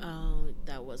 Oh,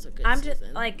 that was a good I'm season.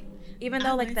 just like, even though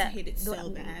I like wanted that, to hate it so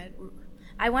bad.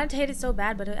 I wanted to hate it so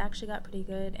bad, but it actually got pretty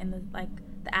good, and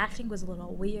the acting was a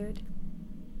little weird,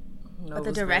 No, but the it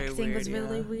was very directing was weird,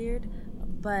 really yeah. weird.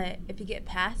 But if you get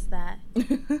past that,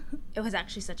 it was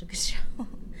actually such a good show.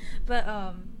 But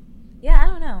yeah, I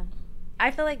don't know. I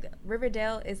feel like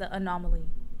Riverdale is an anomaly.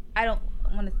 I don't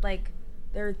want to like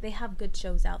they have good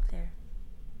shows out there.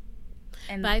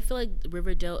 And But I feel like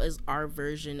Riverdale is our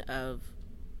version of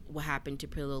what happened to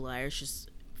Pretty Little Liars, just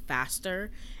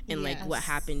faster, and like what Yes.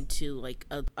 happened to like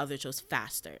other shows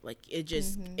faster. Like it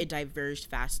just it diverged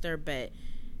faster. But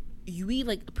we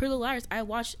like Pretty Little Liars. I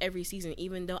watched every season,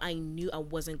 even though I knew I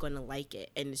wasn't gonna like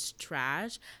it and it's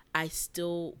trash. I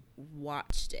still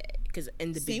watched it because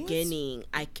in the Same with- beginning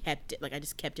I kept it. Like I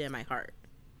just kept it in my heart.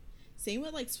 Same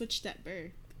with like Switched at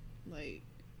Birth. Like,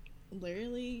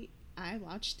 literally, I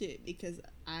watched it because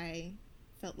I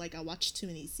felt like I watched too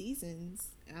many seasons.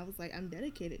 And I was like, I'm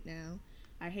dedicated now.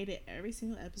 I hated every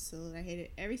single episode. I hated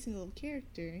every single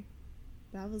character.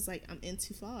 But I was like, I'm in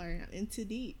too far. I'm in too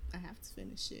deep. I have to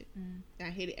finish it. And I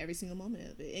hated every single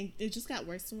moment of it. And it just got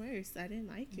worse and worse. I didn't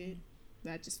like it.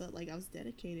 But I just felt like I was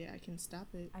dedicated. I can stop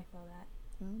it. I feel that.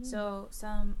 I don't know. So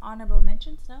some honorable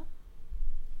mentions, no?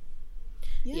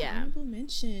 Yeah. Honorable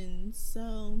mentions.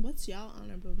 So, what's y'all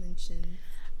honorable mention?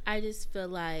 I just feel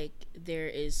like there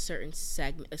is certain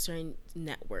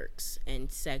networks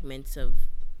and segments of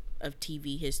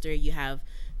TV history. You have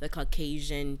the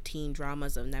Caucasian teen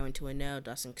dramas of 91210,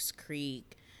 Dawson's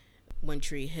Creek, One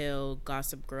Tree Hill,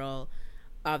 Gossip Girl.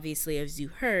 Obviously, as you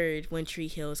heard, One Tree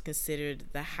Hill is considered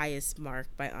the highest mark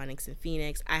by Onyx and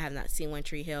Phoenix. I have not seen One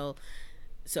Tree Hill,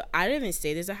 so I don't even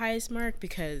say there's a highest mark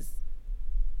because,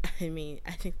 I mean,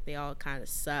 I think they all kind of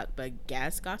suck. But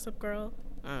guess Gossip Girl,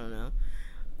 I don't know.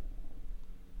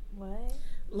 What?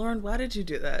 Lauren, why did you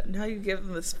do that? Now you give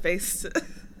them the space to...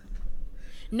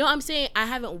 No, I'm saying I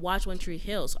haven't watched One Tree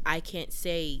Hill, so I can't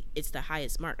say it's the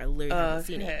highest mark. I literally haven't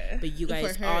seen it. But you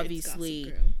guys For her,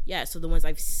 obviously, yeah. So the ones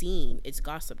I've seen, it's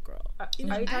Gossip Girl. Are you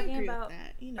talking about? Are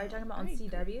you talking about on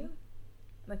CW,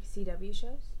 like CW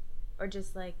shows, or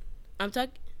just like? I'm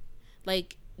talking,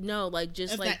 like no, like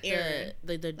just like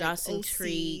the Dawson OC.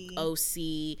 Creek,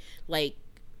 OC, like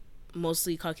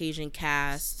mostly Caucasian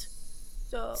cast.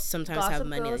 So sometimes Gossip have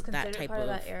money Girl like that considered type part of.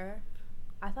 That era.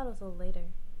 I thought it was a little later.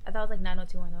 I thought it was like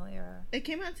 90210 era. It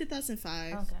came out in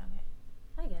 2005. Okay.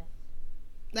 I guess.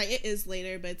 Like, it is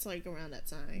later, but it's like around that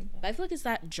time. But I feel like it's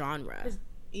that genre.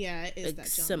 Yeah, it is like that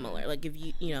genre. similar. Like if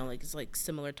you know, like it's like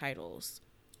similar titles.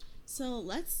 So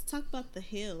let's talk about The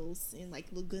Hills in like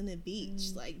Laguna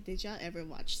Beach. Like, did y'all ever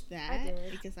watch that? I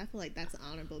did. Because I feel like that's an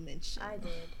honorable mention. I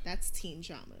did. That's teen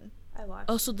drama. I watched.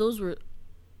 Oh, so those were.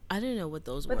 I didn't know what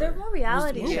those were. But they're more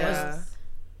reality shows. Yeah.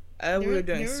 We were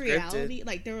doing they were scripted. reality,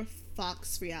 like there were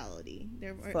Fox reality.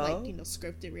 There were Faux? like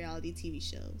scripted reality TV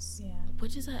shows. Yeah.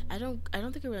 Which is that? I don't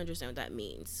think I really understand what that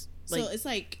means. Like, So it's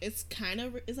like it's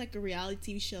like a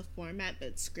reality TV show format, but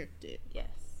it's scripted. Yes.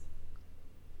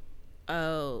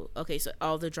 oh, okay. So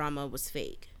all the drama was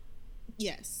fake.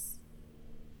 Yes.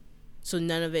 So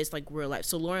none of it's like real life.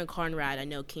 So Lauren Conrad, I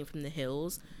know, came from The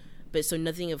Hills, but so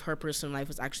nothing of her personal life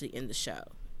was actually in the show.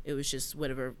 It was just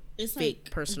whatever It's fake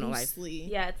like personal life. loosely,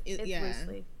 Yeah, it's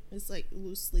loosely. It's like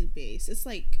loosely based. It's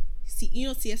like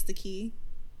Siesta Key.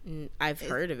 I've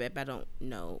heard of it, but I don't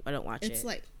know. I don't watch it.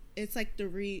 It's like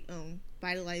the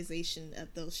vitalization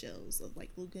of those shows of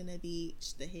like Laguna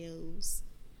Beach, The Hills.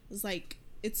 It's like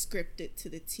it's scripted to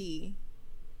the T,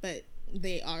 but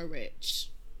they are rich.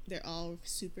 They're all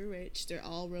super rich. They're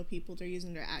all real people. They're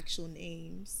using their actual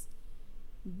names,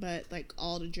 but like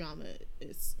all the drama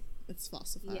it's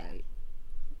falsified.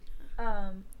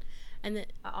 And then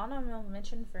An honorable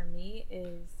mention for me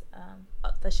is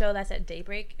the show that's at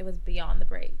Daybreak. It was Beyond the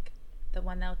Break, the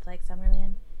one that was like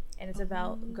Summerland, and it's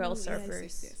about girl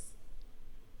surfers. Yes.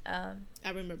 I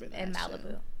remember that in show.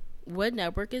 Malibu. what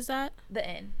network is that? The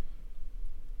Inn.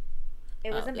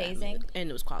 It was Oh, yeah, amazing, and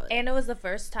it was quality. and it was the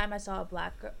first time I saw a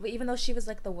black girl. Even though she was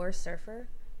like the worst surfer,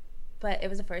 but it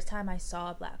was the first time I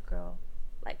saw a black girl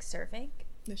like surfing,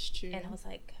 That's true. and I was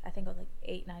like, I think I was like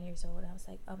 8-9 years old, and I was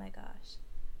like, oh my gosh,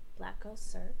 black girls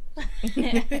surf.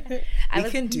 We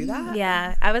can do that?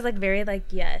 Yeah, I was like very like,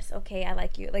 yes, okay, I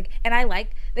like you. Like, and I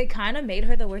like, they kind of made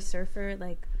her the worst surfer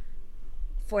like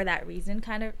for that reason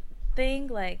kind of thing.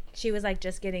 Like, she was like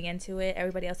just getting into it.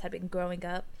 Everybody else had been growing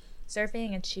up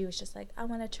surfing, and she was just like, I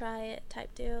want to try it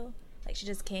type deal. Like, she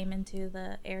just came into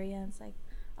the area and it's like,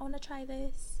 I want to try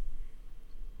this.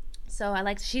 So I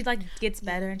like, she like gets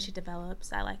better and she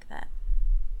develops. I like that.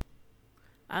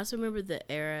 I also remember the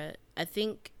era. I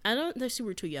think I don't know if we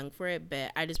were too young for it,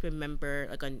 but I just remember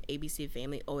like on ABC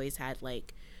Family always had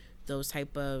like those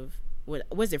type of what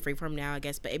was it Freeform now I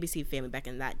guess, but ABC Family back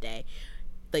in that day,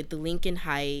 like the Lincoln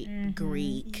Height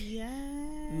Greek,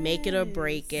 Make It or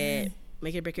Break It.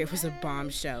 Make It or Break It was a bomb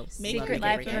show. Secret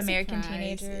Life of American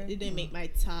Teenager. It didn't make my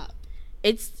top.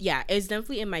 It's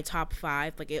definitely in my top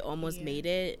 5. Like it almost made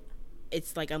it.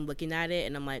 It's like I'm looking at it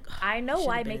and I'm like, I know should've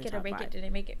why been Make in It or top Break 5. It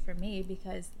didn't make it for me,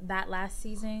 because that last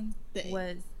season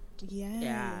was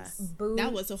Yes. boo.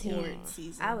 That was a horrid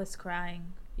season. I was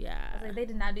crying. Yeah. I was like, they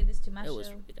did not do this to my It show. was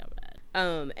really that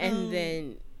bad. And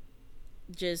then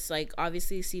just like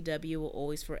obviously CW will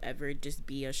always forever just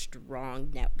be a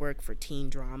strong network for teen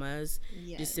dramas.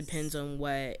 Just depends on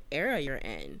what era you're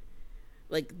in.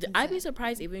 Like I'd be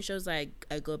surprised even shows like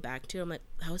I go back to. I'm like,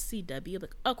 how's CW?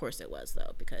 Like, of course it was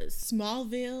though, because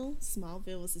Smallville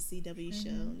was a CW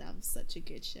show. That was such a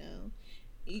good show.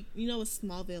 You know what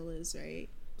Smallville is, right?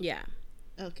 yeah,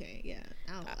 Okay, yeah.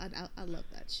 I love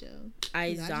that show.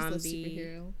 I just love Zombie.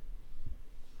 superhero.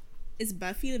 Is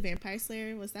Buffy the Vampire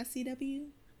Slayer, was that CW?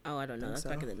 Oh, I don't know. That's so.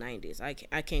 back in the 90s.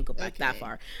 I can't go back that Okay.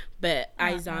 far. But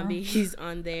I Zombie, he's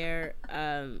on there.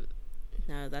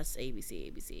 No, that's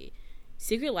ABC.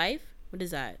 Secret Life? What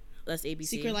is that? That's ABC.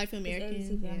 Secret Life of American.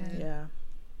 ABC Family. Yeah.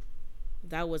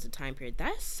 That was a time period.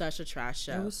 That's such a trash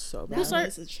show. It was so That bad. Sorry,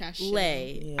 was a trash show.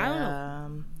 Lay. Yeah. I don't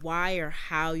know why or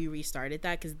how you restarted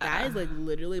that, because that is like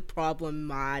literally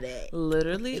problematic.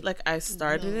 Literally, like I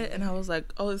started it and I was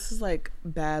like, oh, this is like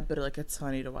bad, but like it's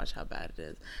funny to watch how bad it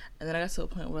is. And then I got to a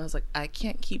point where I was like, I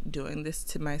can't keep doing this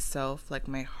to myself. Like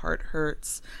my heart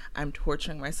hurts. I'm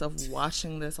torturing myself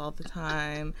watching this all the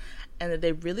time. And then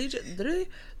they really just literally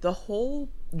the whole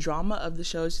drama of the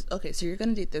show is just, okay, so you're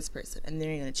gonna date this person and then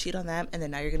you're gonna cheat on them and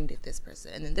then now you're gonna date this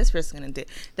person and then this person's gonna date.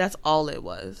 That's all it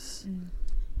was.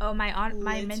 Oh, my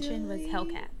mention was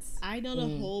Literally, Hellcats. I know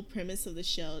the whole premise of the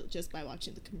show just by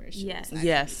watching the commercials. Yes. I didn't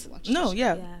Yes. even watch the No. show.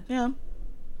 Yeah. Yeah. Yeah.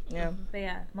 Yeah. But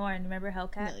yeah, Lauren, remember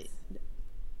Hellcats? No,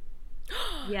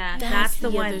 Yeah, That's that's the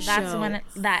the one. other That's the one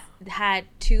show. that had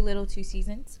two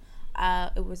seasons.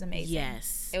 It was amazing.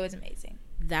 Yes. It was amazing.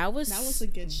 That was a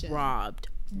good show.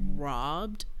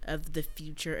 robbed of the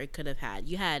future it could have had.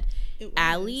 You had It was.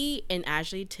 Allie and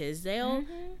Ashley Tisdale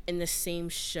in the same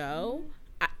show.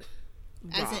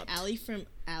 As in Robbed.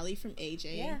 Allie from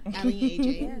AJ. Yeah. Allie and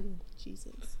AJ. Yeah. Ooh,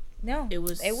 Jesus. No, It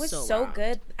was so so robbed.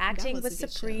 good. Acting was was a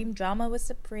good supreme. show. Drama was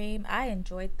supreme. I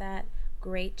enjoyed that.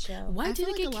 Great show. Why I did feel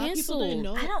it get like a lot of people didn't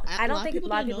canceled? know- I don't think a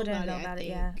lot of didn't people didn't know about it.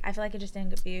 Yeah, I feel like it just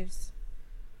didn't get views.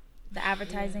 The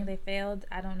advertising they failed.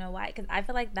 I don't know why. Because I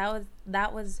feel like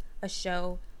that was a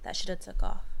show that should have took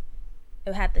off.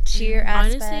 It had the cheer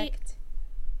Honestly, aspect.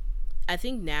 I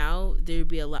think now there'd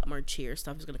be a lot more cheer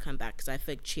stuff is gonna come back because I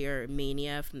feel like cheer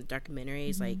mania from the documentary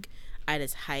is like at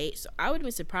its height. So I would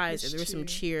be surprised if It's there were some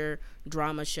true. cheer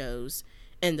drama shows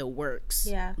in the works.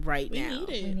 Yeah. right We now. need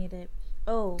We it. need it.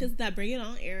 Oh, Because that Bring It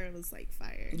On era was like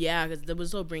fire. Yeah, because there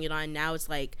was no Bring It On. Now it's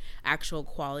like actual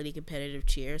quality competitive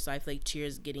cheer. So I feel like cheer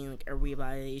is getting like a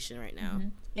revitalization right now.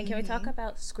 and can we talk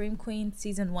about Scream Queen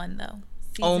season 1 though?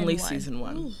 Only 1. season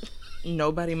 1. Ooh,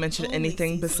 Nobody mentioned Only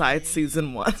anything season besides 1.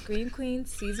 season 1. Scream Queen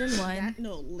season 1. that,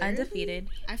 no, literally, Undefeated.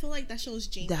 I feel like that show was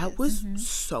genius. That was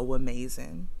so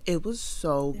amazing. It was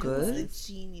so That was a good.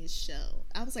 genius show.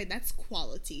 I was like, that's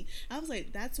quality. I was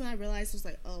like, that's when I realized it was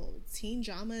like, oh, teen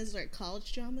dramas or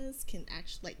college dramas can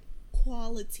actually like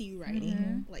quality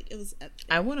writing. Like it was epic.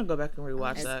 I want to go back and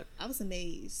rewatch that. I was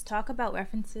amazed. Talk about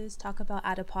references. Talk about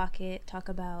out of pocket. Talk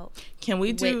about Can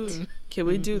we do? Wit. Can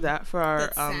we do that for our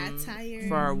The satire.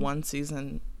 for our one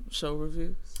season show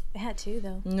reviews? it had 2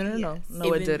 though. No, Yes. no,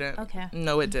 it Even- didn't. Okay.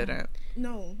 No, it didn't.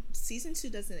 No, season 2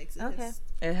 doesn't exist. Okay.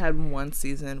 It had one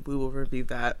season. We will review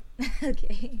that.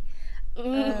 Okay.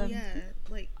 Yeah,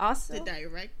 like Also, the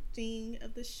directing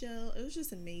of the show, it was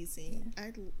just amazing.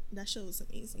 That show was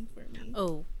amazing for me.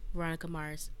 Oh, Veronica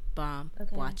Mars, bomb.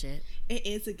 Okay. Watch it. It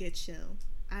is a good show.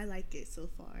 I like it so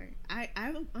far.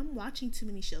 I'm watching too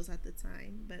many shows at the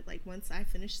time, but like once I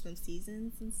finish some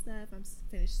seasons and stuff, I'm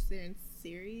finished certain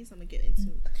series. I'm gonna get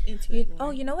into it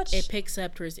more. you know what? It picks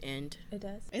up towards the end. It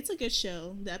does. It's a good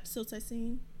show. The episodes I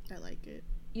seen, I like it.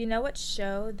 You know what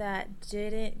show that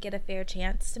didn't get a fair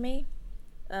chance to me?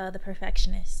 The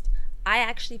Perfectionist. I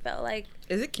actually felt like,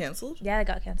 Is it canceled? yeah, it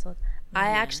got canceled. I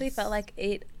actually Yes. felt like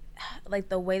it, like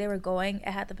the way they were going, it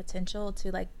had the potential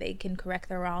to like they can correct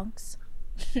their wrongs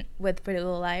with Pretty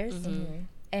Little Liars,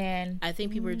 and I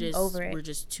think people Over it. were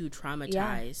just too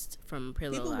traumatized from Pretty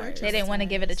Little People were Liars. they didn't want to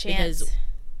give it a Because- chance.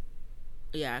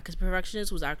 Yeah, because Perfectionist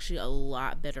was actually a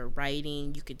lot better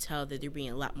writing. You could tell that they're being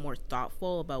a lot more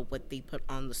thoughtful about what they put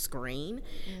on the screen.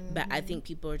 But I think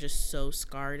people are just so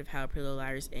scarred of how Pretty Little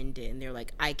Liars ended, and they're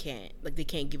like, I can't. Like, they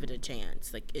can't give it a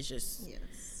chance. Like, it's just,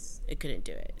 Yes. it couldn't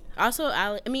do it. Also,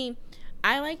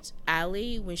 I liked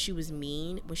Allie when she was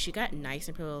mean. When she got nice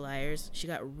in Pretty Little Liars, she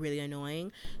got really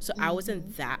annoying. So I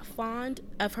wasn't that fond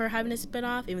of her having a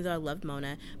spinoff, even though I loved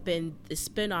Mona. But in the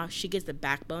spinoff, she gets the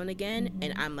backbone again,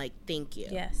 and I'm like, thank you.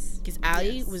 Yes. Because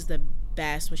Allie Yes. was the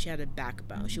best when she had a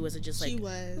backbone. She wasn't just like, She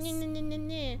was. "Nyeh, nyeh, nyeh, nyeh,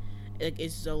 nyeh." Like,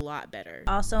 it's a lot better.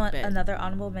 Also, But- another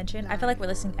honorable mention. I feel like we're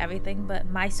listening to everything, but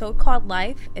My So-Called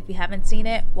Life. If you haven't seen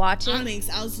it, watch it. Onyx,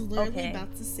 I was literally Okay.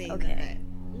 about to say Okay. that.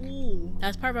 Ooh.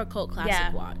 That's part of our cult classic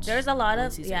Yeah, watch. there's a lot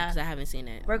of Because I haven't seen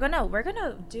it. We're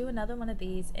gonna do another one of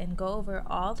these and go over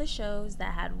all the shows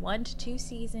that had 1 to 2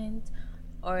 seasons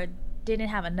or didn't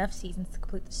have enough seasons to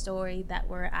complete the story that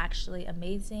were actually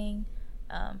amazing,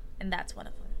 and that's one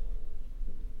of them.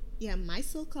 Yeah, My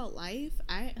So-Called Life,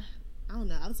 I don't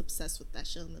know, I was obsessed with that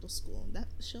show in middle school. That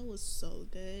show was so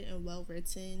good and well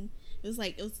written. It was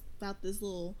about this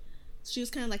little, she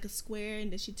was kind of like a square,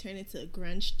 and then she turned into a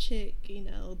grunge chick. You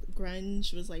know,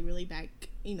 grunge was like really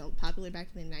popular back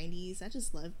in the 90s. I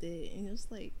just loved it, and it was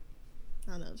like,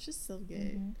 I don't know, it's just so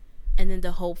good. And then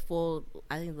the hopeful,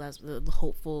 I think that's the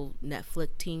hopeful Netflix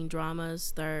teen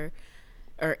dramas that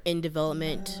are in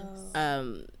development.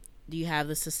 Do you have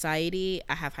The Society?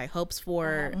 I have high hopes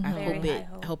for. I Very hope high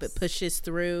I hope it hopes. pushes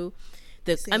through.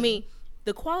 I Same. mean,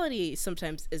 the quality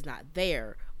sometimes is not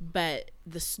there, but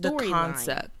the The storyline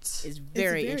concept. is It's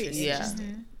very interesting. Yeah.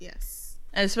 interesting. Yes.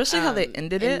 And especially how they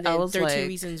ended and it, I then was 13 like,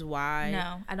 Reasons Why.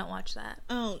 No, I don't watch that.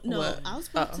 Oh no, What? I was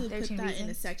supposed to put 13 that in a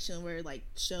Reasons? section where like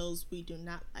shows we do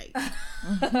not like.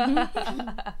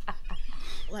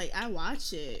 Like I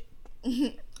watch it.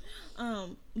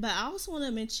 But I also want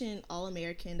to mention All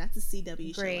American. That's a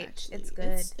CW show. Great. Actually, It's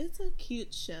good. It's a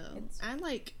cute show. I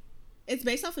like. It's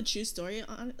based off a true story.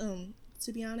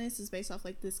 To be honest, it's based off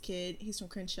like this kid. He's from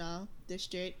Crenshaw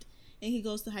District, and he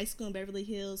goes to high school in Beverly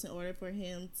Hills in order for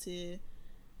him to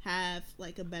have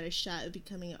like a better shot of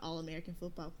becoming an All-American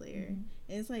football player. And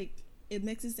it's like it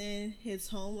mixes in his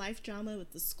home life drama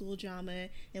with the school drama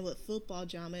and with football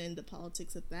drama and the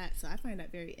politics of that. So I find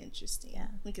that very interesting. Yeah.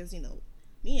 Because, you know,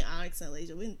 me and Onyx and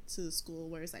Elijah went to a school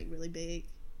where it's like really big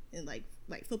and like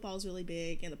football is really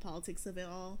big and the politics of it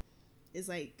all is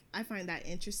like, I find that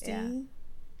interesting. Yeah.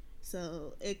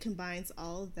 So it combines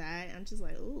all of that. I'm just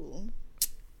like, ooh.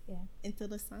 Yeah.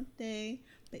 Interessante.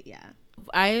 But yeah.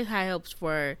 I had high hopes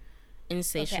for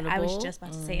Insatiable. Okay, I was just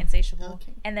about to say Insatiable.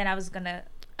 Okay. And then I was going to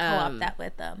co-op that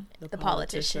with the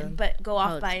politician. But go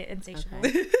off by Insatiable.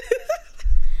 Okay.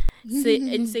 So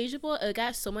Insatiable, it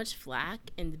got so much flack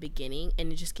in the beginning,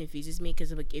 and it just confuses me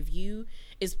because like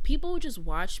if people just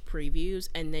watch previews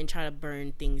and then try to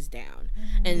burn things down,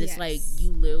 and it's like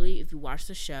you literally, if you watch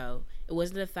the show, it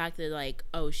wasn't the fact that like,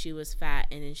 oh, she was fat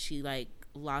and then she like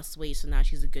lost weight, so now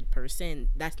she's a good person.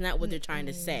 That's not what they're trying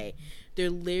to say.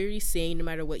 They're literally saying no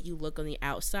matter what you look on the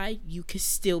outside, you could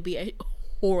still be a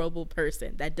horrible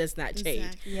person. That does not change.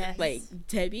 Exactly. Yes. Like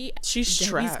Debbie's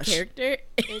trash. character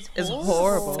is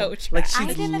horrible. So trash. Like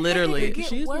she's literally. It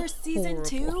get worse. Horrible. Season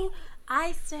 2,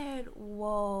 I said,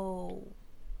 "Whoa."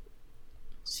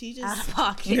 She just out of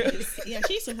pocket. Yeah,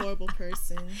 she's a horrible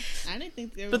person. I didn't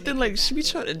think they were. But then, like, she be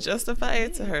trying to justify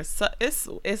it to her. So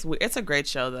it's a great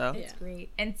show, though. It's great.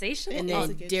 Insatiable. And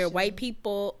then Dear White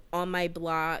People, On My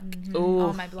Block. Ooh,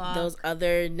 On My Block. Those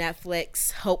other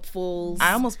Netflix hopefuls.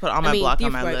 I almost put On My Block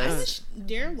on my list.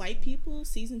 Dear White People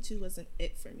season 2 wasn't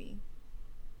it for me.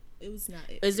 It was not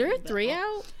it. Is there a 3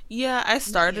 out? Yeah, I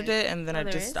started it and then I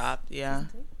just stopped. Yeah.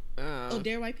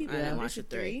 Dear White People. I didn't watch the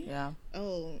 3. Yeah.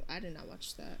 Oh, I did not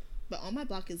watch that. But On My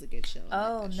Block is a good show.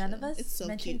 Oh, none of us it's so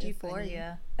mentioned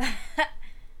Euphoria.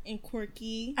 And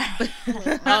quirky.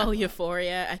 Oh,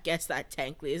 Euphoria. I guess that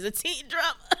technically is a teen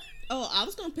drama. Oh, I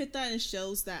was gonna put that in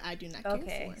shows that I do not care for.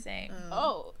 Okay, same.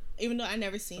 Even though I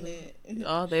never seen it.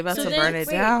 Oh, they about to burn it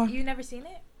down. You never seen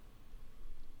it?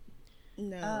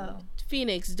 No. Oh.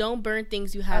 Phoenix, don't burn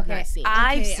things you have not seen.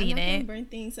 I've seen I'm not it. gonna burn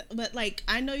things, but like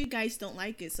I know you guys don't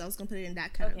like it, so I was gonna put it in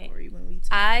that category when we talk.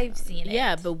 I've seen it.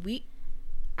 Yeah, but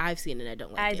I've seen it. I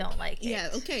don't like it. I don't like it. Yeah,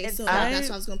 okay. So that's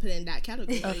why I was gonna put it in that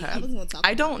category. Okay. I wasn't gonna talk.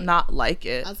 I don't not like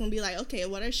it. I was gonna be like, okay,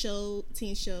 what are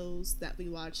teen shows that we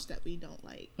watch that we don't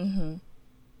like? Mm-hmm.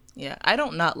 Yeah, I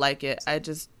don't not like it. I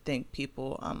just think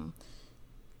people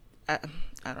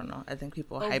I don't know. I think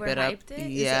people hype it up.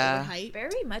 Yeah,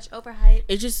 very much overhyped.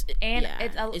 It just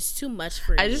it's too much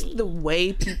for me. Just the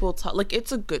way people talk. Like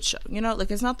it's a good show, you know. Like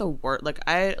it's not the worst. Like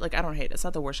I don't hate it. It's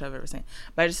not the worst show I've ever seen.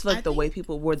 But I just feel like the way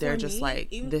people were there, just like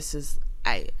this is.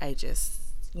 I just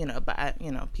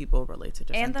but people relate to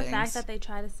different things. And the fact that they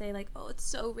try to say like, oh, it's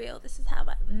so real. This is how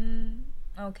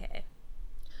okay.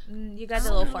 You guys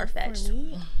are a little far fetched.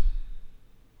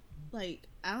 Like,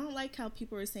 I don't like how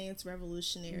people are saying it's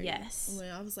revolutionary. Yes. When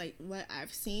I was like, what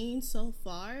I've seen so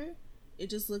far, it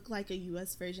just looked like a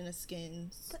U.S. version of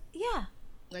Skins. But, yeah.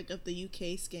 Like, of the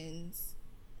UK Skins.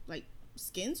 Like,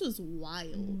 Skins was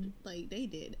wild. Like, they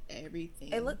did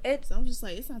everything. So I'm just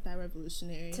like, it's not that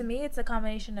revolutionary. To me, it's a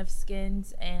combination of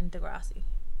Skins and Degrassi.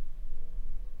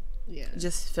 Yeah.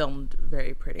 Just filmed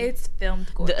very pretty. It's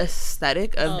filmed gorgeous. The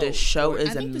aesthetic of this show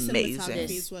is amazing. The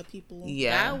cinematography is what people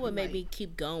that would make me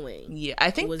keep going. Yeah,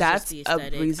 I think that's a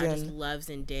reason. I just love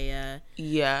Zendaya.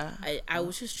 Yeah. I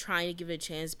was just trying to give it a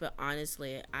chance, but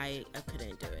honestly, I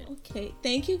couldn't do it. Okay,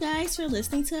 thank you guys for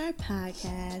listening to our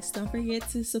podcast. Don't forget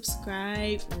to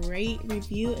subscribe, rate,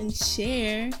 review, and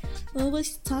share. We'll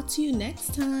talk to you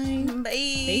next time. Bye.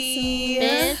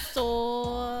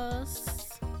 Besos.